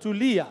 anasema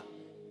tulia.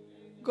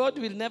 God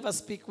will never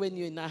speak when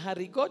you're in a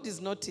hurry. God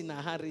is not in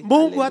a hurry. Mungu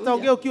Hallelujah.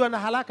 hataongea ukiwa na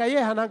haraka,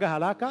 yeye hananga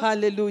haraka.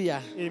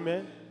 Hallelujah.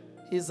 Amen.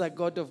 He's a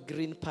God of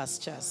green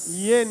pastures.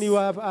 Yeye ni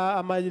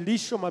wa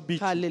malisho mabichi.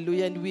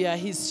 Hallelujah. And we are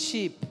His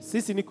sheep.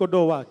 Sisi ni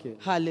kondoo wake.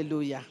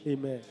 Hallelujah.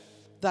 Amen.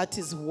 That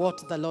is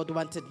what the Lord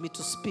wanted me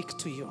to speak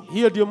to you.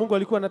 Hiyo ndio Mungu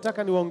alikuwa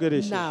anataka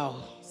niwaongeleshe. Now,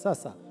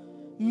 Sasa,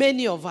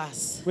 many of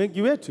us,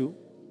 wengi wetu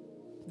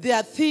there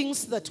are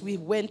things that we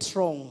went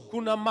wrong.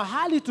 kuna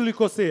mahali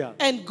tulikosea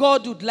And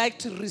God would like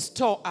to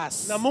restore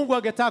us. na Mungu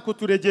angetaka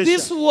kuturejesha.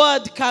 This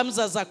word comes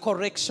as a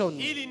correction.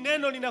 Hili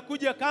neno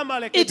linakuja kama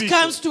It rekebisho.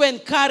 comes to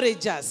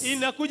encourage us,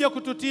 Inakuja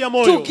kututia to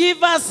moyo,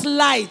 give us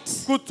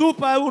light,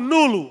 kutupa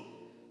unuru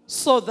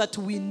so that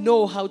we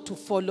know how to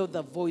follow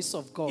the voice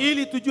of God.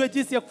 ili tujue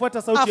jinsi ya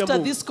kufuata sauti ya After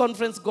Mungu. this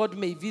conference, God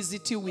may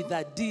visit you with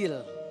a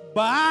deal.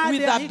 Baada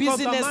with ya a hii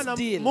business kongamano,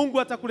 deal. Mungu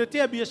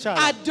atakuletea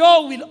biashara. A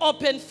door will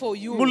open for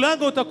you.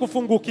 Mlango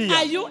utakufungukia.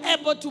 Are you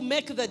able to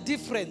make the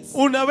difference?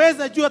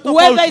 Unaweza jua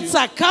Whether it's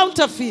tofauti. a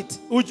counterfeit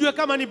Ujue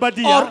kama ni or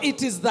badia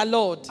it is the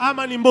Lord.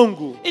 ama ni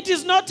Mungu. It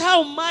is not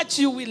how much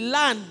you will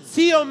learn,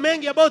 Sio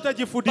mengi ambayo but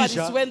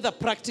utajifundisha, it's when the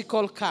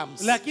practical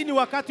comes. lakini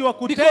wakati wa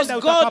Because kutenda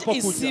God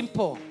is utakapokuja.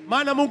 simple.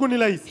 Maana Mungu ni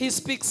rahisi. He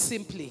speaks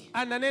simply.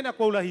 Ananena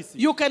kwa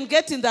urahisi. You can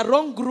get in the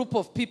wrong group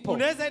of people.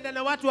 Unaweza enda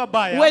na watu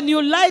wabaya. When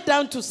you lie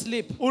down to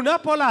sleep,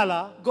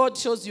 Unapolala, God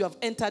shows you have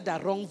entered a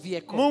wrong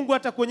vehicle. Mungu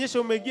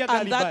atakuonyesha umeingia And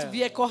gari that baya.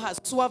 vehicle has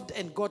swerved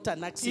and got an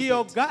Hiyo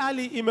accident.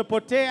 gari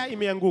imepotea,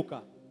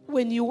 imeanguka.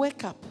 When you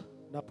wake up,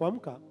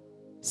 Napoamka,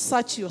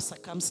 search your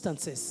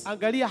circumstances.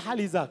 angalia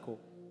hali zako.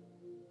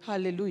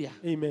 Hallelujah.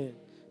 Amen.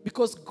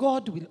 Because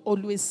God will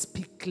always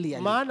speak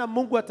clearly. Maana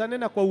Mungu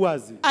atanena kwa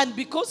uwazi. And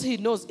because He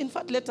knows, in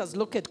fact, let us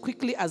look at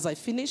quickly as I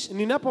finish. Job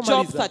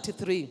Ninapomaliza,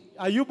 33.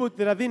 Ayubu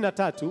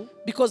 33.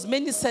 Because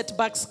many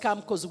setbacks come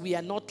because we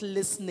are not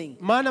listening.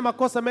 Maana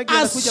makosa mengi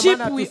As yanakuja sheep,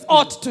 maana we hatusikii.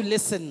 ought to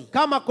listen.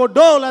 Kama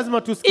kondoo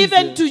lazima tusikize.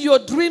 Even to your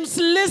dreams,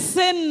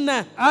 listen.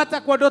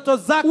 Hata kwa ndoto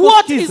zako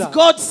What is sikiza.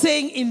 God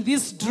saying in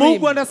this dream?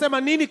 Mungu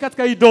anasema nini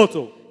katika hii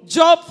ndoto?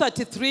 Job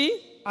 33.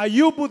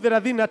 Ayubu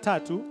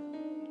 33.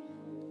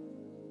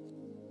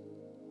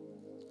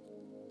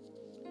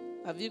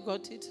 Have you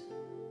got it?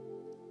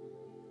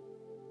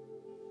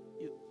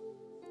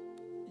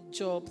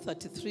 Job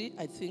 33,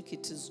 I think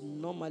it is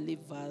normally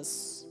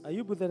verse,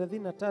 Ayubu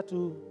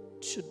 33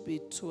 should be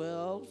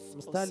 12 or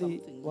mstari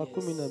something. wa Yes.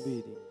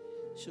 12.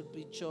 Should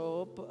be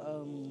Job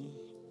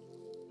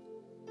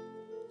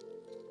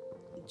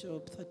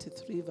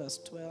 33 verse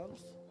 12.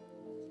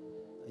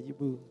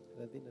 Ayubu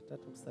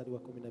 33 mstari wa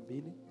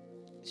 12.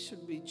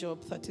 Should be Job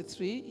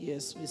 33.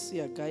 Yes, we see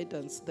a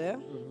guidance there.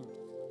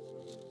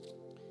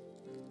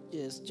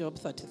 Yes, Job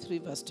 33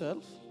 verse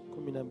 12.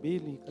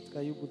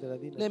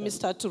 Let me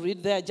start to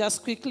read there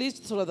just quickly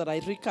so that I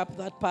recap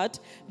that part.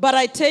 But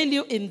I tell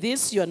you, in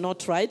this you are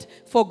not right,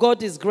 for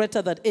God is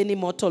greater than any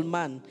mortal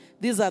man.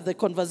 These are the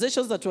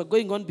conversations that were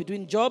going on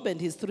between Job and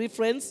his 3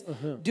 friends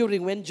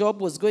during when Job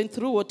was going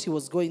through what he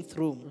was going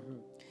through.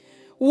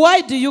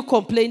 Why do you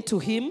complain to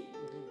him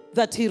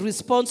that he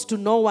responds to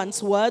no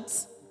one's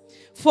words?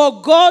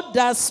 For God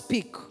does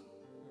speak,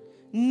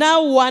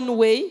 now one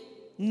way,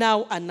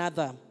 now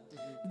another,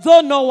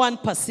 though no one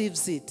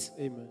perceives it.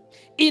 Amen.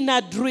 In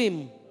a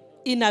dream,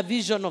 in a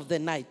vision of the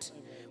night,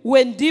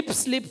 when deep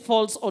sleep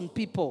falls on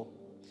people,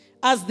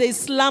 as they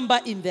slumber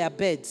in their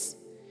beds,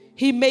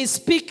 he may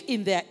speak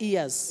in their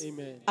ears.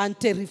 Amen. And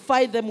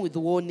terrify them with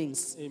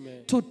warnings.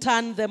 Amen. To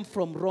turn them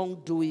from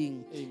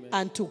wrongdoing. Amen.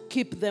 And to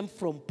keep them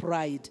from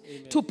pride.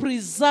 Amen. To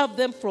preserve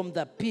them from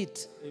the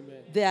pit.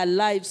 Amen. Their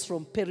lives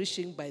from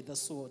perishing by the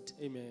sword.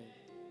 Amen.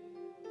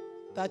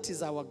 That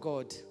is our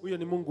God. Huyo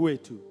ni Mungu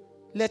wetu.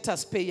 Let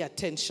us pay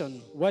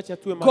attention. Wacha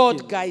tuwe makini.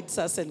 God guides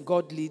us and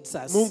God leads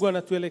us. Mungu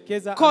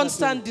anatuelekeza.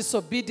 Constant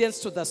disobedience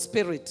to the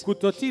Spirit.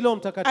 Kutotii Roho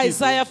Mtakatifu.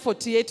 Isaiah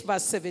 48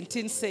 verse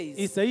 17 says,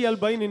 Isaia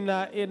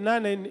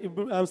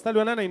 48 mstari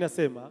wa 8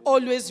 inasema,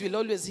 always will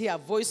always hear a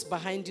voice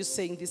behind you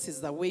saying, this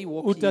is the way,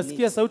 walk in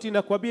utasikia it. sauti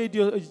inakwambia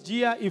ndio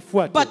njia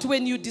ifuate. But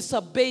when you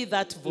disobey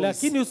that voice,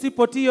 lakini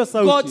usipotii hiyo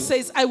sauti, God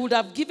says, I would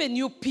have given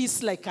you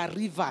peace like a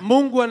river.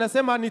 Mungu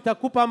anasema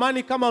nitakupa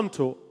amani kama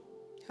mto.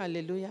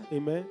 Hallelujah.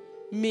 Amen.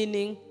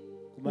 Meaning,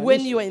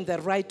 when you are in the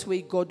right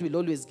way, God will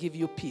always give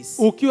you peace.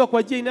 Ukiwa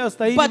kwa njia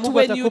inayostahili, But Mungu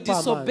when you atakupa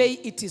disobey,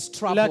 amani. it is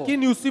trouble.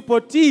 Lakini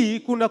usipotii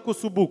kuna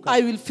kusubuka.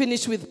 I will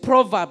finish with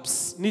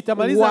Proverbs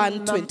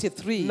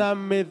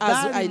 1:23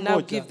 as I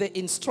now give the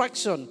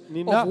instruction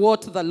of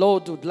what the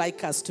Lord would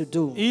like us to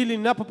do. Ili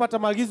ninapopata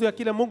maagizo ya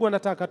kile Mungu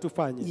anataka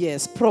tufanye.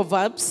 Yes,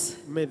 Proverbs.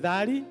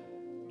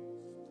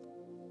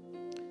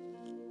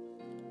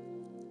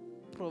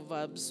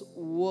 Proverbs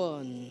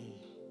 1.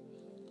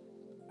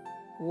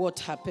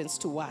 What happens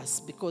to us,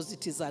 because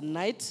it is a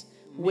night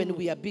when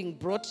we are being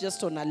brought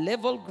just on a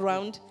level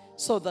ground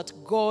so that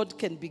God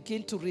can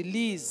begin to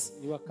release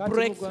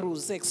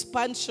breakthroughs,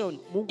 expansion,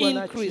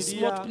 increase,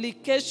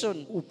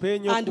 multiplication,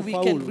 and we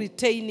can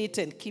retain it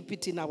and keep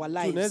it in our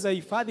lives.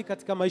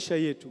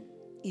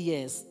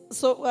 Yes.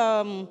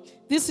 So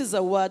this is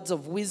a words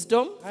of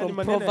wisdom from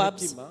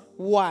Proverbs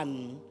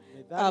 1.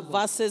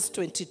 Verses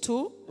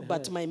 22,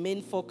 but my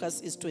main focus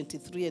is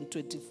 23 and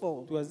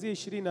 24.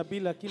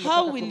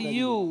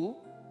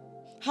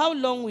 How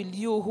long will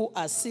you who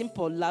are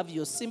simple love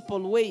your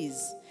simple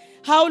ways?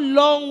 How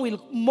long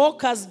will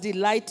mockers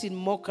delight in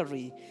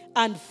mockery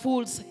and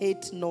fools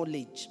hate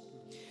knowledge?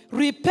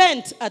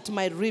 Repent at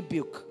my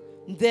rebuke,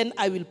 then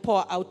I will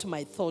pour out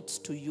my thoughts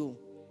to you.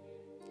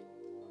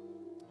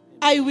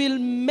 I will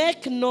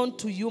make known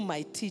to you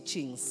my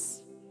teachings.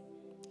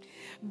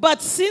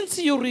 But since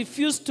you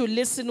refuse to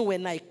listen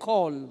when I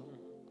call,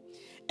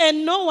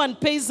 and no one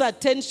pays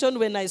attention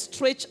when I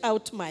stretch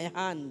out my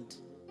hand,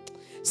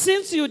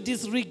 since you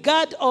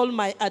disregard all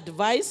my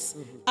advice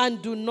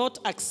and do not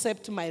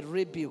accept my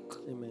rebuke,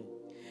 Amen.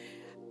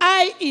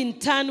 I in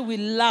turn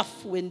will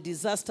laugh when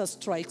disaster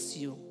strikes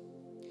you.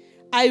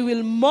 I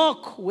will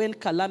mock when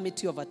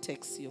calamity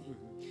overtakes you.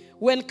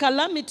 When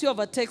calamity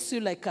overtakes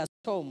you like a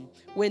storm,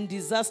 when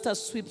disaster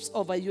sweeps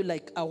over you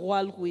like a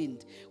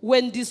whirlwind,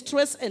 when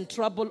distress and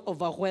trouble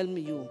overwhelm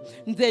you,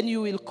 then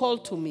you will call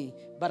to me,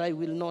 but I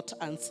will not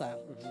answer.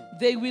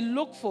 They will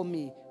look for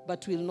me,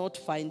 but will not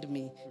find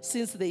me,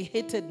 since they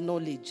hated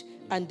knowledge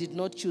and did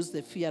not choose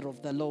the fear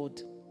of the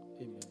Lord.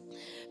 Amen.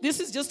 This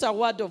is just a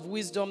word of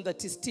wisdom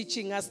that is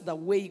teaching us the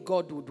way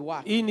God would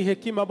work.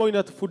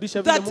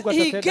 That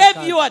He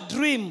gave you a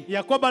dream.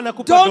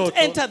 Don't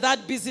enter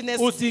that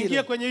business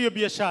deal.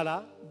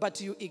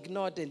 But you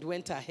ignored and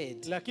went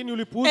ahead.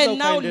 And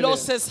now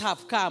losses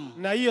have come.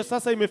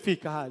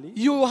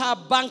 You are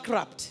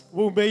bankrupt.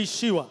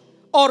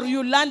 Or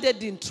you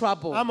landed in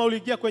trouble.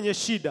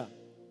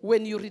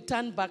 When you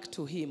return back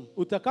to Him,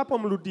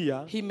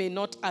 He may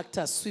not act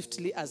as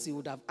swiftly as He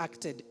would have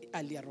acted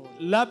earlier on.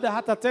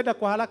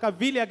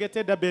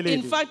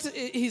 In fact,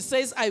 He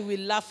says, I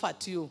will laugh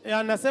at you.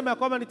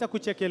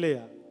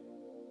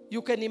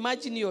 You can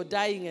imagine you're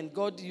dying and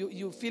God,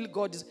 you feel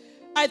God is...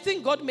 I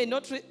think God may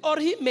not, or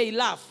He may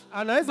laugh.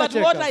 But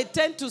what I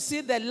tend to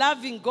see the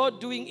loving God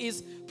doing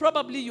is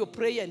probably you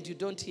pray and you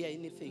don't hear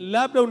anything. He's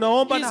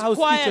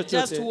quiet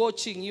just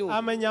watching you.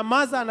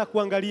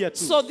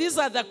 So these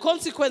are the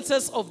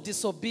consequences of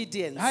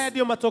disobedience.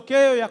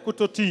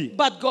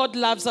 But God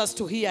loves us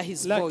to hear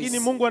His voice.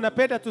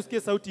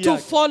 To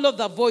follow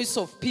the voice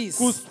of peace.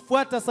 To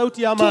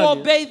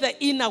obey the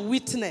inner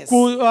witness. To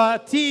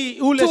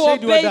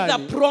obey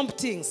the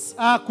promptings.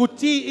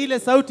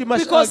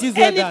 Because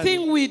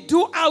anything we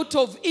do out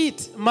of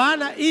it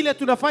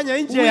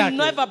will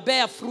never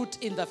bear fruit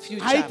in the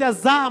future.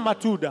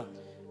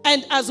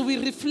 And as we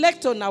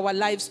reflect on our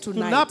lives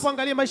tonight,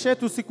 tunapoangalia maisha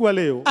yetu usiku wa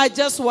leo, I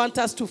just want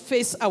us to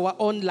face our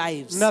own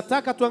lives.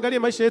 nataka tuangalie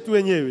maisha yetu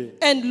wenyewe.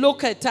 And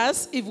look at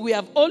us if we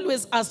have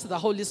always asked the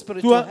Holy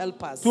Spirit to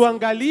help us.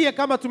 Tuangalie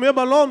kama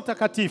tumeomba Roho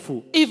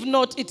Mtakatifu. If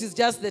not, it is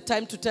just the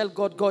time to tell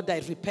God, God, I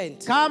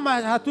repent. Kama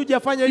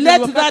hatujafanya hivyo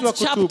Let wakati wa that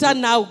chapter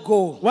kutubu. now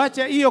go.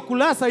 Wacha hiyo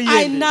kurasa I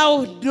iende.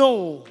 now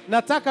know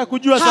Nataka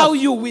kujua how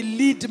sasa you will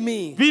lead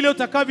me. vile From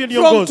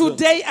utakavyoniongoza.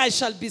 today I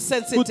shall be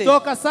sensitive.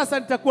 Kutoka sasa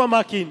nitakuwa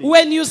makini.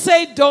 When you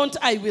say don't,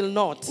 I will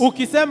not.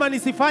 Ukisema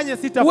nisifanye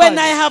When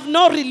sitafanya. I have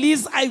no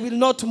release, I will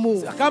not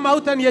move. Kama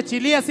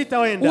hutaniachilia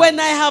sitaenda. When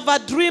I have a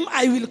dream,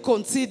 I will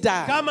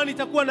consider. Kama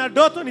nitakuwa na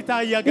ndoto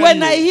nitaiangalia.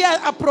 When I hear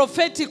a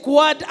prophetic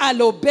word,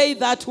 I'll obey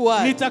that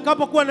word.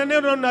 Nitakapokuwa na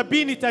neno la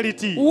nabii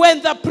nitalitii.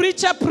 When the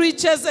preacher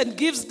preaches and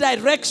gives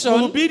direction,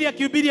 Mhubiri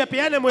akihubiri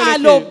apeane I'll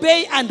mwelekeo.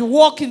 obey and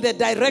walk in the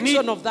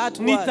direction of that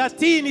word.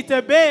 Nitatii,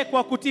 nitembee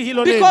kwa kutii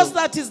hilo neno. Because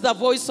that is the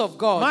voice of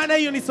God. Maana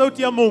hiyo ni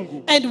sauti ya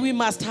Mungu. And we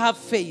must have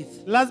faith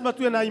Lazima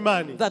tuwe na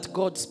imani that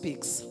God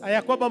speaks.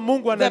 ya kwamba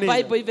Mungu The ananena.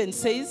 Bible even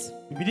says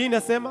Biblia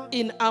inasema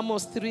in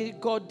Amos 3,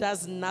 God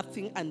does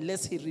nothing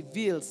unless he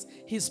reveals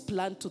his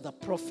plan to the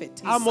prophet,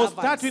 his Amos 3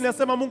 servants.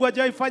 inasema Mungu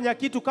hajawahi fanya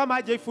kitu kama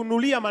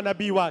hajaifunulia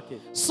manabii wake.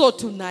 So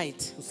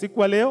tonight, Usiku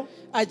wa leo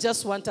I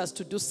just want us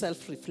to do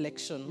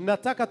self-reflection.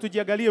 nataka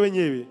tujiangalie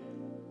wenyewe.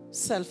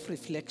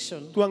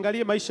 Self-reflection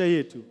Tuangalie maisha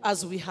yetu.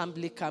 as we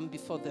humbly come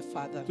before the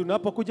Father.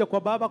 Tunapokuja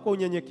kwa Baba kwa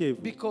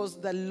unyenyekevu. Because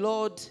the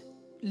Lord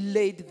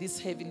laid this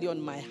heavily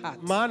on my heart.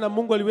 Maana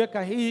Mungu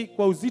aliweka hii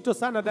kwa uzito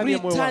sana ndani ya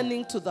moyo wangu.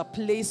 Returning to the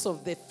place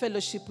of the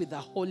fellowship with the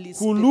Holy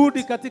Kurudi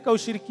Spirit katika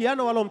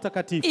ushirikiano wa Roho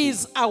Mtakatifu.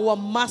 is our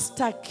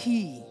master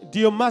key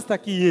Ndio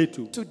master key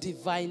yetu. to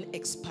divine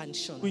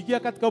expansion. Kuingia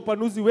katika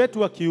upanuzi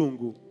wetu wa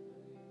kiungu.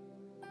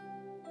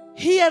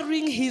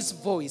 Hearing his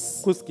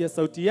voice, Kusikia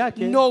sauti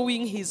yake,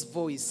 knowing his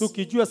voice,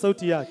 tukijua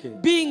sauti yake.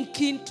 being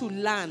keen to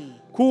learn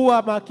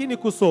Kuwa makini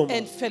kusoma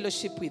and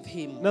fellowship with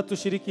him na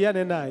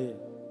tushirikiane naye.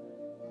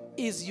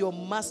 is your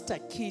master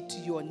key to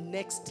your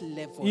next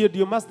level. Hiyo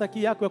ndio master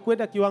key yako ya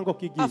kwenda kiwango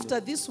kingine.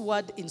 After this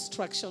word,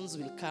 instructions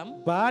will come.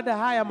 Baada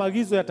haya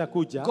maagizo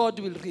yatakuja. God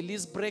will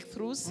release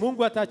breakthroughs.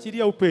 Mungu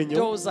ataachilia upenyo.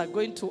 Doors are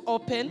going to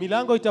open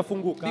Milango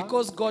itafunguka.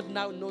 because God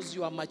now knows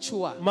you are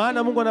mature.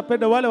 Maana Mungu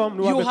anapenda wale You have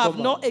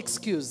wamekoma. no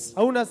excuse.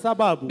 Hauna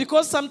sababu.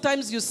 Because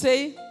sometimes you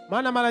say,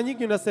 Maana mara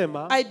nyingi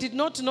unasema I did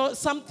not know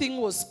something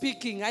was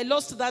speaking. I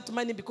lost that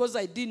money because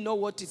I didn't know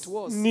what it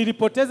was.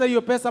 nilipoteza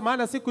hiyo pesa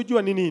maana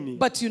sikujua ni nini.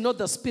 But you know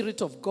the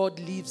Spirit of God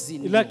lives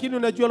in you. Lakini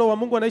unajua Roho wa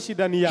Mungu anaishi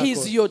ndani yako. He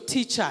is your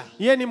teacher.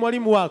 Yeye ni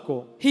mwalimu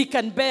wako. He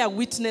can bear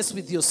witness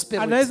with your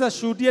spirit. Anaweza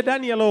shuhudia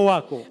ndani ya roho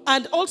wako.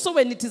 And also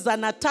when it is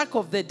an attack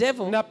of the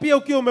devil, Na pia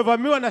ukiwa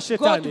umevamiwa na God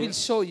shetani, will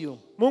show you.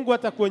 Mungu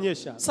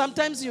atakuonyesha.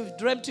 Sometimes you've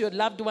dreamt your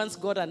loved ones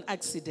got an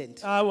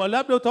accident.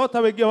 Labda utaota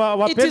It is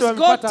wapendwa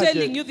God wamepata telling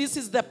ajali. you this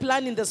is the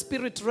plan in the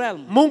spirit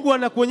realm. Mungu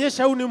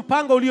anakuonyesha huu ni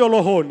mpango ulio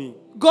rohoni.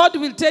 God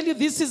will tell you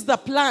this is the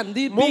plan,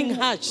 the being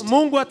hatched.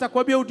 Mungu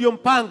atakwambia ndio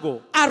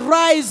mpango.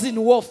 Arise in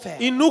warfare.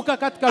 Inuka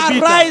katika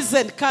vita. Arise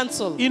and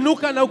cancel.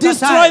 Inuka na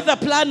Destroy ukatae.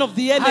 the plan of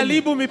the enemy.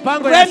 Haribu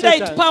mipango ya Render it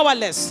shetani.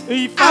 powerless.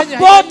 Ifanye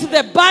Abort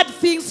the bad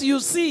things you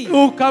see.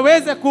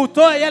 ukaweze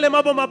kutoa yale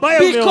mambo mabaya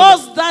umeona.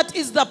 Because that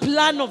is the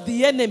plan of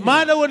the enemy.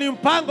 Maana huo ni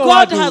mpango wa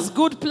God adui. has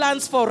good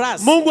plans for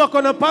us. Mungu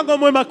ako na mpango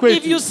mwema If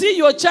you kwetu. see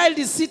your child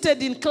is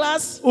seated in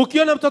class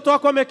Ukiona mtoto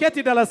wako ameketi and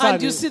you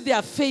darasani see they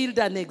have failed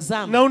an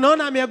exam, na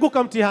unaona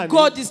ameanguka mtihani,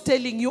 God is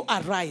telling you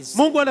arise.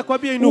 Mungu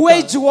anakuambia inuka.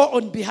 Wage war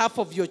on behalf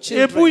of your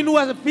Hebu children.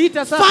 inua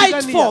vita sasa, Fight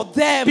pigania. for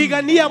them.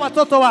 Pigania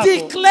watoto wako.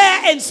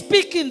 Declare and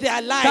speak in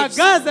their lives.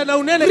 Tangaza na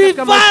unene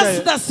katika maisha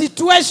Reverse yao. the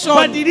situation.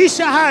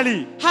 Badilisha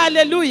hali.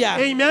 Hallelujah.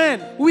 Amen.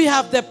 We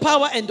have the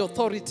power and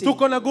authority.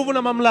 Tuko na nguvu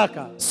na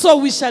mamlaka. So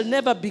we shall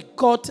never be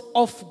caught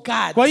off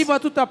guard. Kwa hivyo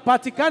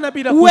hatutapatikana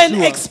bila When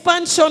kujua.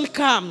 expansion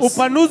comes,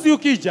 Upanuzi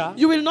ukija,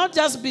 you will not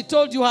just be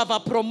told you have a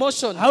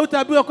promotion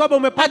hautaambiwa kwamba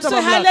and umepata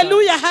say mamlaka.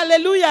 hallelujah,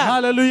 hallelujah.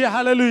 Hallelujah,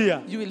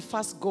 hallelujah. You will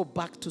first go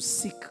back to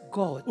seek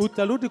God.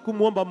 Utarudi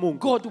kumwomba Mungu.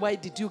 God, why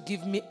did you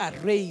give me a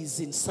raise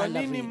in Kwa nini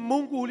salary?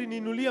 Mungu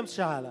uliniinulia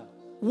mshahara?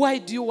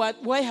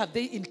 Why have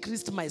they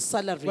increased my Kwa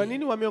salary?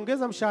 nini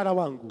wameongeza mshahara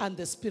wangu? And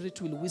the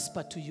Spirit will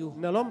whisper to you,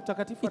 Na Roho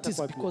Mtakatifu it is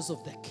atakwambia because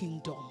of the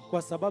kingdom.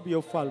 kwa sababu ya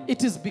ufalme.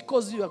 It is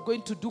because you are going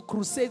to do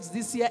crusades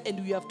this year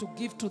and you have to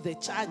give to the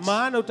church.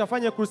 Maana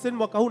utafanya crusade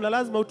mwaka huu na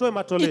lazima utoe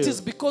matoleo. It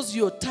is because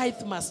your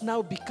tithe must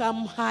now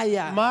become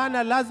higher.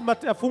 Maana lazima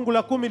fungu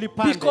la 10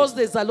 lipande. Because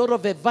there's a lot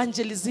of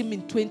evangelism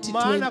in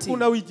Maana 2020.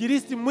 kuna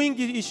uinjilisti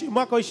mwingi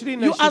mwaka wa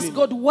 2020. You ask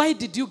God, why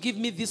did you give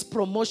me this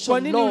promotion, Kwa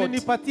nini Lord?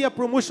 ulinipatia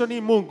promotion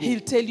hii Mungu?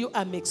 He'll tell you,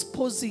 I'm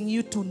exposing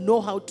you to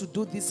know how to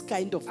do this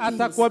kind of things.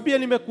 Atakwambia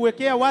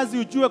nimekuwekea wazi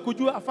ujue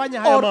kujua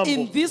afanya haya Or mambo.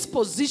 in this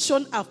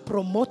position I've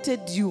promoted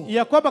you.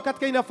 Ya kwamba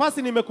katika hii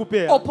nafasi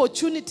nimekupea.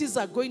 Opportunities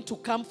are going to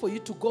come for you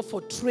to go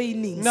for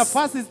trainings.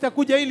 Nafasi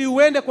zitakuja ili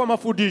uende kwa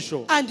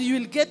mafundisho. And you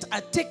will get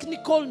a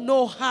technical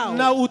know-how.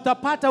 Na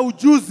utapata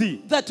ujuzi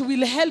That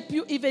will help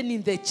you even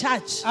in the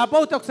church.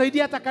 Ambao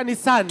utakusaidia hata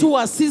kanisani. To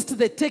assist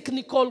the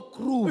technical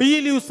crew.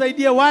 Ili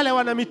usaidie wale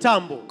wana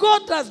mitambo.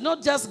 God does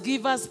not just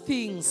give us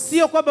things.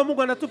 Sio kwamba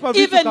Mungu anatupa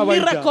vitu kawaida. Even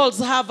miracles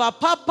have a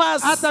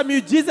purpose. Hata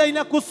miujiza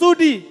ina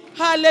kusudi.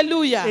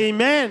 Hallelujah.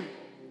 Amen.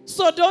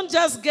 So don't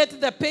just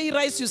get the pay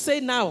rise you say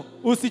now.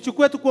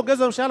 Usichukue tu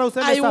kuongeza mshahara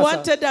useme sasa. I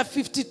wanted a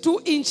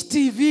 52-inch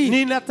TV.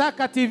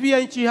 Ninataka TV ya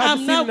inchi 52.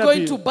 I'm now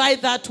going to buy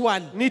that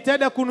one.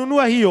 Nitaenda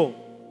kununua hiyo.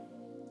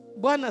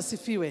 Bwana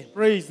sifiwe.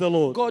 Praise the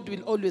Lord. God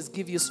will always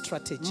give you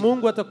strategy.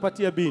 Mungu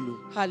atakupatia binu.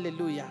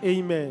 Hallelujah.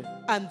 Amen.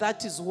 And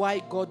that is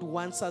why God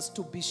wants us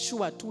to be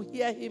sure to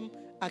hear him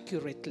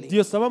accurately.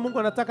 Ndio sababu Mungu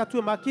anataka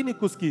tuwe makini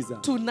kusikiza.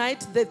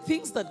 Tonight, the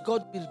things that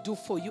God will do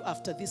for you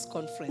after this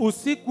conference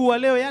usiku wa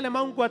leo yale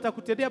Mungu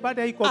atakutendea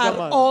baada ya hii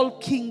kongamano are all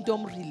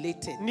kingdom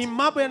related. Ni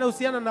mambo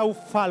yanayohusiana na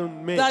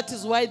ufalme. That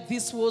is why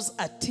this was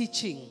a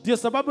teaching. Ndio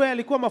sababu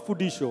yalikuwa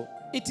mafundisho.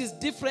 It is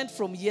different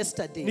from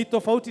yesterday. Ni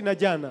tofauti na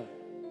jana.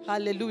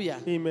 Hallelujah.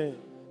 Amen.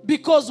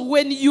 Because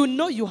when you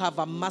know you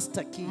have a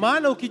master key.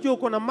 Maana ukijua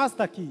uko na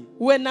master key.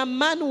 When a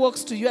man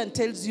walks to you and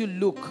tells you,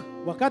 look,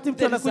 wakati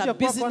mtu anakuja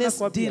kwako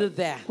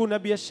anakuambia kuna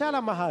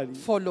biashara mahali.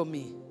 Follow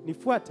me.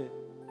 Nifuate.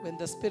 When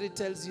the Spirit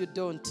tells you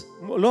don't,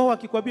 Roho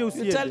akikwambia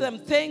usiende. You tell them,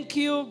 thank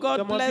you,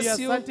 God bless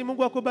you. Asante,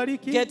 Mungu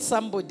akubariki. Get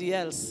somebody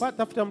else.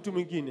 Tafuta mtu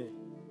mwingine.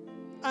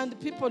 And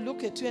people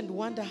look at you and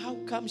wonder, how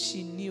come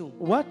she knew?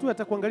 Watu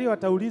watakuangalia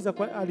watauliza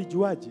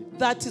alijuaje?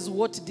 That is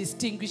what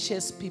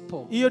distinguishes people.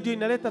 Hiyo ndio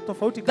inaleta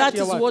tofauti kati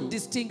ya watu. That is what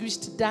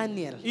distinguished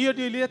Daniel. Hiyo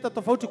ndio ilileta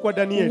tofauti kwa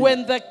Danieli.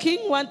 When the king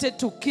wanted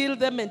to kill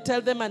them and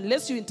tell them,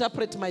 unless you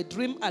interpret my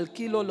dream, I'll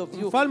kill all of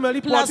you.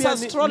 Plus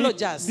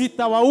astrologers.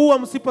 Nitawaua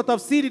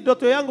msipotafsiri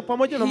ndoto yangu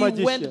pamoja na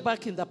majeshi. He went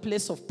back in the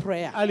place of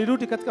prayer.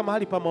 Alirudi katika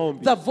mahali pa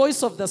maombi. The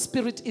voice of the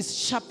Spirit is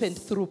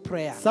sharpened through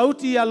prayer.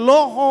 Sauti ya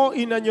Roho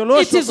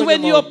inanyoroshwa. It is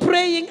when you are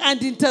praying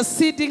and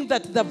interceding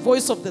that the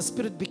voice of the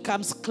Spirit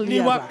becomes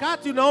clearer.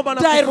 Direction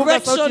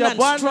and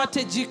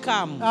strategy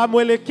come. How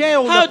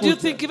do you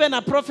think even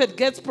a prophet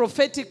gets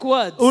prophetic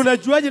words? And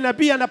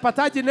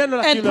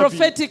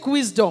prophetic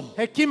wisdom?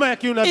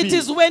 It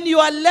is when you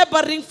are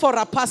laboring for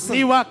a person.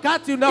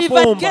 If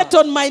I get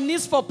on my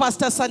knees for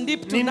Pastor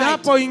Sandeep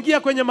tonight, I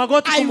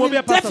will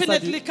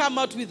definitely come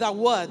out with a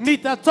word.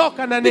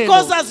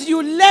 Because as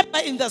you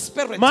labor in the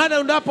Spirit,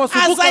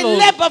 as I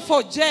labor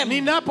for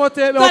Jeane,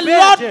 the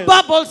Lord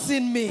bubbles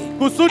in me,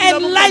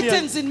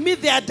 enlightens in me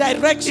their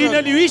direction.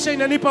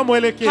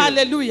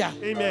 Hallelujah.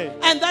 Amen.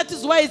 And that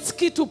is why it's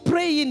key to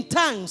pray in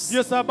tongues.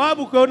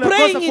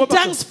 Praying in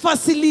tongues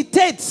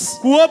facilitates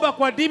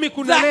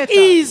the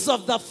ease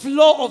of the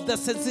flow of the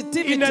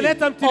sensitivity of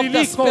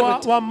the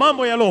Spirit.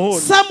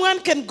 Someone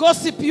can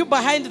gossip you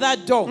behind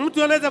that door.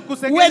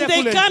 When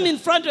they come in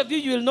front of you,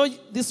 you will know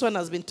this one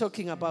has been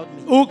talking about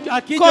me.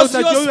 Because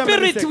your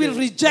spirit will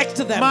reject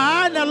them.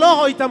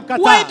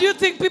 Why do you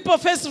think people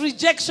face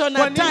rejection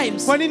at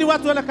times?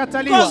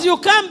 Because you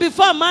come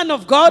before a man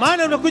of God,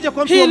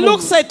 he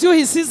looks at you,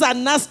 he sees a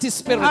nasty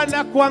spirit.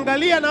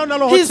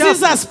 He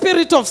sees a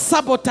spirit of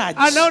sabotage.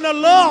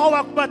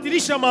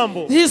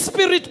 His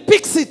spirit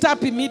picks it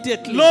up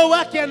immediately.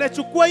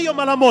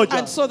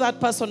 And so that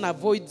person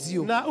avoids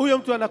you.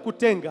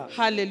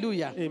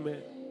 Hallelujah.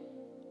 Amen.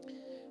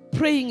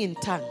 Praying in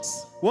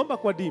tongues.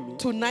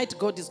 Tonight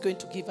God is going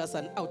to give us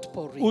an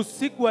outpouring.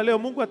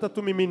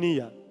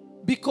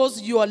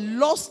 Because your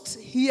lost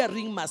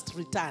hearing must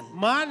return.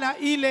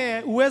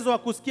 The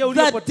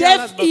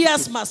deaf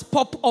ears must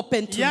pop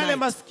open tonight.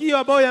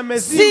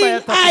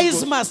 Seeing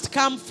eyes must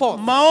come forth.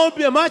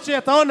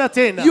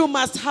 You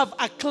must have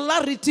a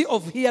clarity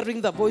of hearing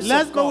the voice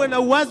of God.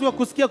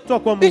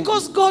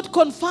 Because God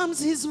confirms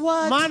His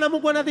word.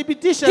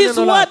 His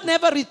word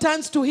never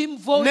returns to Him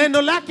void.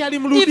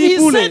 If He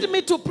sent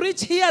me to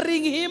preach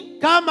hearing Him,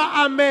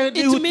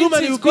 it means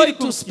He's going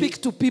to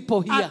speak to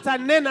people here.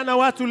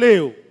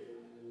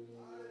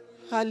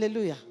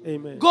 Hallelujah.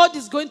 Amen. God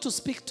is going to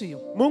speak to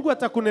you. Mungu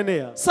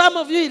atakunenea. Some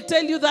of you will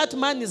tell you that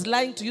man is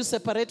lying to you,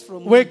 separate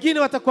from him. Wengine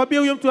watakwambia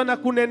huyo mtu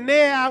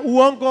anakunenea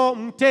uongo,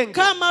 mtenge.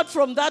 Come out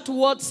from that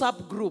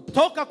WhatsApp group.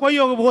 Toka kwa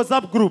hiyo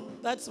WhatsApp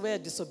group. That's where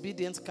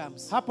disobedience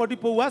comes. Hapo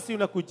ndipo uasi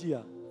unakujia.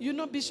 You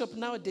know, Bishop,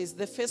 nowadays,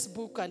 the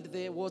Facebook and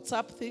the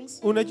WhatsApp things.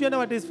 Unajua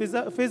nowadays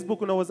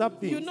Facebook na WhatsApp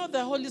things. You know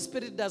the Holy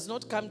Spirit does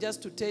not come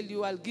just to tell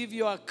you, I'll give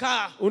you a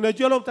car.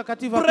 Unajua Roho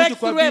Mtakatifu hakuji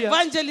kuambia. Breakthrough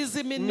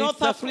evangelism in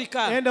North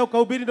Africa. Enda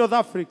ukahubiri North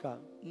Africa.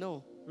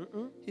 No.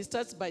 He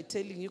starts by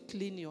telling you,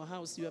 clean your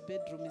house. Your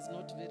bedroom is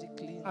not very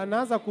clean.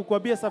 Anaanza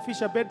kukuambia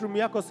safisha bedroom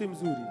yako si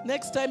mzuri.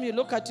 Next time you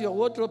look at your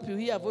wardrobe, you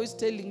hear a voice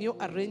telling you,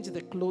 arrange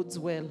the clothes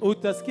well.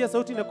 Utasikia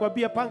sauti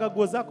inakwambia panga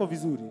nguo zako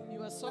vizuri.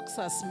 Your socks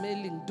are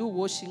smelling. Do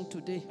washing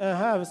today.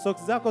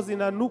 Socks zako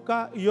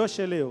zinanuka,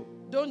 ioshe leo.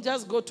 Don't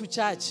just go to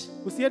church.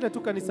 Usiende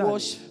tu kanisani.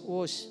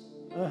 Wash.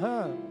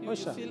 You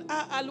feel,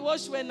 I'll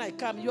wash when I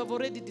come. You have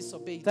already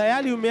disobeyed.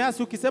 Tayari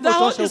umeasi ukisema The utosha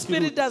Holy ukirudi.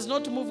 Spirit does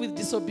not move with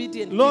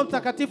disobedient Roho people.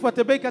 Mtakatifu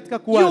atembei katika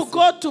kuasi. You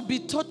got to be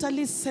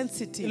totally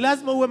sensitive.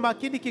 Lazima uwe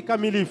makini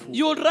kikamilifu.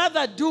 You would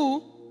rather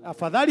do,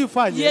 Afadhali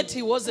ufanye, yet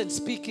he wasn't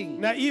speaking,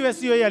 na iwe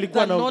sio yeye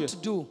alikuwa than anaongea.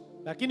 not do.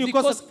 Lakini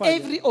ukosa Because kufanya.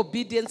 every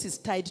obedience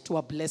is tied to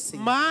a blessing.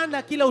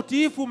 Maana kila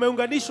utiifu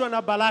umeunganishwa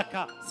na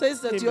baraka.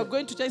 Says that Amen. you are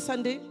going to church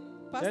Sunday,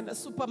 pass the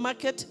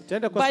supermarket,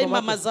 Tenda kwa buy supermarket.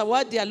 Mama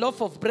Zawadi a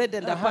loaf of bread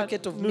and a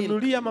packet of milk.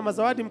 Nunulia Mama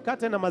Zawadi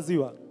mkate na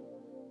maziwa.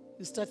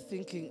 You start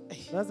thinking,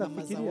 Unaanza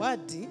Mama kufikiria,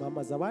 Zawadi,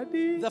 Mama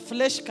Zawadi. the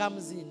flesh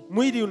comes in.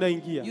 Mwili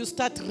unaingia. You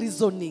start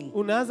reasoning.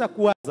 Unaanza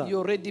kuwaza. You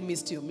already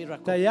missed your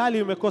miracle.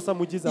 Tayari umekosa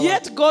muujiza wako.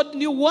 Yet God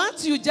knew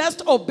once you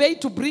just obey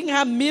to bring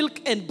her milk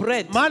and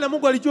bread. Maana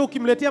Mungu alijua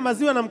ukimletea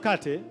maziwa na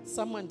mkate,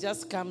 Someone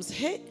just comes,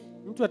 hey,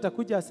 mtu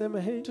atakuja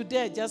aseme, hey, today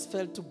I just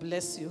felt to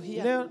bless you.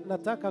 Here, leo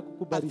nataka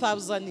kukubariki.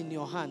 1,000 in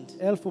your hand.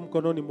 1,000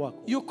 mkononi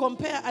mwako. You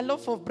compare a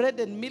loaf of bread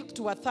and milk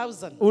to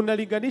 1,000.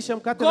 Unalinganisha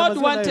mkate na God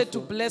maziwa na wanted to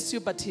 1,000. bless you,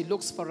 but he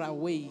looks for a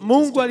way.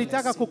 Mungu to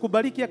alitaka bless you.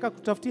 kukubariki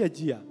akakutafutia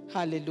njia.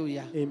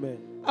 Hallelujah. Amen.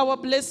 Our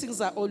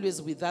blessings are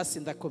always with us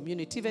in the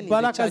community, even in the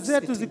Baraka church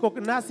zetu setting. ziko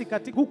nasi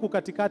huku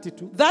katikati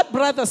tu. That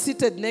brother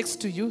seated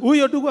next to you,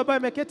 Huyo ndugu ambaye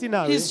ameketi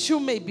nawe, his shoe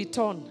may be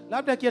torn.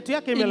 labda kiatu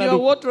yake In your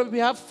imelaluka. wardrobe, we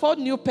have 4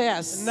 new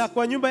pairs. Na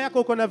kwa nyumba yako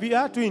uko na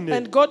viatu 4.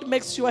 And God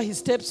makes sure he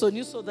steps on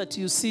you so that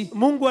you see.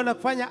 Mungu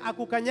anakufanya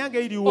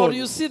akukanyange ili Or uone.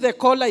 you see the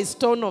collar is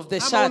torn of the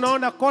Ama shirt.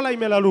 unaona kola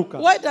imelaluka.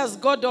 Why does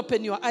God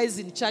open your eyes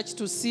in church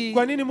to see?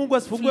 Kwa nini Mungu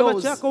asifungue Flows.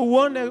 macho yako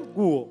uone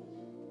nguo?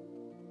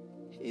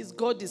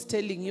 God is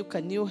telling you,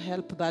 can you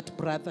help that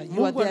brother?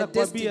 You are Mungu their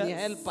destiny anakuambia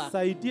helper.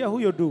 saidia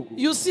huyo ndugu.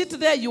 You sit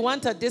there, you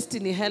want a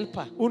destiny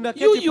helper.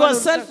 Unaketi You pale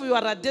yourself, unataka- you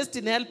are a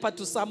destiny helper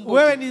to somebody.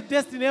 Wewe ni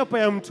destiny helper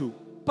ya mtu.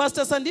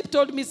 Pastor Sandip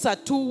told me it's a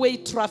two-way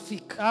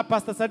traffic.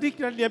 Pastor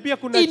Sadiki ananiambia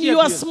kuna In njia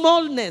your mbili.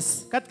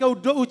 smallness, Katika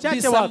be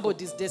uchache wako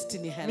somebody's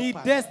destiny ni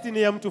helper.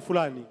 destiny ya mtu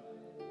fulani.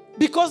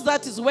 Because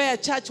that is where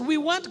church, we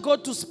want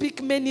God to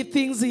speak many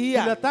things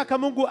here. Tunataka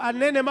Mungu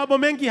anene mambo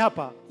mengi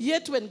hapa.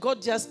 Yet when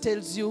God just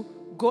tells you,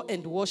 go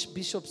and wash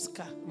Bishop's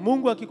car,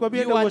 Mungu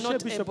akikwambia You enda are uoshe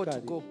not Bishop able to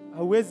kadi, go.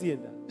 hauwezi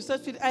enda. you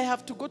start feeling, I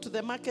have to go to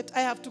the market,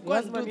 I have to go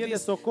Lazima and do niende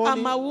this. sokoni.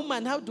 I'm a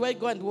woman, how do I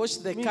go and wash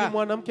the Mimi ni car?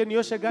 mwanamke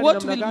nioshe gari What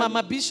namna will gani?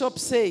 Mama Bishop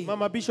say?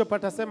 Mama Bishop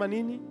atasema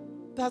nini?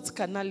 That's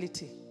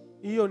carnality.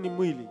 Hiyo ni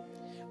mwili.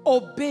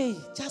 Obey,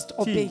 just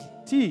obey,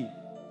 Tii.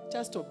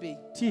 just obey.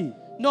 Tii.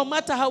 No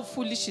matter how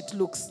foolish it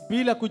looks.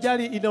 Bila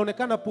kujali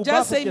inaonekana Just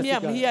pumbavu say me, kiasi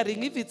I'm gani.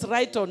 hearing if it's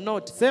right or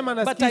not. Sema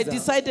But I nasikiza.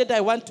 decided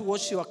I want to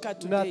wash your car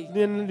Na today.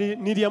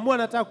 niliamua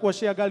nataka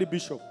kuoshea gari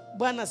Bishop.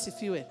 Bwana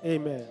sifiwe.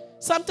 Amen.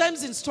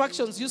 Sometimes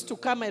instructions used to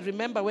come, I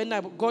remember when I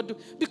God,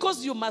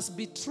 because you must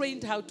be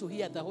trained how to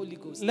hear the Holy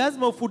Ghost.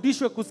 Lazima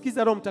ufundishwe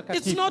kusikiza Roho It's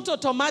Mtakatifu. not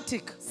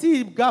automatic.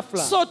 Si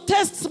ghafla. So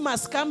tests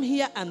must come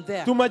here and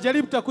there.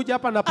 Tumajaribu tutakuja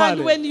hapa na And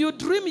pale. when you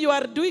dream, you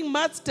are doing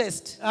maths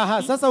test.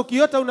 Aha, sasa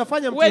ukiota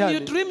unafanya When you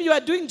mtihani. dream, you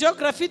are doing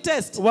geography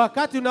test.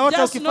 Wakati unaota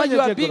Just know you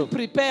ukifanya are being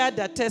geography. prepared,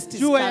 a test is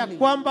Jua ya coming.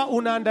 kwamba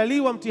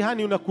unaandaliwa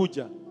mtihani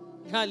unakuja.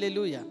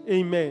 Hallelujah.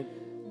 Amen.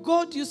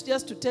 God used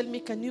just to tell me,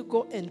 can you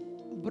go and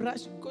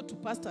go to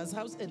pastor's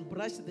house and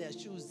brush their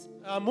shoes?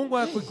 Mungu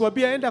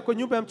akikwambia enda kwa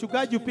nyumba ya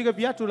mchungaji upige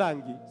viatu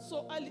rangi.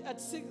 So early at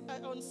 6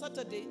 on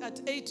Saturday at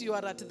 8 you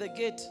are at the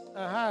gate.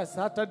 Aha,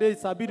 Saturday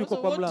saa 2 uko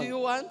So kwa what do mlango.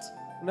 you want?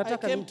 I Unataka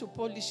came nini? to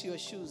polish your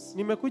shoes.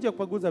 Nimekuja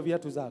kupaguza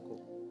viatu zako.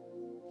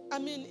 I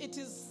mean, it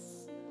is,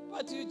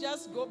 but you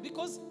just go,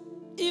 because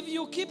if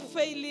you keep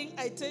failing,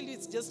 I tell you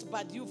it's just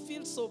bad. You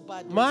feel so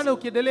bad. Maana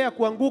ukiendelea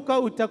kuanguka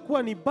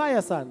utakuwa ni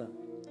baya sana.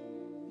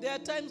 There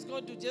are times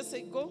God will just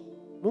say, go.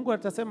 Mungu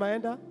atasema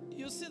enda.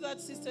 You see that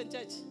sister in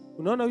church?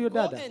 Unaona huyo Go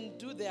dada? and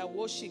do their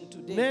washing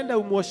today. Nenda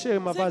umwoshee Say,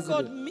 mavazi.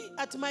 God, leo. me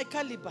at my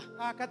caliber.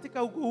 Katika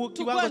To go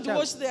kiwango and cha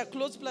wash their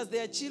clothes plus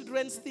their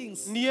children's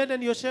things. niende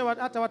nioshe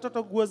hata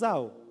watoto nguo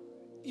zao.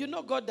 You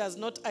know God does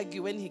not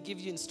argue when he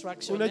gives you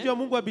instruction. Unajua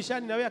Mungu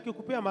abishani na wewe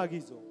akikupea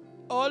maagizo.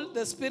 All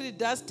the Spirit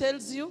does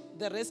tells you,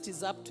 the rest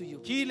is up to you.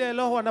 Kile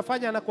Roho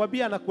anafanya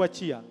anakuambia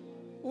anakuachia.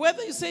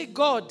 Whether you say,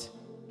 God,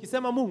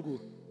 Kisema Mungu,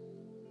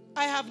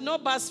 I have no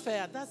bus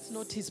fare, that's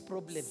not his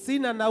problem.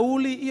 sina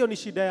nauli, hiyo ni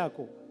shida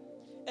yako.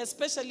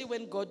 Especially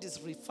when God is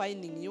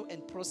refining you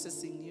and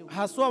processing you.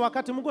 Haswa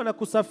wakati Mungu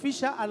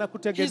anakusafisha, He's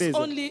anakutengeneza.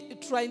 only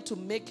trying to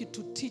make you,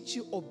 to teach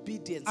you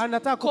obedience.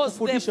 Anataka Because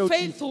kukufundisha the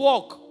faith utiifu.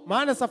 walk,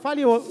 Maana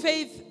safari ya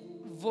faith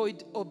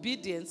void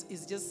obedience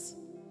is just,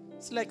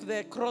 it's like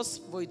the cross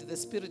void the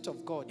Spirit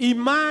of God.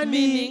 imani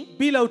Meaning,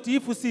 bila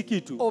utiifu si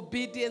kitu.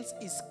 obedience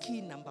is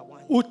key number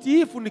one.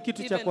 Utiifu ni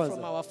kitu cha Even from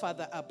kwanza. our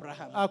father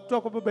Abraham.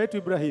 Kutoka kwa baba yetu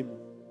Ibrahimu.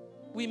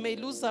 We may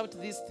lose out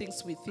these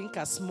things we think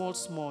are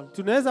small.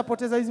 Tunaweza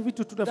poteza hizi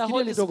vitu The tunafikiria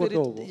Holy ni dogo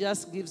Spirit dogo.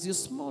 just gives you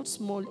small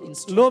Roho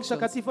instructions.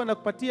 Mtakatifu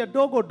anakupatia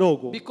dogo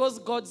dogo. Because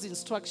God's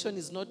instruction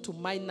is not to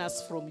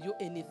minus from you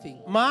anything.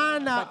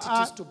 Maana But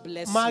it is to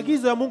bless you.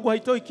 maagizo ya Mungu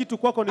haitoi kitu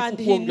kwako, ni And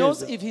he knows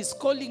kukuongeza. if he's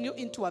calling you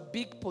into a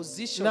big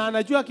position, Na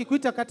anajua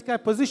akikuita katika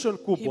position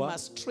he kubwa,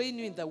 must train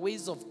you in the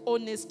ways of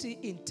honesty,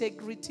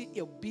 integrity,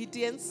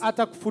 obedience.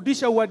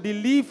 atakufundisha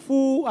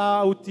uadilifu,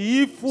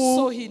 utiifu.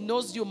 So he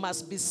knows you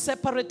must be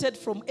separated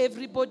from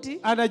everybody.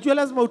 Anajua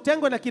lazima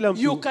utengwe na kila You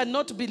mtu.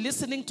 cannot be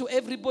listening to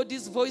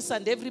everybody's voice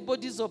and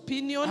everybody's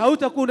opinion.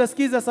 Hautakuwa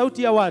unasikiza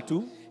sauti ya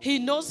watu. He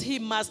knows he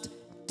must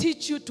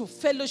teach you to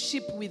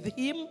fellowship with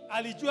him.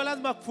 Alijua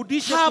lazima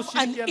akufundishe Have an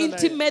kushirikiana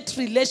naye.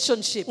 intimate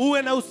relationship.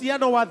 Uwe na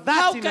uhusiano wa How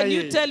dhati na can you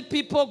yeye. tell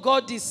people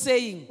God is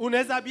saying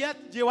Unaweza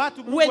ambiaje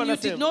watu Mungu when you did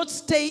anasema not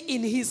stay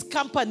in his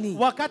company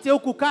wakati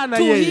hukukaa na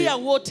to yeye hear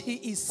what he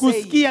is saying?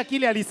 kusikia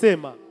kile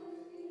alisema.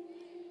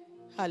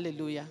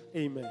 Hallelujah.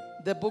 Amen.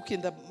 The book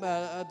in the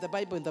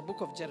Bible in the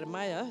book of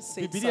Jeremiah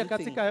says Biblia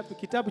something katika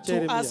kitabu cha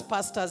to us Yeremia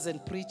pastors and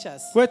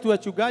preachers. kwetu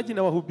wachungaji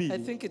na I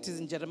wahubiri, think it is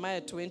in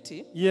Jeremiah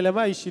 20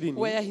 Yeremia 20,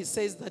 where he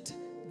says that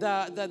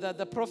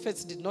the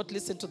prophets did not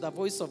listen to the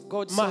voice of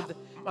God, so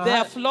Ma-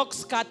 their flock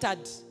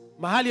scattered.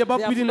 mahali ambapo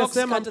Their Biblia flocks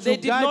inasema scattered. They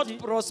did not mchungaji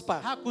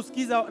prosper.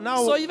 hakusikiza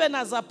nao. So even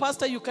as a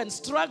pastor, you can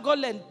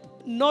struggle and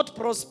not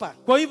prosper.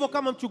 Kwa hivyo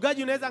kama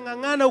mchungaji unaweza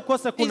ng'ang'ana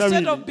ukose Instead of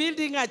kunawili.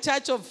 building a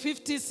church of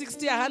 50,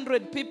 60, 100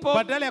 people,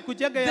 Badala ya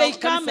kujenga they ya come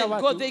kanisa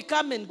and go, watu, they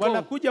come and go.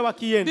 wanakuja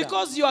wakienda.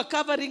 Because your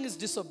covering is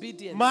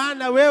disobedience.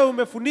 Maana wewe You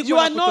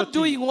umefunikwa are na not kutotii.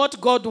 doing what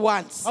God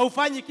wants.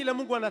 Haufanyi kile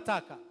Mungu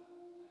anataka.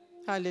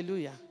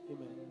 Hallelujah.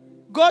 Amen.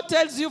 God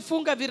tells you,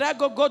 funga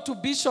virago, go to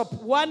bishop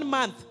 1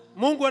 month.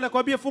 Mungu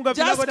anakuambia funga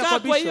Just vilago na kaa kwa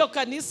kwa hiyo bishop.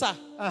 kanisa.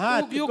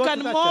 Aha, You go can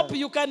to that mop, church.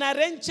 you can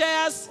arrange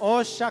chairs.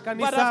 Osha But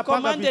kanisa, I've panga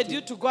commanded viti.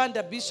 you to go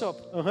under bishop.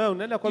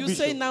 Unaenda kwa You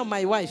say bishop. now,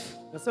 my wife,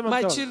 Nasema my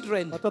mtoto,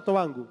 children, watoto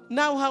wangu,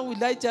 now how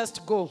will I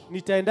just go?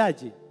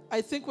 nitaendaje?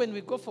 I think when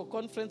we go for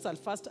conference, I'll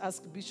first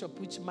ask bishop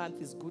which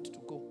month is good to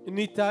go.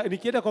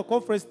 Nikienda kwa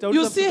conference You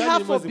tauliza see, mchungaji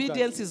half mwezi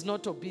obedience is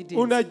not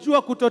obedience.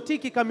 Unajua kutotii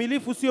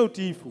kikamilifu sio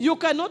utiifu. You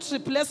cannot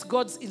replace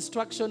God's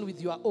instruction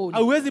with your own.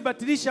 Hauwezi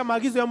batilisha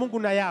maagizo ya Mungu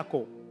na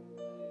yako.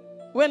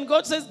 When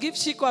God says, give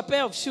Shiko a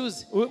pair of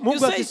shoes, Mungu you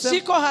say, akisema-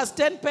 Shiko has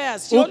 10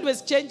 pairs. She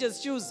always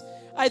changes shoes.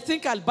 I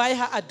think I'll buy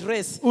her a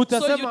dress. So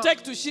Utasema- you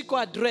take to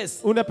Shiko a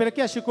dress.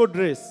 Unapelekea Shiko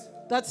dress.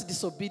 That's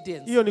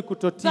disobedience. Hiyo ni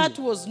kutotii. That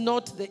was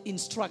not the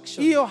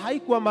instruction. Hiyo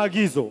haikuwa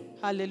maagizo.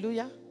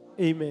 Hallelujah.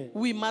 Amen.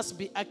 We must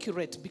be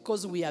accurate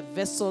because we are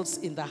vessels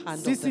in the hand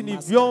of Sisi the ni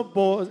Master.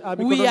 vyombo We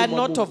mikononi are mwa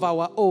not Mungu. of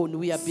our own.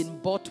 We have been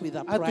bought with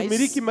a price.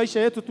 Hatumiliki maisha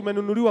yetu,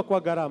 tumenunuliwa kwa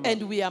gharama.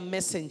 And we are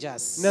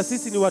messengers. Na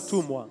sisi ni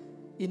watumwa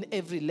In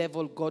every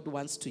level God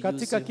wants to use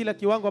katika you. kila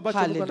kiwango ambacho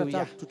Mungu Hallelujah.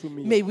 anataka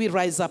kututumia. May we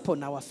rise up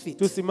on our feet.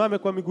 Tusimame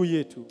kwa miguu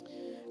yetu.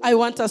 I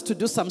want us to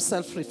do some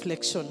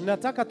self-reflection.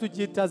 Nataka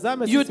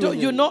tujitazame You sisi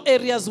wenyewe. know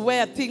areas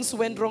where things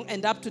went wrong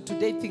and up to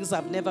today things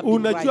have never been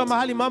Unajua right.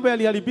 mahali mambo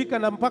yaliharibika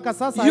na mpaka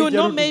sasa You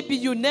know haijarudi. maybe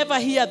you never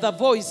hear the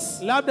voice.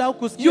 Labda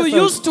haukusikia You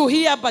sauti. used to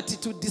hear but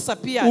it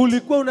disappeared.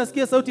 Ulikuwa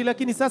unasikia sauti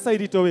lakini sasa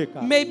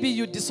ilitoweka. Maybe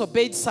you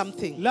disobeyed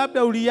something.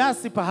 Labda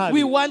uliasi pahali.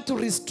 We want to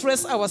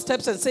retrace our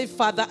steps and say,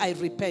 Father, I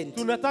repent.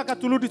 Tunataka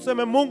turudi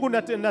tuseme Mungu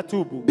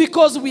natubu.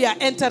 Because we have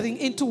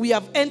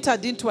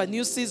entered into a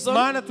new season.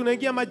 Maana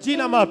tunaingia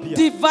majina mapya.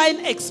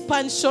 Divine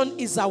expansion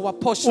is our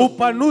portion.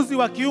 Upanuzi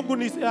wa kiungu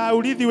ni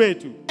urithi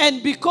wetu.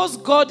 And because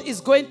God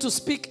is going to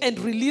speak and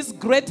release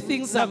great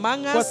things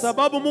among Kwa us,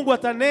 sababu Mungu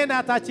atanena,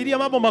 ataachilia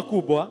mambo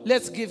makubwa.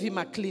 let's give him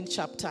a clean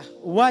chapter.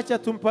 Wacha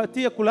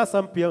tumpatie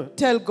kurasa mpya.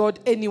 Tell God,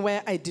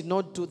 anywhere I did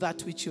not do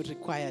that which you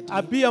required me.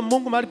 Abia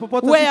Mungu mahali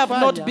popote Where I have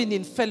sifanya, not been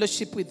in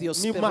fellowship with your ni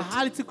spirit.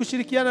 mahali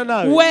sikushirikiana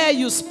nawe. Where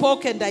you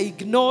spoke and I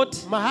ignored.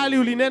 Mahali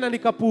ulinena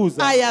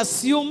nikapuuza. I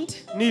assumed.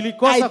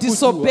 Nilikosa I kujua.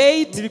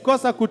 disobeyed.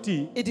 Nilikosa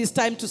kutii. It is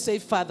time to say,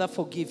 Father,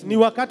 forgive Ni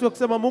me. wakati wa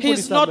kusema Mungu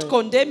He's not nisamehe.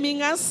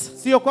 condemning us.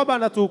 Sio kwamba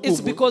It's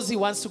anatuhukumu. because he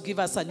wants to give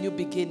us a new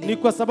Ni beginning.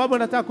 kwa sababu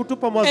anataka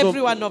kutupa mwanzo.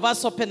 Every one of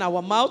us open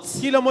our mouths.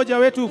 Kila mmoja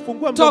wetu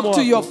ufungua mdomo Talk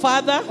to your wako.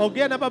 Father.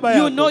 Ongea na baba You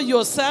yako. know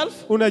yourself.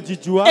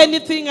 Unajijua.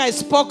 Anything I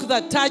spoke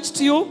that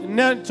touched you,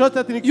 Na chochote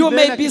you nikinena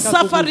may be kikakugusa.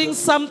 suffering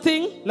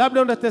something.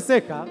 Labda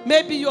unateseka.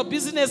 Maybe your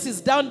business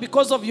is down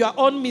because of your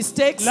own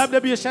mistakes. Labda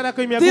biashara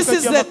yako imeanguka This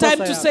is kwa the time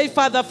makosa to yako. say,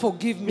 Father,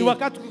 forgive Ni me.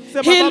 wakati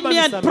kusema Heal Baba me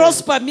and nisamehe.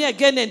 prosper me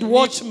again and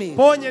watch me.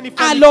 Ponye I'll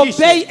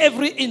nifanikishe. obey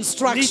every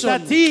instruction.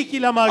 Nitatii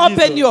kila maagizo.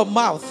 Open your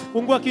mouth.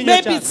 Fungua kinywa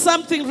Maybe chako. it's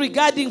something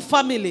regarding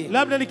family,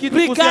 Labda ni kitu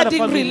kuhusiana na regarding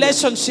familia.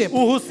 relationship.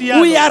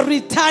 Uhusiano. We are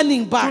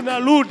returning back.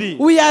 Tunarudi.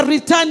 We are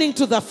returning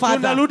to the Father.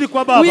 Tunarudi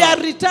kwa Baba. We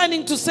are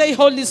returning to say,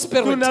 Holy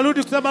Spirit,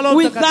 Tunarudi kusema Roho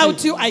without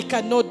Mtakatifu. you I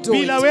cannot do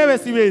Bila it. wewe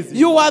siwezi.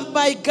 You are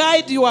my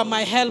guide, you are my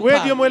Wewe ndiye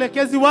helper.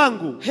 mwelekezi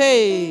wangu.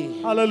 Hey,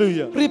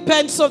 Hallelujah.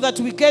 repent so that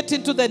we get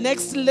into the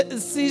next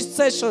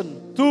session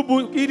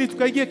Tubu ili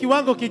tukaingie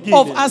kiwango of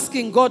kingine.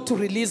 asking God to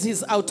release his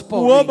Kuomba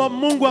outpouring.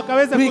 Mungu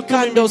akaweza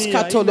Rikandos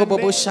kutumiminia. katolo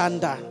bobo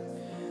shanda.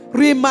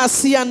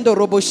 Rimasiando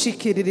robo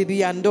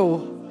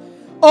shikiririando.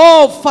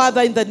 Oh,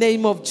 Father, in the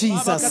name of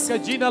Jesus.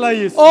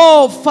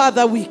 Oh,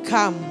 Father, we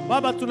come.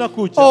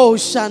 Oh,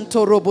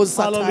 Shanto Robo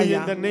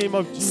Zataya. In the name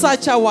of Jesus.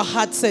 Search our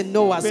hearts and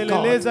know us,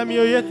 God.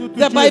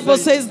 The Bible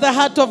says the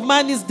heart of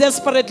man is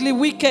desperately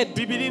wicked.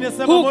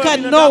 Who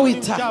can know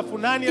it?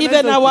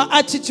 Even our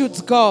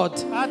attitudes, God,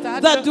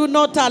 that do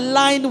not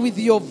align with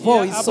your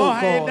voice, oh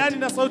God.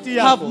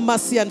 Have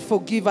mercy and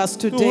forgive us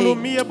today.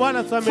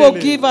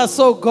 Forgive us,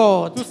 oh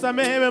God.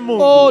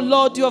 Oh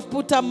Lord, you have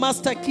put a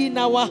master key in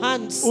our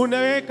hands,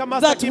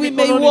 that we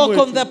may walk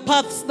on the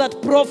paths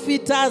that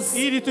profit us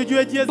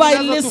by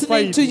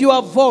listening to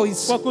your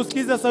voice.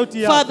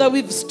 Father,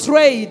 we've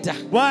strayed.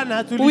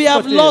 We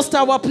have lost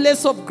our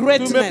place of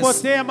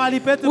greatness.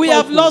 We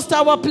have lost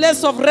our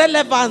place of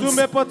relevance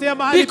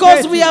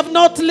because we have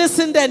not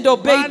listened and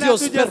obeyed your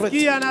Spirit.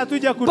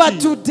 But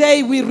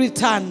today we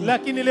return.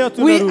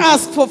 We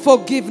ask for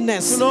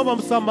forgiveness.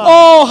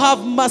 Oh,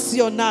 have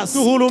mercy on us.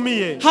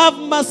 Have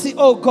mercy,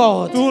 oh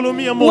God.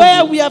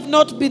 Where we have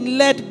not been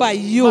led by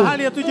you,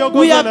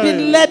 we have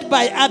been led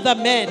by other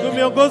men.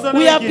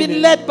 We have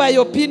been led by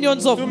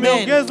opinions of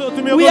men.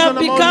 We have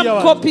become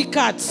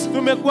copycats.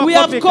 We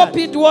have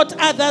copied what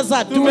others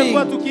are doing,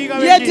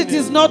 yet it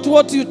is not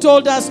what you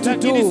told us to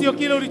do.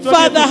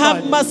 Father,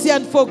 have mercy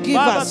and forgive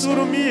us.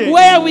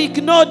 Where we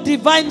ignored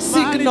divine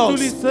signals,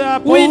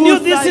 we knew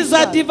this is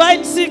a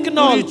divine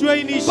signal,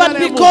 but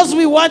because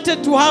we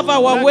wanted to have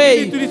our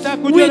way,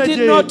 we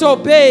did not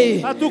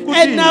obey,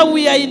 and now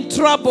we are in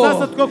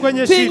trouble.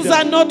 Things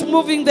are not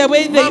moving the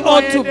way they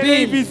ought to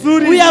be.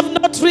 We have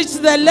not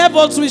reached the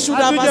levels we should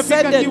have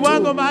ascended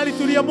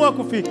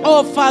to.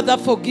 Oh Father,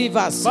 forgive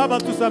us.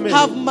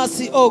 Have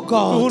mercy, oh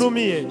God.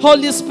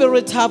 Holy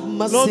Spirit, have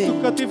mercy.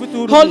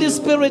 Holy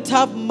Spirit,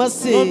 have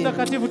mercy.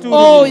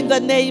 Oh, in the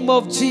name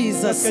of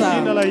Jesus.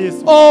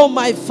 Oh,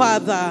 my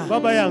Father.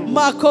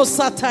 Mako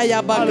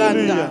sataya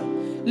baganda.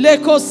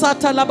 Leko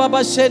sata la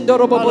baba shendo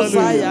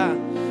robobozaya.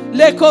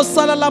 Leko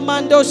sala la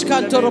mandosh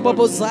kanto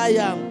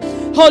robobozaya.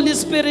 Holy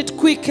Spirit,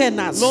 quicken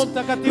us.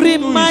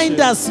 Remind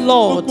us,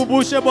 Lord,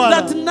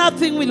 that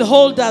nothing will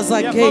hold us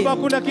again.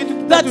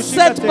 That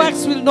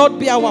setbacks will not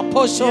be our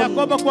portion.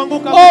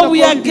 Oh,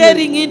 we are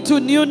getting into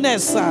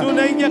newness,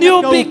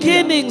 new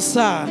beginnings.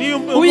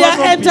 We are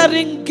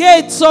entering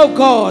gates, oh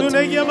God,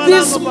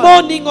 this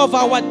morning of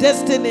our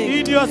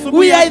destiny.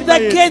 We are in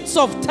the gates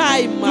of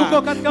time.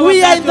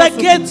 We are in the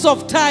gates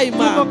of time.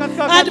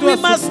 And we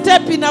must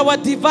step in our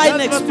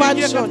divine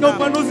expansion.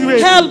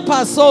 Help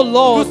us, oh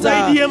Lord.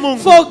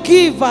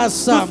 Forgive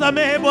us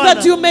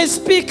that you may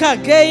speak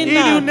again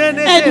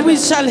and we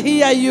shall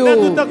hear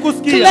you.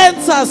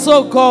 Cleanse us,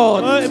 oh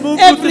God,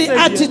 every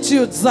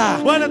attitude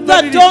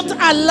that don't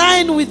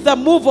align with the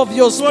move of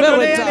your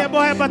Spirit.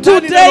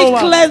 Today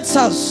cleanse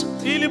us.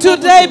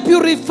 Today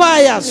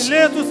purify us.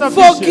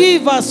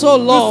 Forgive us, oh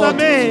Lord.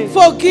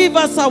 Forgive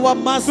us, our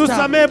Master.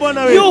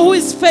 You who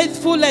is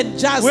faithful and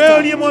just.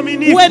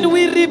 When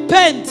we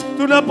repent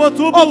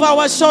of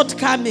our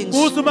shortcomings,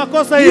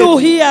 you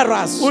hear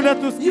us.